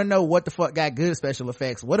to know what the fuck got good special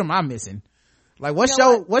effects. What am I missing? Like what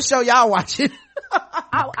show y'all watching?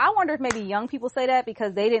 I wonder if maybe young people say that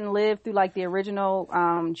because they didn't live through like the original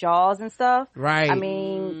Jaws and stuff. Right. I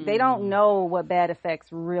mean, they don't know what bad effects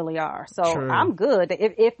really are. So True. I'm good.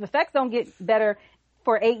 If the effects don't get better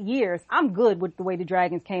for 8 years, I'm good with the way the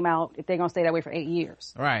dragons came out if they're going to stay that way for 8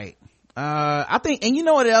 years. Right. I think, and you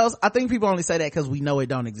know what else? I think people only say that because we know it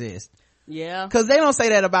don't exist. Yeah. Because they don't say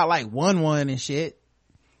that about like 1-1 and shit.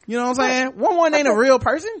 You know what I'm saying? 1-1 ain't a real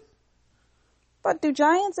person. But do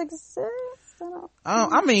giants exist?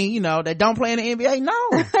 I mean, you know, that don't play in the NBA?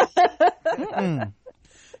 No.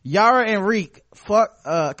 Yara and Reek, fuck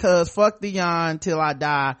Dion till I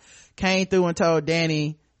die, came through and told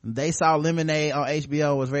Danny they saw Lemonade on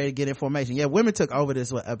HBO, was ready to get in formation. Yeah, women took over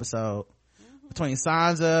this episode. Between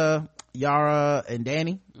Sansa, Yara, and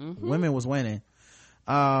Danny, women was winning.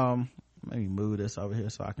 Let me move this over here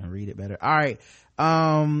so I can read it better. All right.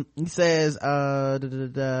 He says,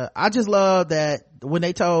 I just love that when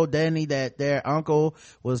they told Danny that their uncle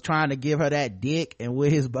was trying to give her that dick and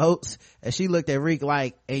with his boats, and she looked at Reek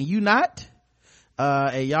like, and you not?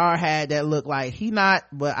 And Yara had that look like, he not,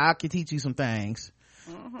 but I can teach you some things.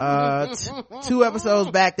 2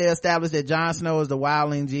 episodes back they established that Jon Snow is the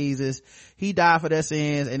wildling Jesus. He died for their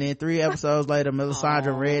sins, and then 3 episodes later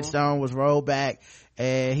Melisandre Redstone was rolled back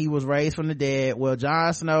and he was raised from the dead. Well,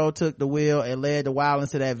 Jon Snow took the wheel and led the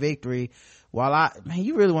wildlings to that victory.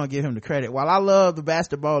 You really want to give him the credit. While I love the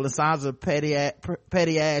basketball and Sansa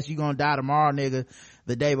petty ass, you gonna die tomorrow nigga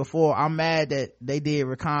the day before, I'm mad that they did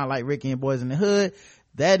recon like Ricky and Boys in the Hood.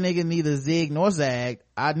 That nigga neither zig nor zag.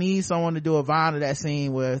 I need someone to do a vine of that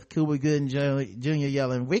scene with Cuba Gooding Jr.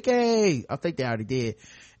 yelling, Ricky! I think they already did.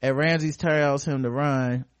 And Ramsey tells him to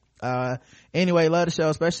run. Anyway, love the show,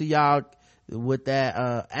 especially y'all with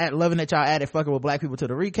that, loving that y'all added fucking with black people to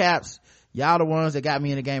the recaps. Y'all the ones that got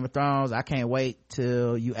me into Game of Thrones. I can't wait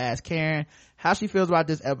till you ask Karen how she feels about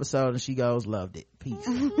this episode, and she goes, loved it. Peace.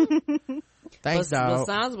 Thanks, dog.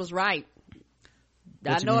 But Sansa was right.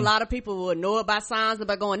 I know a lot of people would know about Sansa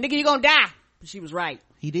by going, nigga, you gonna die. But she was right.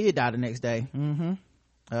 He did die the next day.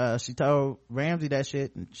 She told Ramsey that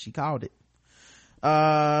shit and she called it.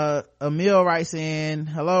 Emil writes in,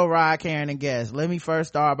 hello Rod, Karen, and guests. Let me first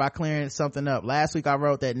start by clearing something up. Last week I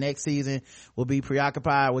wrote that next season will be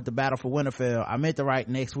preoccupied with the battle for Winterfell. I meant to write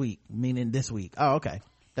next week, meaning this week. Oh, okay.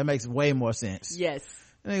 That makes way more sense. Yes.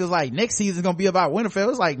 And he was like, next season's gonna be about Winterfell.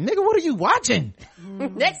 It's like, nigga, what are you watching?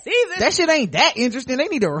 Next season? That shit ain't that interesting. They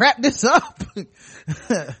need to wrap this up.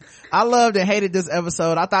 I loved and hated this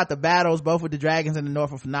episode. I thought the battles, both with the dragons and the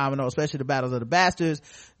North, were phenomenal, especially the battles of the bastards.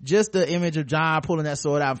 Just the image of Jon pulling that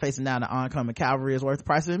sword out and facing down the oncoming cavalry is worth the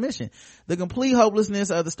price of admission. The complete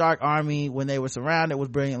hopelessness of the Stark army when they were surrounded was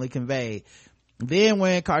brilliantly conveyed. Then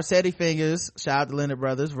when Carcetti Fingers, shout out to Leonard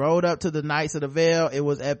Brothers, rolled up to the Knights of the Vale, it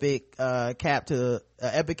was epic cap to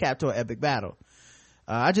an epic battle.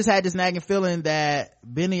 I just had this nagging feeling that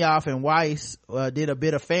Benioff and Weiss did a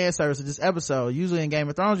bit of fan service in this episode. Usually in Game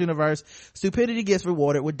of Thrones universe, stupidity gets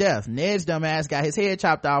rewarded with death. Ned's dumbass got his head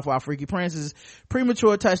chopped off while Freaky Prince's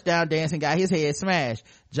premature touchdown dancing got his head smashed.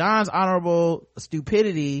 Jon's honorable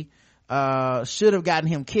stupidity should have gotten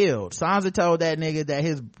him killed. Sansa told that nigga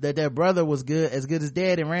that their brother was as good as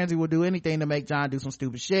dead, and Ramsay would do anything to make Jon do some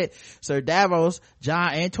stupid shit. Sir Davos,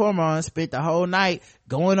 Jon, and Tormund spent the whole night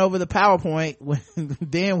going over the PowerPoint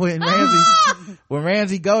when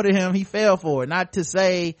Ramsay go to him, he fell for it. Not to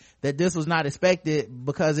say that this was not expected,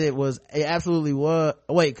 because it absolutely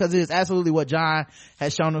what Jon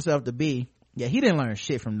has shown himself to be. Yeah, he didn't learn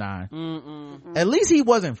shit from Don. At least he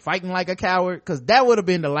wasn't fighting like a coward, because that would have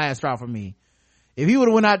been the last straw for me. If he would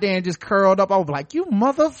have went out there and just curled up, I would be like, you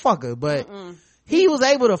motherfucker. But he was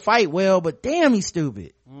able to fight well, but damn, he's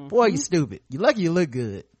stupid. Boy, you stupid. You lucky you look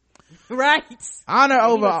good. Right. Honor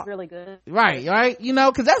over. He was really good. Right. You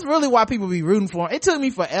know, because that's really why people be rooting for him. It took me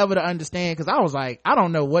forever to understand, because I was like, I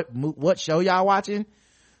don't know what show y'all watching.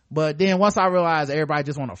 But then once I realized everybody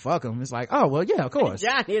just want to fuck him, it's like, oh, well, yeah, of course.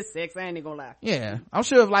 Jon is sex, I ain't even gonna lie. Yeah. I'm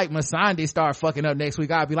sure if like Missandei start fucking up next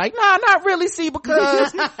week, I'd be like, nah, not really, see,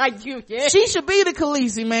 because she should be the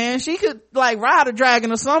Khaleesi, man. She could like ride a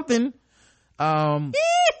dragon or something.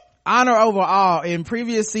 Honor overall. In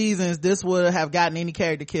previous seasons, this would have gotten any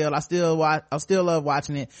character killed. I still love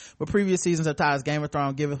watching it, but previous seasons of times Game of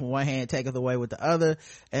Thrones giveth with one hand, taketh away with the other,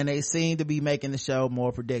 and they seem to be making the show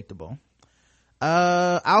more predictable.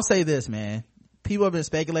 I'll say this, man. People have been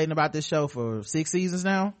speculating about this show for 6 seasons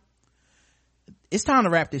now. It's time to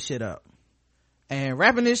wrap this shit up. And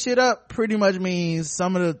wrapping this shit up pretty much means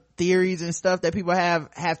some of the theories and stuff that people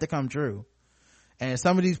have to come true. And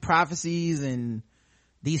some of these prophecies and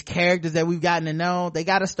these characters that we've gotten to know, they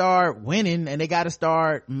gotta start winning, and they gotta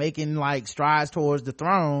start making like strides towards the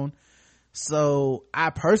throne. So I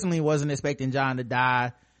personally wasn't expecting Jon to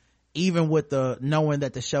die, even with the knowing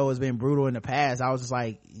that the show has been brutal in the past. I was just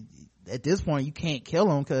like, at this point you can't kill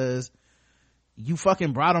him, because you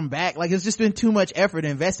fucking brought him back. Like, it's just been too much effort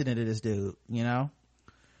invested into this dude, you know.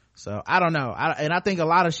 So I don't know. And I think a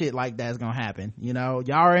lot of shit like that's gonna happen. You know,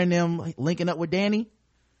 Yara and them linking up with Danny.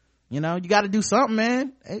 You know, you got to do something,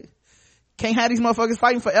 man. Hey, can't have these motherfuckers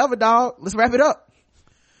fighting forever, dog. Let's wrap it up.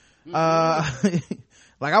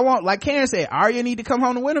 Like Karen said, Arya need to come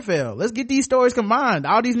home to Winterfell. Let's get these stories combined.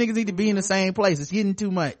 All these niggas need to be in the same place. It's getting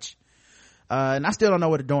too much. And I still don't know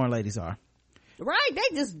where the Dorne ladies are. Right,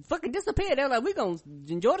 they just fucking disappeared. They're like, we gonna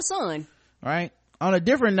enjoy the sun. Right. On a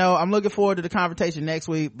different note, I'm looking forward to the conversation next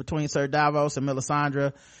week between Sir Davos and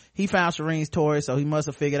Melisandre. He found Shireen's Tory, so he must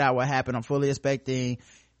have figured out what happened. I'm fully expecting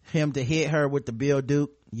him to hit her with the Bill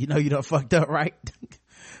Duke. You know you done fucked up, right?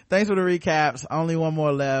 Thanks for the recaps. Only one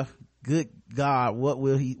more left. Good God, what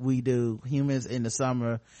will we do? Humans in the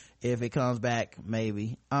summer, if it comes back,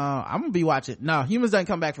 maybe. I'm gonna be watching. No, Humans doesn't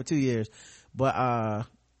come back for 2 years, but I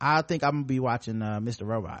think I'm gonna be watching Mr.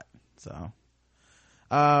 Robot. So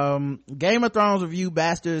Game of Thrones review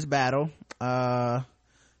Bastards Battle.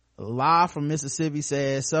 La from Mississippi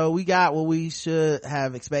says, so we got what we should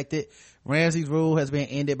have expected. Ramsay's rule has been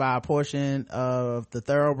ended by a portion of the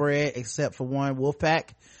thoroughbred except for one wolf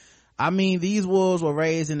pack. I mean, these wolves were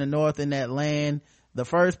raised in the north in that land. The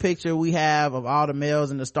first picture we have of all the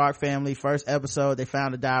males in the Stark family, first episode, they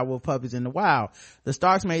found the dire wolf puppies in the wild. The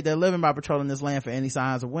Starks made their living by patrolling this land for any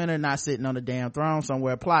signs of winter, not sitting on the damn throne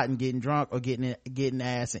somewhere plotting, getting drunk, or getting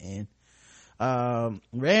ass in.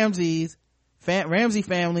 Ramsay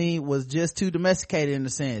family was just too domesticated in a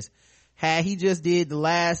sense. Had he just did the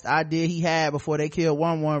last idea he had before they killed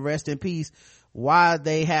one, rest in peace, why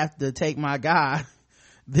they have to take my guy?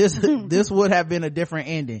 This would have been a different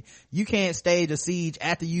ending. You can't stage a siege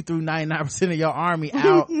after you threw 99% of your army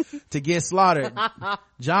out to get slaughtered.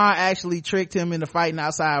 Jon actually tricked him into fighting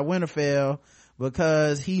outside Winterfell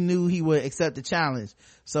because he knew he would accept the challenge.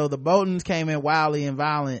 So the Boltons came in wildly and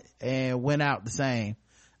violent and went out the same.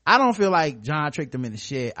 I don't feel like Jon tricked him in the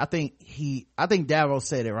shit. I think Davos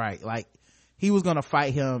said it right. Like, he was gonna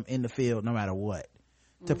fight him in the field no matter what,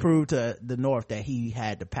 to prove to the North that he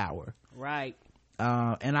had the power. Right.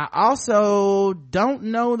 And I also don't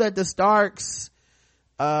know that the Starks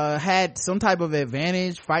had some type of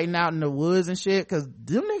advantage fighting out in the woods and shit, cause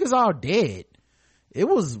them niggas all dead. It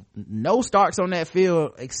was no Starks on that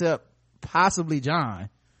field except possibly Jon.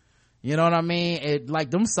 You know what I mean?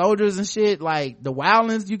 Like them soldiers and shit, like the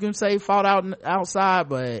wildlings, you can say fought outside,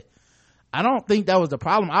 but I don't think that was the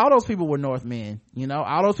problem. All those people were Northmen, you know,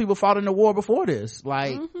 all those people fought in the war before this.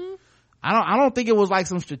 Like, I don't think it was like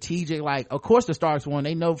some strategic, like, of course the Starks won.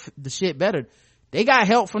 They know the shit better. They got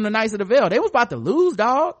help from the Knights of the Vale. They was about to lose,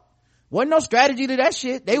 dog. Wasn't no strategy to that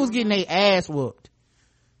shit. They was getting their ass whooped.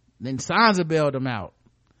 Then Sansa bailed them out.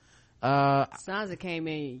 Sansa came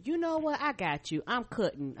in, you know what, I got you. I'm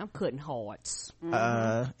cutting hearts.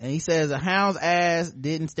 And he says a hound's ass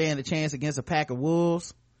didn't stand a chance against a pack of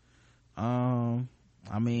wolves.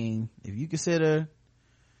 I mean, if you consider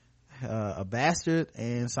a bastard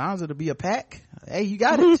and Sansa to be a pack, hey, you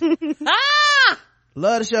got it.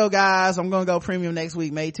 Love the show, guys. I'm gonna go premium next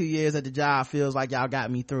week. Made 2 years at the job. Feels like y'all got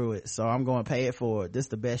me through it, so I'm gonna pay it forward. This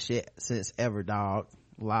the best shit since ever, dog.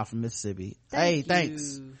 Live from Mississippi.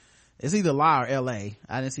 Thanks. It's either La or LA.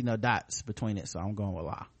 I didn't see no dots between it, so I'm going with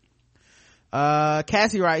La.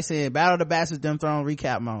 Cassie writes in, Battle of the Bastards Dim Throne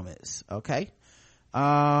recap moments. Okay.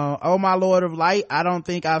 Oh my Lord of Light, I don't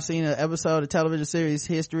think I've seen an episode of television series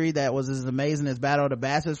history that was as amazing as Battle of the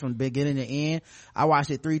Bastards from beginning to end. I watched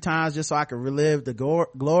it 3 times just so I could relive the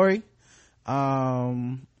glory.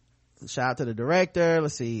 Shout out to the director.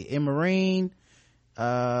 Let's see, Marine.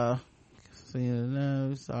 Sorry,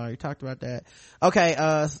 talked about that.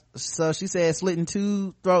 Okay, so she said slitting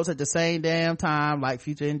 2 throats at the same damn time like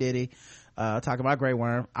Future and Diddy. Talking about Grey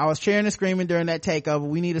Worm. I was cheering and screaming during that takeover.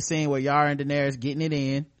 We need a scene where Yara and Daenerys getting it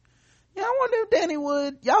in. Yeah, I wonder if Dany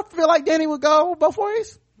would. Y'all feel like Dany would go both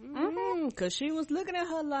ways? Cause she was looking at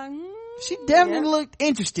her like, she definitely looked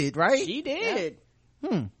interested, right? She did.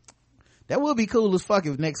 Yeah. That would be cool as fuck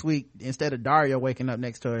if next week, instead of Dario waking up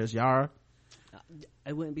next to her, it's Yara.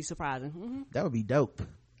 It wouldn't be surprising. That would be dope.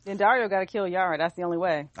 Then Dario gotta kill Yara. That's the only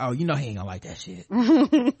way. Oh, you know he ain't gonna like that shit.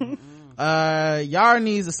 Yara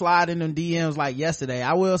needs to slide in them DMs like yesterday.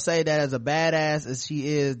 I will say that as a badass as she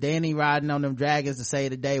is, Dany riding on them dragons to save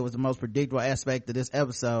the day was the most predictable aspect of this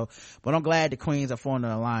episode, but I'm glad the queens are forming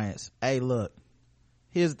an alliance. Hey, look,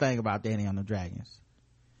 here's the thing about Dany on the dragons.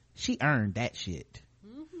 She earned that shit.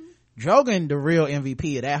 Drogon the real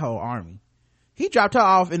MVP of that whole army. He dropped her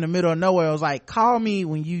off in the middle of nowhere. It was like, call me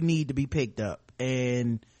when you need to be picked up,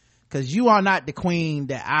 and cause you are not the queen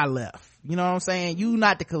that I left. You know what I'm saying? You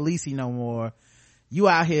not the Khaleesi no more. you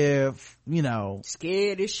out here,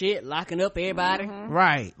 scared as shit, locking up everybody.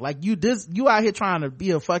 Right. Like you out here trying to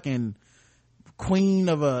be a fucking queen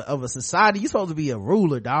of a society. You supposed to be a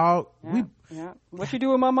ruler, dog. What you do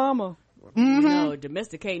with my mama?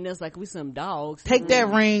 Domesticating us like we some dogs. Take that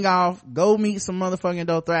ring off, go meet some motherfucking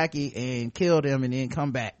Dothraki and kill them, and then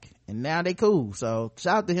come back. And now they cool. So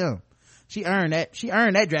shout out to him. She earned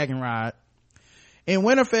that dragon ride. In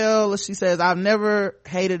Winterfell, she says, I've never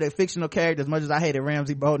hated a fictional character as much as I hated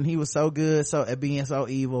Ramsay Bolton. He was so good, at being so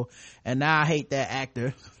evil. And now I hate that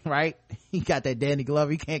actor, right? He got that Danny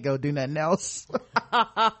Glover. He can't go do nothing else.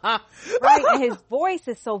 Right. And his voice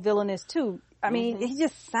is so villainous too. I mean, he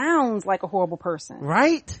just sounds like a horrible person.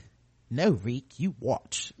 Right? No, Reek, you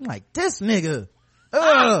watch. I'm like, this nigga.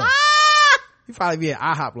 Ugh. He probably be at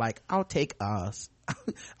IHOP like, I'll take an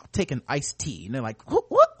iced tea. And they're like, what?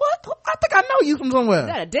 I think I know you from somewhere. Is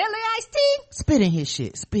that a deadly iced tea? Spit in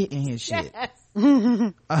his shit. Yes.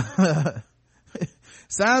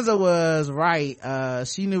 Sansa was right.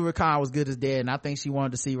 She knew Rakan was good as dead, and I think she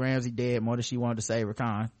wanted to see Ramsay dead more than she wanted to save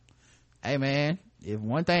Rakan. Hey man, if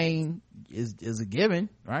one thing is a given,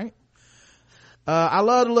 right? I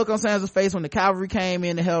love the look on Sansa's face when the cavalry came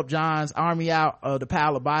in to help Jon's army out of the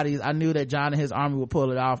pile of bodies. I knew that Jon and his army would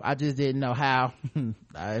pull it off. I just didn't know how.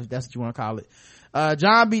 If that's what you want to call it.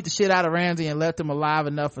 Jon beat the shit out of Ramsay and left him alive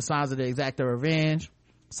enough for Sansa to exact her revenge.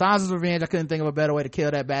 Sansa's revenge, I couldn't think of a better way to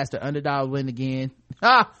kill that bastard. Underdogs win again.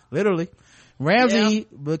 Literally. Ramsay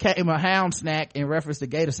became a hound snack in reference to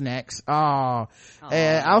gator snacks. And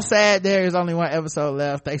I'm sad there is only one episode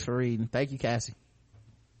left. Thanks for reading. Thank you, Cassie.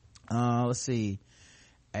 Let's see.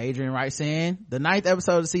 Adrian writes in, the 9th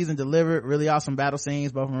episode of the season delivered really awesome battle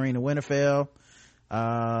scenes, both Marine and Winterfell.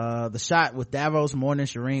 The shot with Davos, Morning,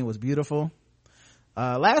 Shireen was beautiful.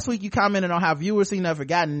 Last week you commented on how viewers seem to have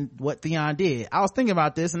forgotten what Theon did. I was thinking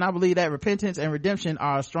about this, and I believe that repentance and redemption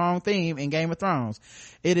are a strong theme in Game of Thrones.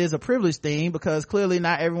 It is a privileged theme because clearly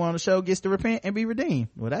not everyone on the show gets to repent and be redeemed.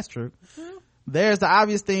 Well, that's true. There's the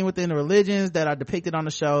obvious theme within the religions that are depicted on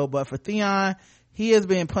the show, but for Theon, he has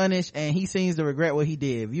been punished and he seems to regret what he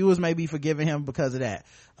did. Viewers may be forgiving him because of that.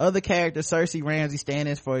 Other characters, Cersei, Ramsay,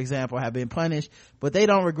 Stannis, for example, have been punished, but they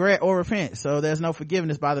don't regret or repent, so there's no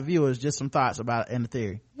forgiveness by the viewers. Just some thoughts about it in the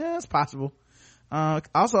theory. Yeah, it's possible.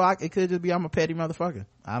 Also, it could just be I'm a petty motherfucker.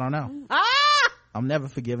 I don't know. I'm never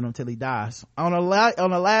forgiving him till he dies. On the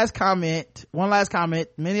last comment,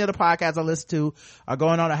 many of the podcasts I listen to are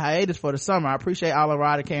going on a hiatus for the summer. I appreciate all of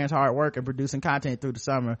Rod and Karen's hard work in producing content through the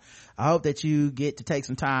summer. I hope that you get to take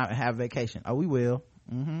some time and have a vacation. Oh, we will.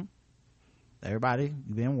 Everybody,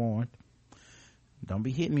 you've been warned. Don't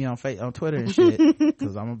be hitting me on Twitter and shit,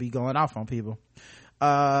 because I'm gonna be going off on people.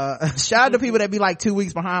 Shout out to people that be like 2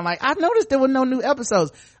 weeks behind, like, I noticed there were no new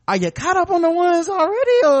episodes. Are you caught up on the ones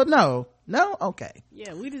already, or no? Okay.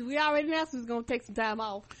 Yeah, we already announced we was gonna take some time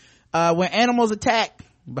off. When Animals Attack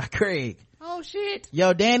by Craig. Oh shit.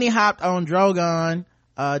 Yo, Dany hopped on Drogon,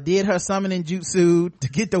 did her summoning jutsu to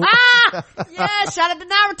get the yeah, shout out to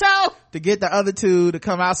Naruto to get the other two to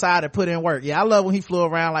come outside and put in work. Yeah, I love when he flew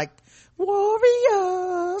around like,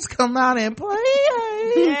 warriors come out and play.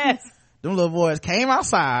 Yes, them little boys came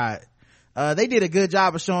outside. They did a good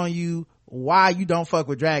job of showing you why you don't fuck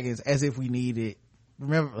with dragons, as if we need it.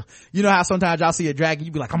 Remember, you know how sometimes y'all see a dragon,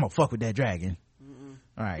 you be like, I'm gonna fuck with that dragon.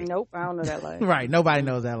 All right. Nope, I don't know that life. Right, nobody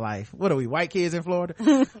knows that life. What are we, white kids in Florida?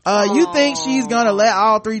 You think she's gonna let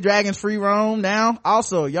all 3 dragons free roam now?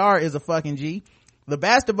 Also, Yar is a fucking G. The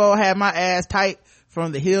basketball had my ass tight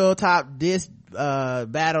from the hilltop disc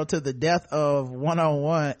battle to the death of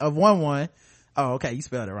 1-1. Oh, okay, you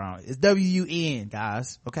spelled it wrong. It's W-U-N,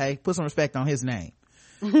 guys. Okay, put some respect on his name.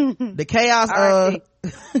 The chaos of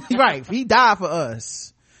right, he died for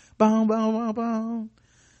us. Boom, boom, boom, boom.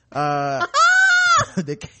 Tell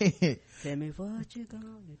me what you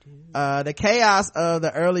gonna do. The chaos of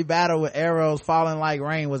the early battle with arrows falling like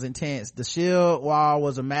rain was intense. The shield wall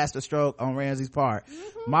was a masterstroke on Ramsay's part.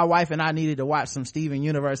 My wife and I needed to watch some Steven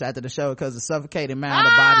Universe after the show because the suffocating mound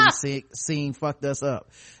of bodies scene fucked us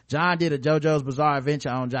up. John did a JoJo's Bizarre Adventure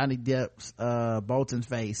on Johnny Depp's Bolton's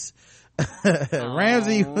face.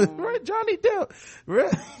 Ramsay, Johnny Depp,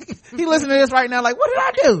 he listening to this right now like, what did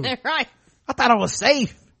I do? Right, I thought I was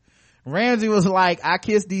safe. Ramsay was like, I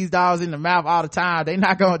kiss these dogs in the mouth all the time, they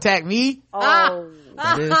not gonna attack me.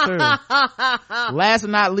 That is true. Last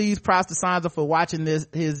but not least, props to Sansa for watching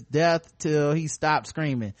his death till he stopped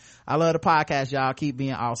screaming. I love the podcast, y'all. Keep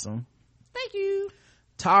being awesome. Thank you.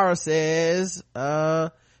 Tara says,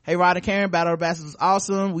 hey Rod and Karen, Battle of the Bastards was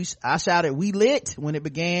awesome. I shouted we lit when it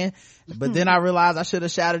began, but then I realized I should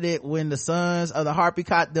have shouted it when the sons of the Harpy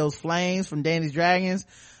caught those flames from Dany's dragons.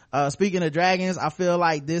 Speaking of dragons, I feel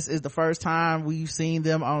like this is the first time we've seen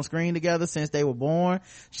them on screen together since they were born.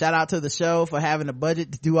 Shout out to the show for having a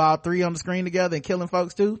budget to do all three on the screen together and killing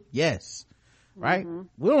folks too. Yes. Right?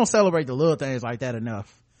 We don't celebrate the little things like that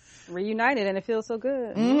enough. Reunited, and it feels so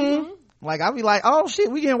good. Like, I'll be like, oh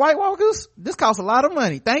shit, we getting White Walkers? This costs a lot of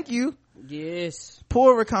money. Thank you. Yes.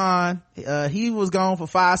 Poor Rakan. He was gone for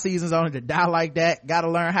 5 seasons only to die like that.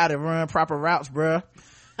 Gotta learn how to run proper routes, bruh.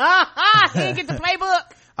 He didn't get the playbook.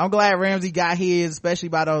 I'm glad Ramsey got his, especially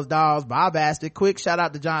by those dogs. Bob Bastard. Quick shout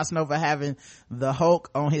out to Jon Snow for having the Hulk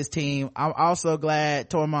on his team. I'm also glad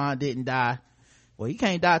Tormund didn't die. Well, he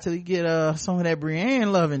can't die till he get some of that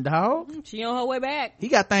Brienne loving, dog. She on her way back. He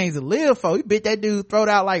got things to live for. He bit that dude throat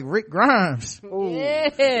out like Rick Grimes.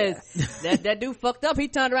 Yes. that dude fucked up. He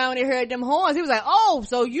turned around when he heard them horns. He was like, oh,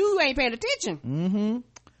 so you ain't paying attention.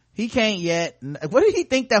 He can't yet. What did he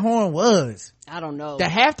think that horn was? I don't know. The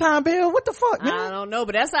halftime bell? What the fuck, man? I don't know,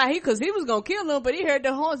 but that's how cause he was gonna kill him, but he heard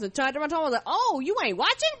the horns and turned around and was like, oh, you ain't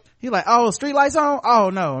watching? He like, oh, street lights on?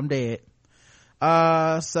 Oh no, I'm dead.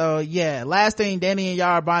 So yeah, last thing, Danny and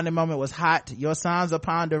Yara bonding moment was hot. Your Sons of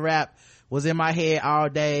Ponder rap was in my head all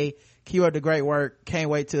day. Keyword the great work. Can't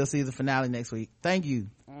wait till season finale next week. Thank you.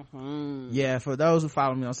 Yeah, for those who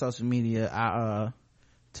follow me on social media, I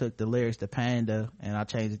took the lyrics to Panda and I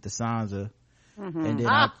changed it to Sansa. And then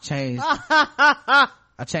I changed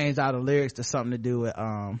all the lyrics to something to do with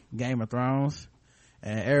Game of Thrones.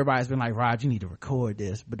 And everybody's been like, Rod, you need to record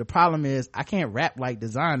this. But the problem is I can't rap like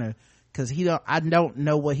Designer because I don't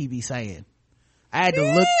know what he be saying. I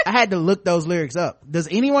had to look those lyrics up. Does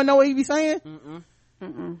anyone know what he be saying?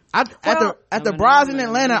 At the bras in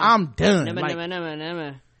Atlanta, I'm done.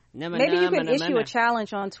 Maybe you can issue a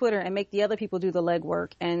challenge on Twitter and make the other people do the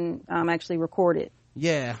legwork and actually record it.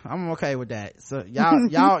 Yeah, I'm okay with that. So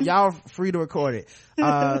y'all free to record it.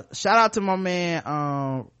 Shout out to my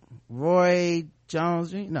man Roy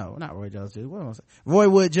Jones Jr. No, not Roy Jones Jr. What am I saying? Roy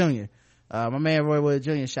Wood Jr. My man Roy Wood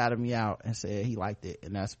Jr. shouted me out and said he liked it,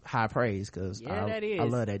 and that's high praise because I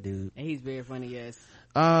love that dude. And he's very funny. Yes.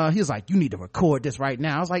 He was like, you need to record this right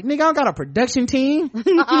now. I was like, nigga, I don't got a production team.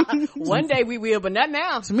 One day we will, but not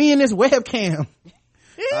now. It's me and this webcam.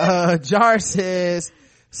 Jar says,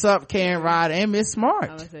 sup, Karen, Rod, and Miss Smart.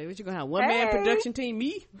 I was say, what you gonna have? One man production team,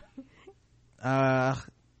 me?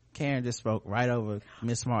 Karen just spoke right over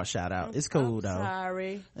Miss Smart shout out. It's cool though.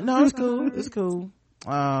 Sorry. No, it's cool. It's cool.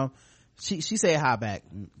 She said hi back,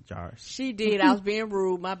 Jar. She did. I was being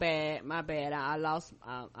rude. My bad. I lost.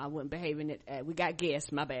 I wasn't behaving it. We got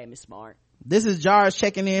guests. My bad, Miss Smart. This is Jar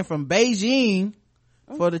checking in from Beijing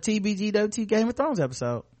for the TBGWT Game of Thrones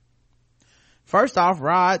episode. First off,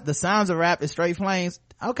 Rod, the sounds of rap is straight flames.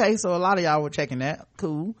 Okay, so a lot of y'all were checking that.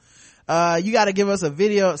 Cool. You got to give us a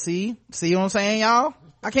video. See what I'm saying, y'all?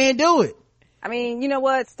 I can't do it. I mean, you know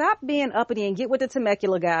what? Stop being uppity and get with the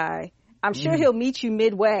Temecula guy. I'm sure he'll meet you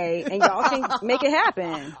midway and y'all can make it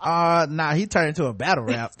happen. Nah, he turned into a battle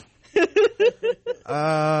rap.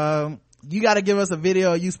 You gotta give us a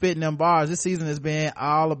video of you spitting them bars. This season has been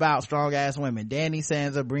all about strong ass women. Dany,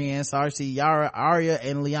 Sansa, Brienne, Cersei, Yara, Arya,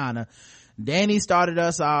 and Lyanna. Dany started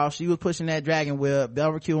us off. She was pushing that dragon whip,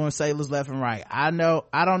 barbecuing sailors left and right. I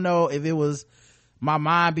don't know if it was my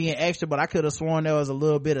mind being extra, but I could have sworn there was a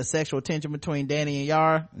little bit of sexual tension between Dany and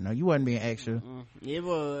Yara. No, you wasn't being extra. It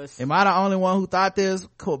was. Am I the only one who thought this?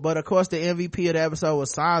 But of course the MVP of the episode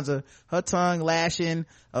was Sansa. Her tongue lashing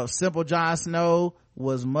of simple Jon Snow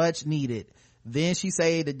was much needed. Then she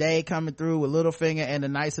saved the day coming through with Littlefinger and the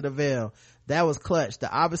Knights of the Vale. That was clutch.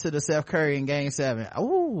 The opposite of Seth Curry in Game 7.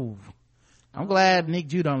 Ooh. I'm glad Nick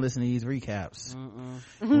Jew don't listen to these recaps.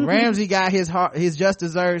 Ramsey got his just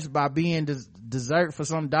desserts by being dessert for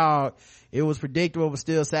some dog. It was predictable but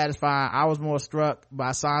still satisfying. I was more struck by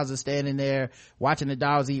Sansa standing there watching the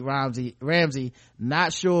dogs eat Ramsey.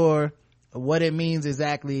 Not sure what it means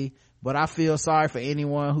exactly, but I feel sorry for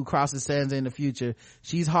anyone who crosses Sansa in the future.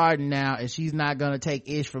 She's hardened now and she's not gonna take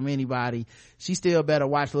ish from anybody. She still better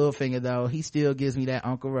watch Littlefinger though. He still gives me that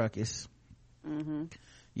Uncle Ruckus.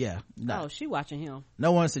 Yeah. No. Oh, she watching him.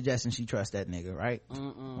 No one's suggesting she trusts that nigga, right?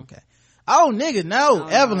 Okay. Oh, nigga, no.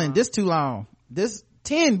 Evelyn, this too long. This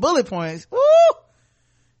 10 bullet points. Woo!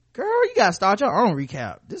 Girl, you gotta start your own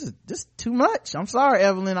recap. This is too much. I'm sorry,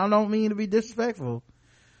 Evelyn. I don't mean to be disrespectful.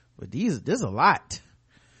 But this is a lot.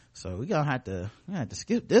 So we gonna have to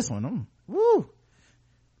skip this one. Woo!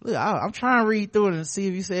 Look, I'm trying to read through it and see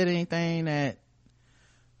if you said anything that,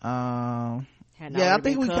 I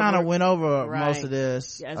think we kind of went over most of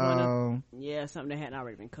this. Something that hadn't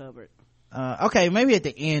already been covered. Okay, maybe at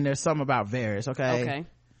the end there's something about Varys. Okay.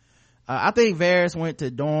 I think Varys went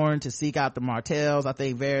to Dorne to seek out the Martells. I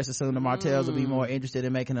think Varys assumed the Martells would be more interested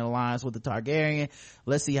in making an alliance with the Targaryen.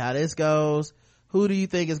 Let's see how this goes. Who do you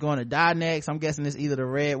think is going to die next? I'm guessing it's either the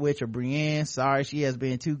Red Witch or Brienne. Sorry, she has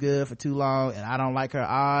been too good for too long and I don't like her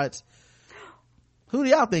odds. Who do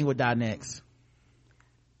y'all think would die next?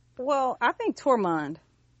 Well, I think Tormund.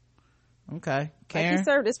 Okay. Karen? Like, he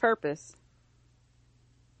served his purpose.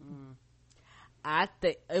 I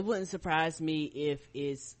think it wouldn't surprise me if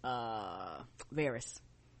it's Varys.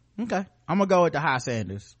 Okay, I'm gonna go with the High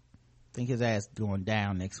Sanders. Think his ass going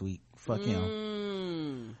down next week. Fuck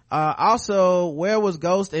him. Also, where was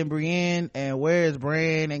Ghost and Brienne, and where is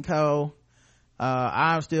Bran and co?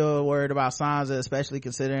 I'm still worried about Sansa, especially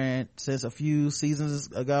considering since a few seasons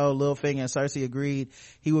ago Littlefinger and Cersei agreed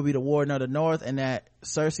he would be the warden of the North, and that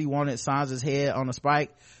Cersei wanted Sansa's head on a spike.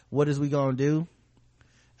 What is we gonna do?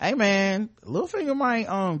 Hey man, Littlefinger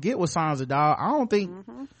might get with Sansa, dog. I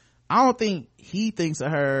don't think he thinks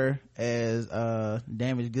of her as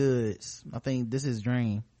damaged goods. I think this is his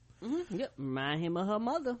dream. Yep, remind him of her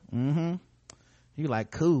mother. He like,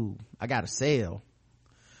 cool, I got a sale.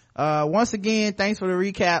 Once again, thanks for the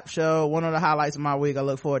recap show. One of the highlights of my week. I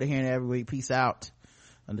look forward to hearing it every week. Peace out.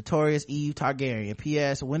 A Notorious Eve Targaryen.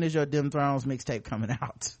 P.S. When is your Dim Thrones mixtape coming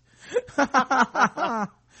out?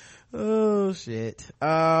 Oh shit.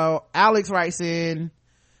 Alex writes in,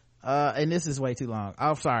 and this is way too long.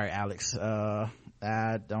 I'm sorry, Alex. I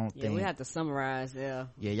don't think we have to summarize.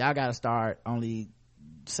 Y'all gotta start only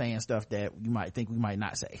saying stuff that you might think we might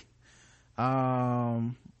not say.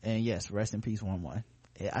 And yes, rest in peace 1-1.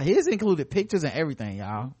 His included pictures and everything,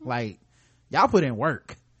 y'all. Like, y'all put in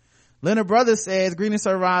work. Leonard Brothers says, greetings,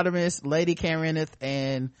 Sir Rodimus, Lady Kareneth,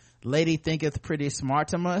 and Lady Thinketh Pretty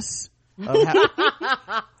Smartimus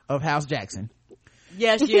of House Jackson.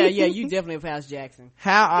 Yes, you definitely have House Jackson.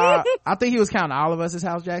 I think he was counting all of us as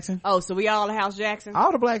House Jackson. Oh, so we all House Jackson?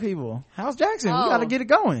 All the black people. House Jackson. We gotta get it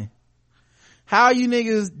going. How are you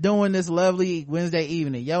niggas doing this lovely Wednesday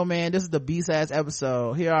evening? Yo man, this is the beast ass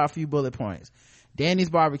episode. Here are a few bullet points. Danny's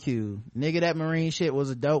barbecue. Nigga, that marine shit was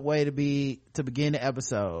a dope way to begin the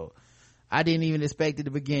episode. I didn't even expect it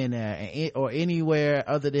to begin there or anywhere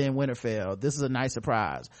other than Winterfell. This is a nice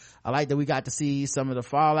surprise. I like that we got to see some of the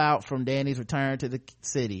fallout from Danny's return to the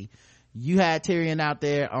city. You had Tyrion out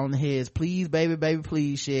there on his please baby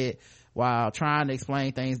please shit while trying to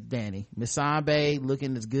explain things to Danny. Miss Sanbe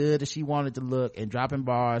looking as good as she wanted to look and dropping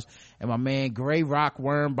bars, and my man Gray Rock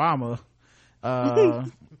Worm Bomber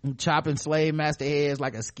chopping slave master heads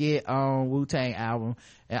like a skit on Wu-Tang album,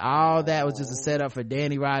 and all that was just a setup for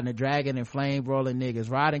Danny riding a dragon and flame rolling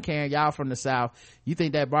niggas. Rod and Karen, y'all from the South, you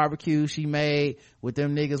think that barbecue she made with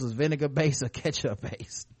them niggas was vinegar based or ketchup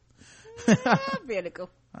based? Vinegar.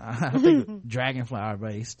 I think dragon flour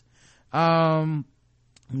based.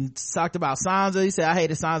 He talked about Sansa. He said, I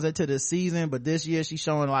hated Sansa to this season, but this year she's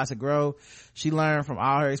showing lots of growth. She learned from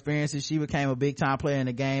all her experiences. She became a big time player in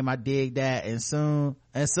the game. I dig that. And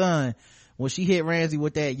son, when she hit Ramsay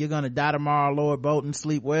with that, you're gonna die tomorrow, Lord Bolton,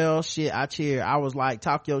 sleep well, shit, I cheer. I was like,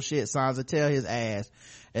 talk your shit, Sansa, tell his ass.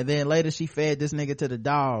 And then later she fed this nigga to the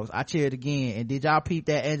dogs. I cheered again. And did y'all peep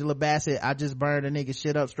that Angela Bassett, I just burned a nigga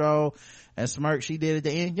shit up stroll and smirk she did at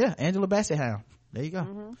the end? Yeah, Angela Bassett hound. There you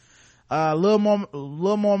go. Lil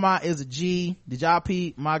Mormont is a G. Did y'all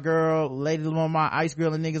peep my girl Lady Lil Mormont ice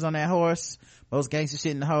grilling niggas on that horse? Most gangster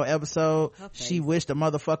shit in the whole episode. Okay. She wished a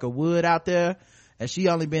motherfucker would out there, and she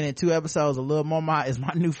only been in 2 episodes. Of Lil Mormont is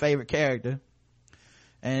my new favorite character.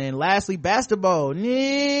 And then lastly, Bastable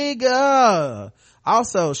nigga.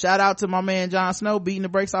 Also, shout out to my man Jon Snow beating the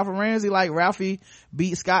brakes off of Ramsay like Ralphie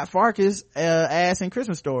beat Scott Farkas ass in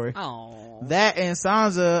Christmas Story. Aww. That and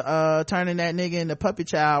Sansa turning that nigga into puppy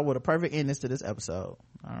child with a perfect ending to this episode.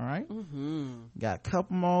 All right. Got a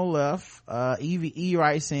couple more left. Evie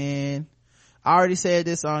writes in, I already said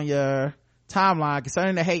this on your timeline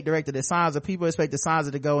concerning the hate directed at Sansa. People expected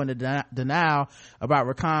Sansa to go into denial about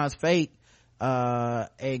Rakan's fate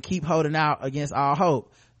and keep holding out against all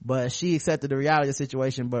hope, but she accepted the reality of the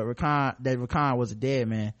situation. But Rakan was a dead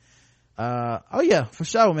man. Oh yeah, for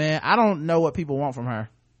sure, man. I don't know what people want from her,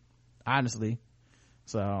 honestly.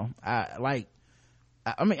 So I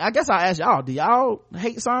mean, I guess I'll ask y'all, do y'all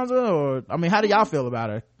hate Sansa, or I mean, how do y'all feel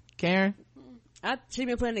about her? Karen? She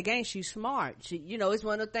been playing the game. She's smart. She, it's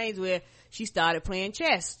one of the things where she started playing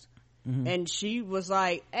chess, and she was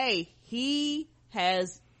like, hey, he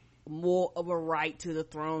has more of a right to the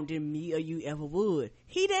throne than me or you ever would.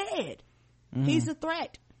 He dead. He's a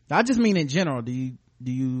threat. I just mean in general. Do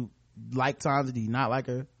you like Sansa? Do you not like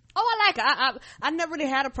her? Oh, I like her. I never really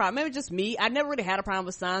had a problem. Maybe just me. I never really had a problem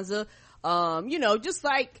with Sansa. Just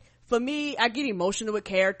like for me, I get emotional with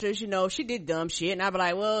characters. She did dumb shit, and I be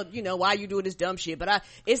like, well, why you doing this dumb shit? But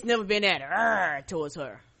it's never been that towards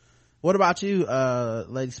her. What about you,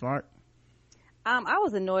 Lady Smart? I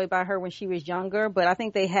was annoyed by her when she was younger, but I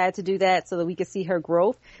think they had to do that so that we could see her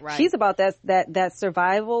growth. Right. She's about that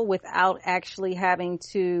survival without actually having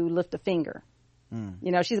to lift a finger.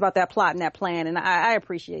 She's about that plot and that plan, and I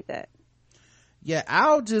appreciate that. Yeah,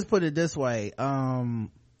 I'll just put it this way.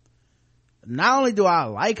 Not only do I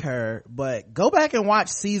like her, but go back and watch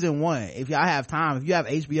season 1 if y'all have time. If you have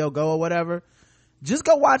HBO Go or whatever, just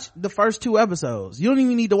go watch the first 2 episodes. You don't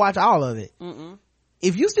even need to watch all of it.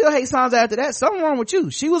 If you still hate Sansa after that, something wrong with you.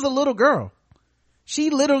 She was a little girl. She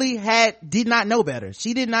literally did not know better.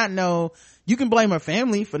 She did not know. You can blame her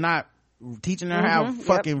family for not teaching her how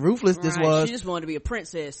fucking ruthless this was. She just wanted to be a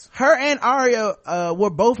princess. Her and Arya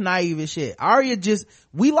were both naive as shit.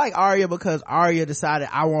 We like Arya because Arya decided,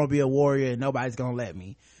 I want to be a warrior and nobody's gonna let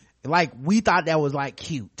me. Like, we thought that was like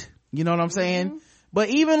cute. You know what I'm saying? But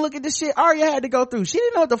even look at the shit Arya had to go through. She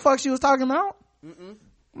didn't know what the fuck she was talking about.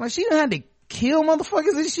 Like, she didn't have to kill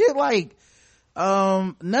motherfuckers and shit. Like,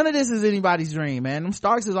 none of this is anybody's dream, man. Them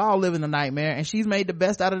Starks is all living a nightmare, and she's made the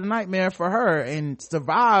best out of the nightmare for her and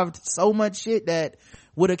survived so much shit that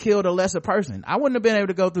would have killed a lesser person. I wouldn't have been able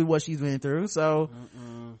to go through what she's been through. So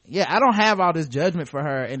yeah, I don't have all this judgment for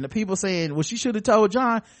her. And the people saying, well, she should have told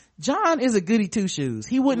John is a goody two shoes.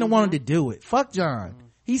 He wouldn't have wanted to do it. Fuck John.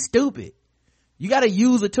 He's stupid. You gotta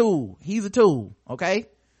use a tool. He's a tool. Okay,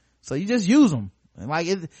 so you just use him. And like,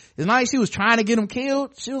 it's not like she was trying to get him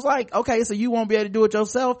killed. She was like, okay, so you won't be able to do it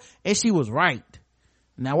yourself. And she was right.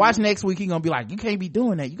 Now watch next week. He gonna be like, you can't be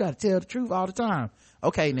doing that. You gotta tell the truth all the time.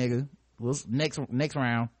 Okay, nigga. Well, next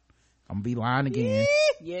round, I'm gonna be lying again.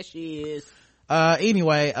 Yes, she is.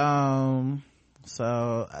 Anyway,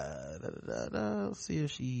 so, let's see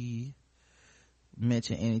if she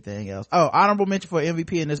mention anything else. Honorable mention for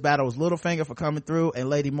MVP in this battle was Littlefinger for coming through, and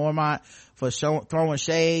Lady Mormont for throwing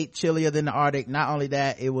shade. Chillier than the Arctic. Not only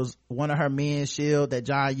that, it was one of her men's shield that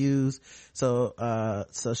Jon used, so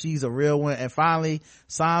she's a real one. And finally,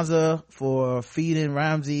 Sansa for feeding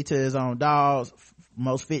Ramsay to his own dogs.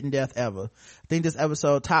 Most fitting death ever. I think this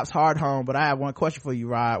episode tops hard home, but I have one question for you,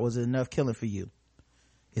 Rod. Was it enough killing for you?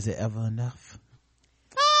 Is it ever enough?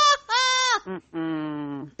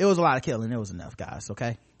 It was a lot of killing. It was enough, guys.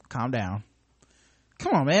 Okay, calm down.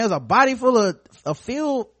 Come on, man. It was a body full of a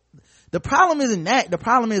field. The problem isn't that. The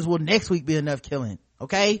problem is, will next week be enough killing?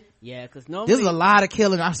 Okay. Yeah, because normally this is a lot of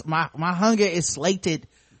killing. My hunger is slated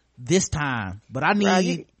this time, but I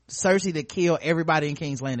need Cersei to kill everybody in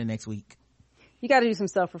King's Landing next week. You got to do some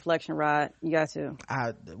self-reflection, Rod. You got to.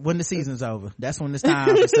 When the season's over, that's when it's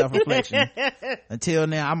time for self-reflection. Until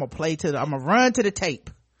now, I'm gonna run to the tape.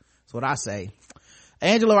 That's what I say.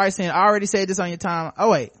 Angela writes in, I already said this on your time. Oh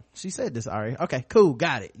wait, she said this already. Okay, cool,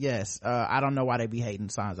 got it. Yes. I don't know why they be hating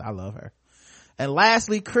Sansa. I love her. And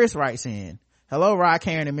lastly, Chris writes in, hello Rod,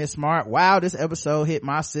 Karen, and Miss Smart. Wow, this episode hit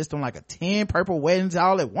my system like a 10 purple weddings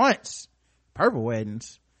all at once. Purple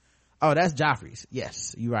weddings. Oh, that's Joffrey's.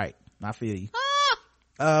 Yes, you're right. I feel you.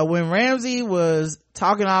 When Ramsay was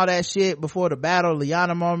talking all that shit before the battle,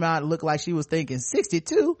 Lyanna Mormont looked like she was thinking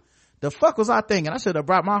 62. The fuck was I thinking? I should have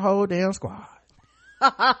brought my whole damn squad.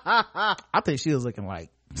 I think she was looking like,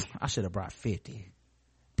 I should have brought 50.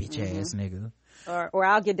 Bitch ass nigga. Or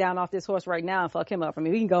I'll get down off this horse right now and fuck him up. I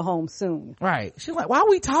mean, we can go home soon. Right. She's like, why are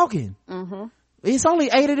we talking? It's only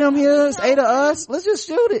 8 of them here. It's 8 of us. Let's just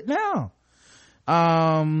shoot it now.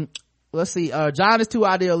 Let's see. John is too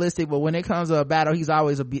idealistic, but when it comes to a battle, he's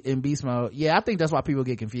always in beast mode. Yeah, I think that's why people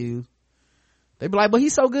get confused. They be like, but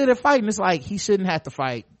he's so good at fighting. It's like, he shouldn't have to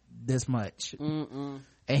fight this much. And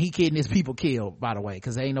he getting his people killed, by the way,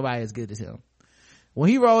 because ain't nobody as good as him. When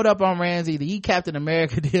he rolled up on Ramsay, he Captain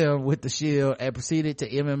America'd him with the shield and proceeded to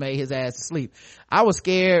MMA his ass to sleep. I was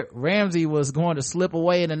scared Ramsay was going to slip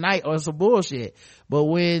away in the night or some bullshit. But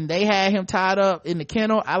when they had him tied up in the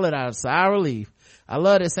kennel, I let out a sigh of relief. I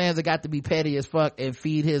love that Sansa got to be petty as fuck and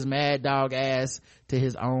feed his mad dog ass to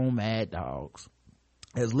his own mad dogs.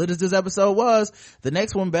 As lit as this episode was, the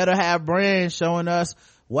next one better have Bran showing us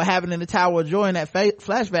what happened in the Tower of Joy in that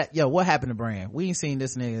flashback. Yo, what happened to Bran? We ain't seen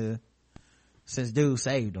this nigga since dude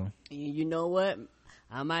saved him. You know what?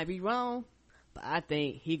 I might be wrong, but I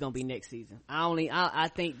think he gonna be next season. I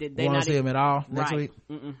think that they won't see him at all next week.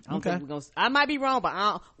 Okay. I might be wrong, but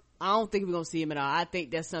I don't think we're gonna see him at all. I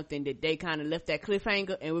think that's something that they kind of left that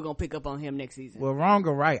cliffhanger, and we're gonna pick up on him next season. Well, wrong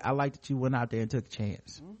or right, I like that you went out there and took a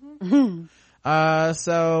chance.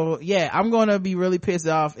 So yeah, I'm gonna be really pissed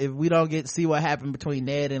off if we don't get to see what happened between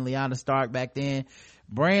Ned and Lyanna Stark back then.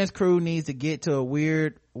 Brand's crew needs to get to a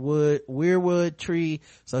Weirwood tree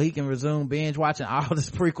so he can resume binge watching all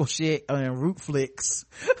this prequel shit and root flicks.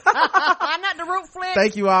 Not the root flicks.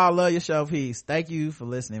 Thank you all. Love your show. Peace. Thank you for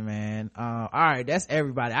listening, man. All right, that's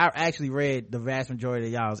everybody. I actually read the vast majority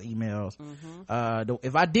of y'all's emails.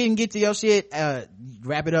 If I didn't get to your shit,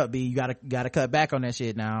 wrap it up, B. You gotta cut back on that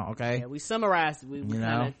shit now, okay? Yeah, we summarized. We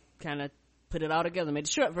kind of put it all together, made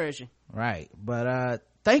the short version. Right. But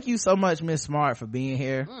thank you so much, Miss Smart, for being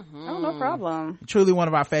here. Oh, no problem. Truly one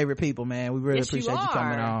of our favorite people, man. We really Yes, appreciate you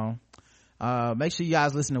coming on. Make sure you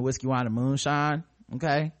guys listen to Whiskey Wine and Moonshine,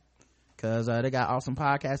 okay? Cause they got awesome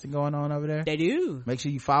podcasting going on over there. They do. Make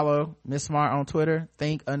sure you follow Miss Smart on Twitter,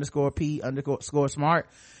 think_P_smart.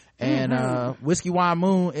 And Whiskey Wine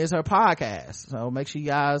Moon is her podcast, so make sure you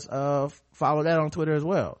guys follow that on Twitter as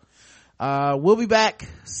well. We'll be back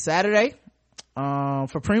Saturday.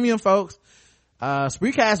 For premium folks,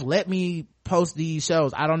 Spreecast let me post these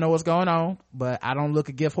shows. I don't know what's going on, but I don't look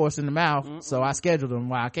a gift horse in the mouth, so I schedule them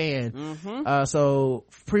while I can. So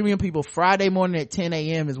premium people, Friday morning at 10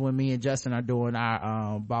 a.m. is when me and Justin are doing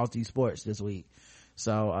our Balls D Sports this week.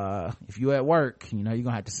 So if you're at work, you're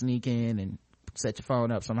gonna have to sneak in and set your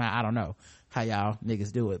phone up somehow. I don't know how y'all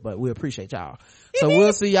niggas do it, but we appreciate y'all. So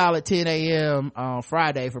we'll see y'all at 10 a.m. on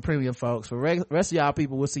Friday for premium folks. For rest of y'all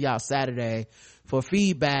people, we'll see y'all Saturday for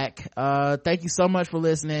feedback. Thank you so much for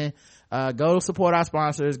listening. Go support our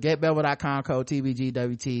sponsors, getbevel.com, code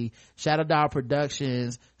TBGWT, Shadow Dog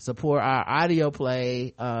Productions, support our audio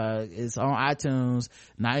play. It's on iTunes,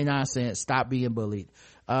 99 cents. Stop being bullied.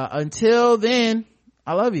 Until then,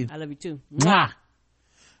 I love you. I love you too. Mwah.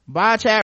 Bye, chat.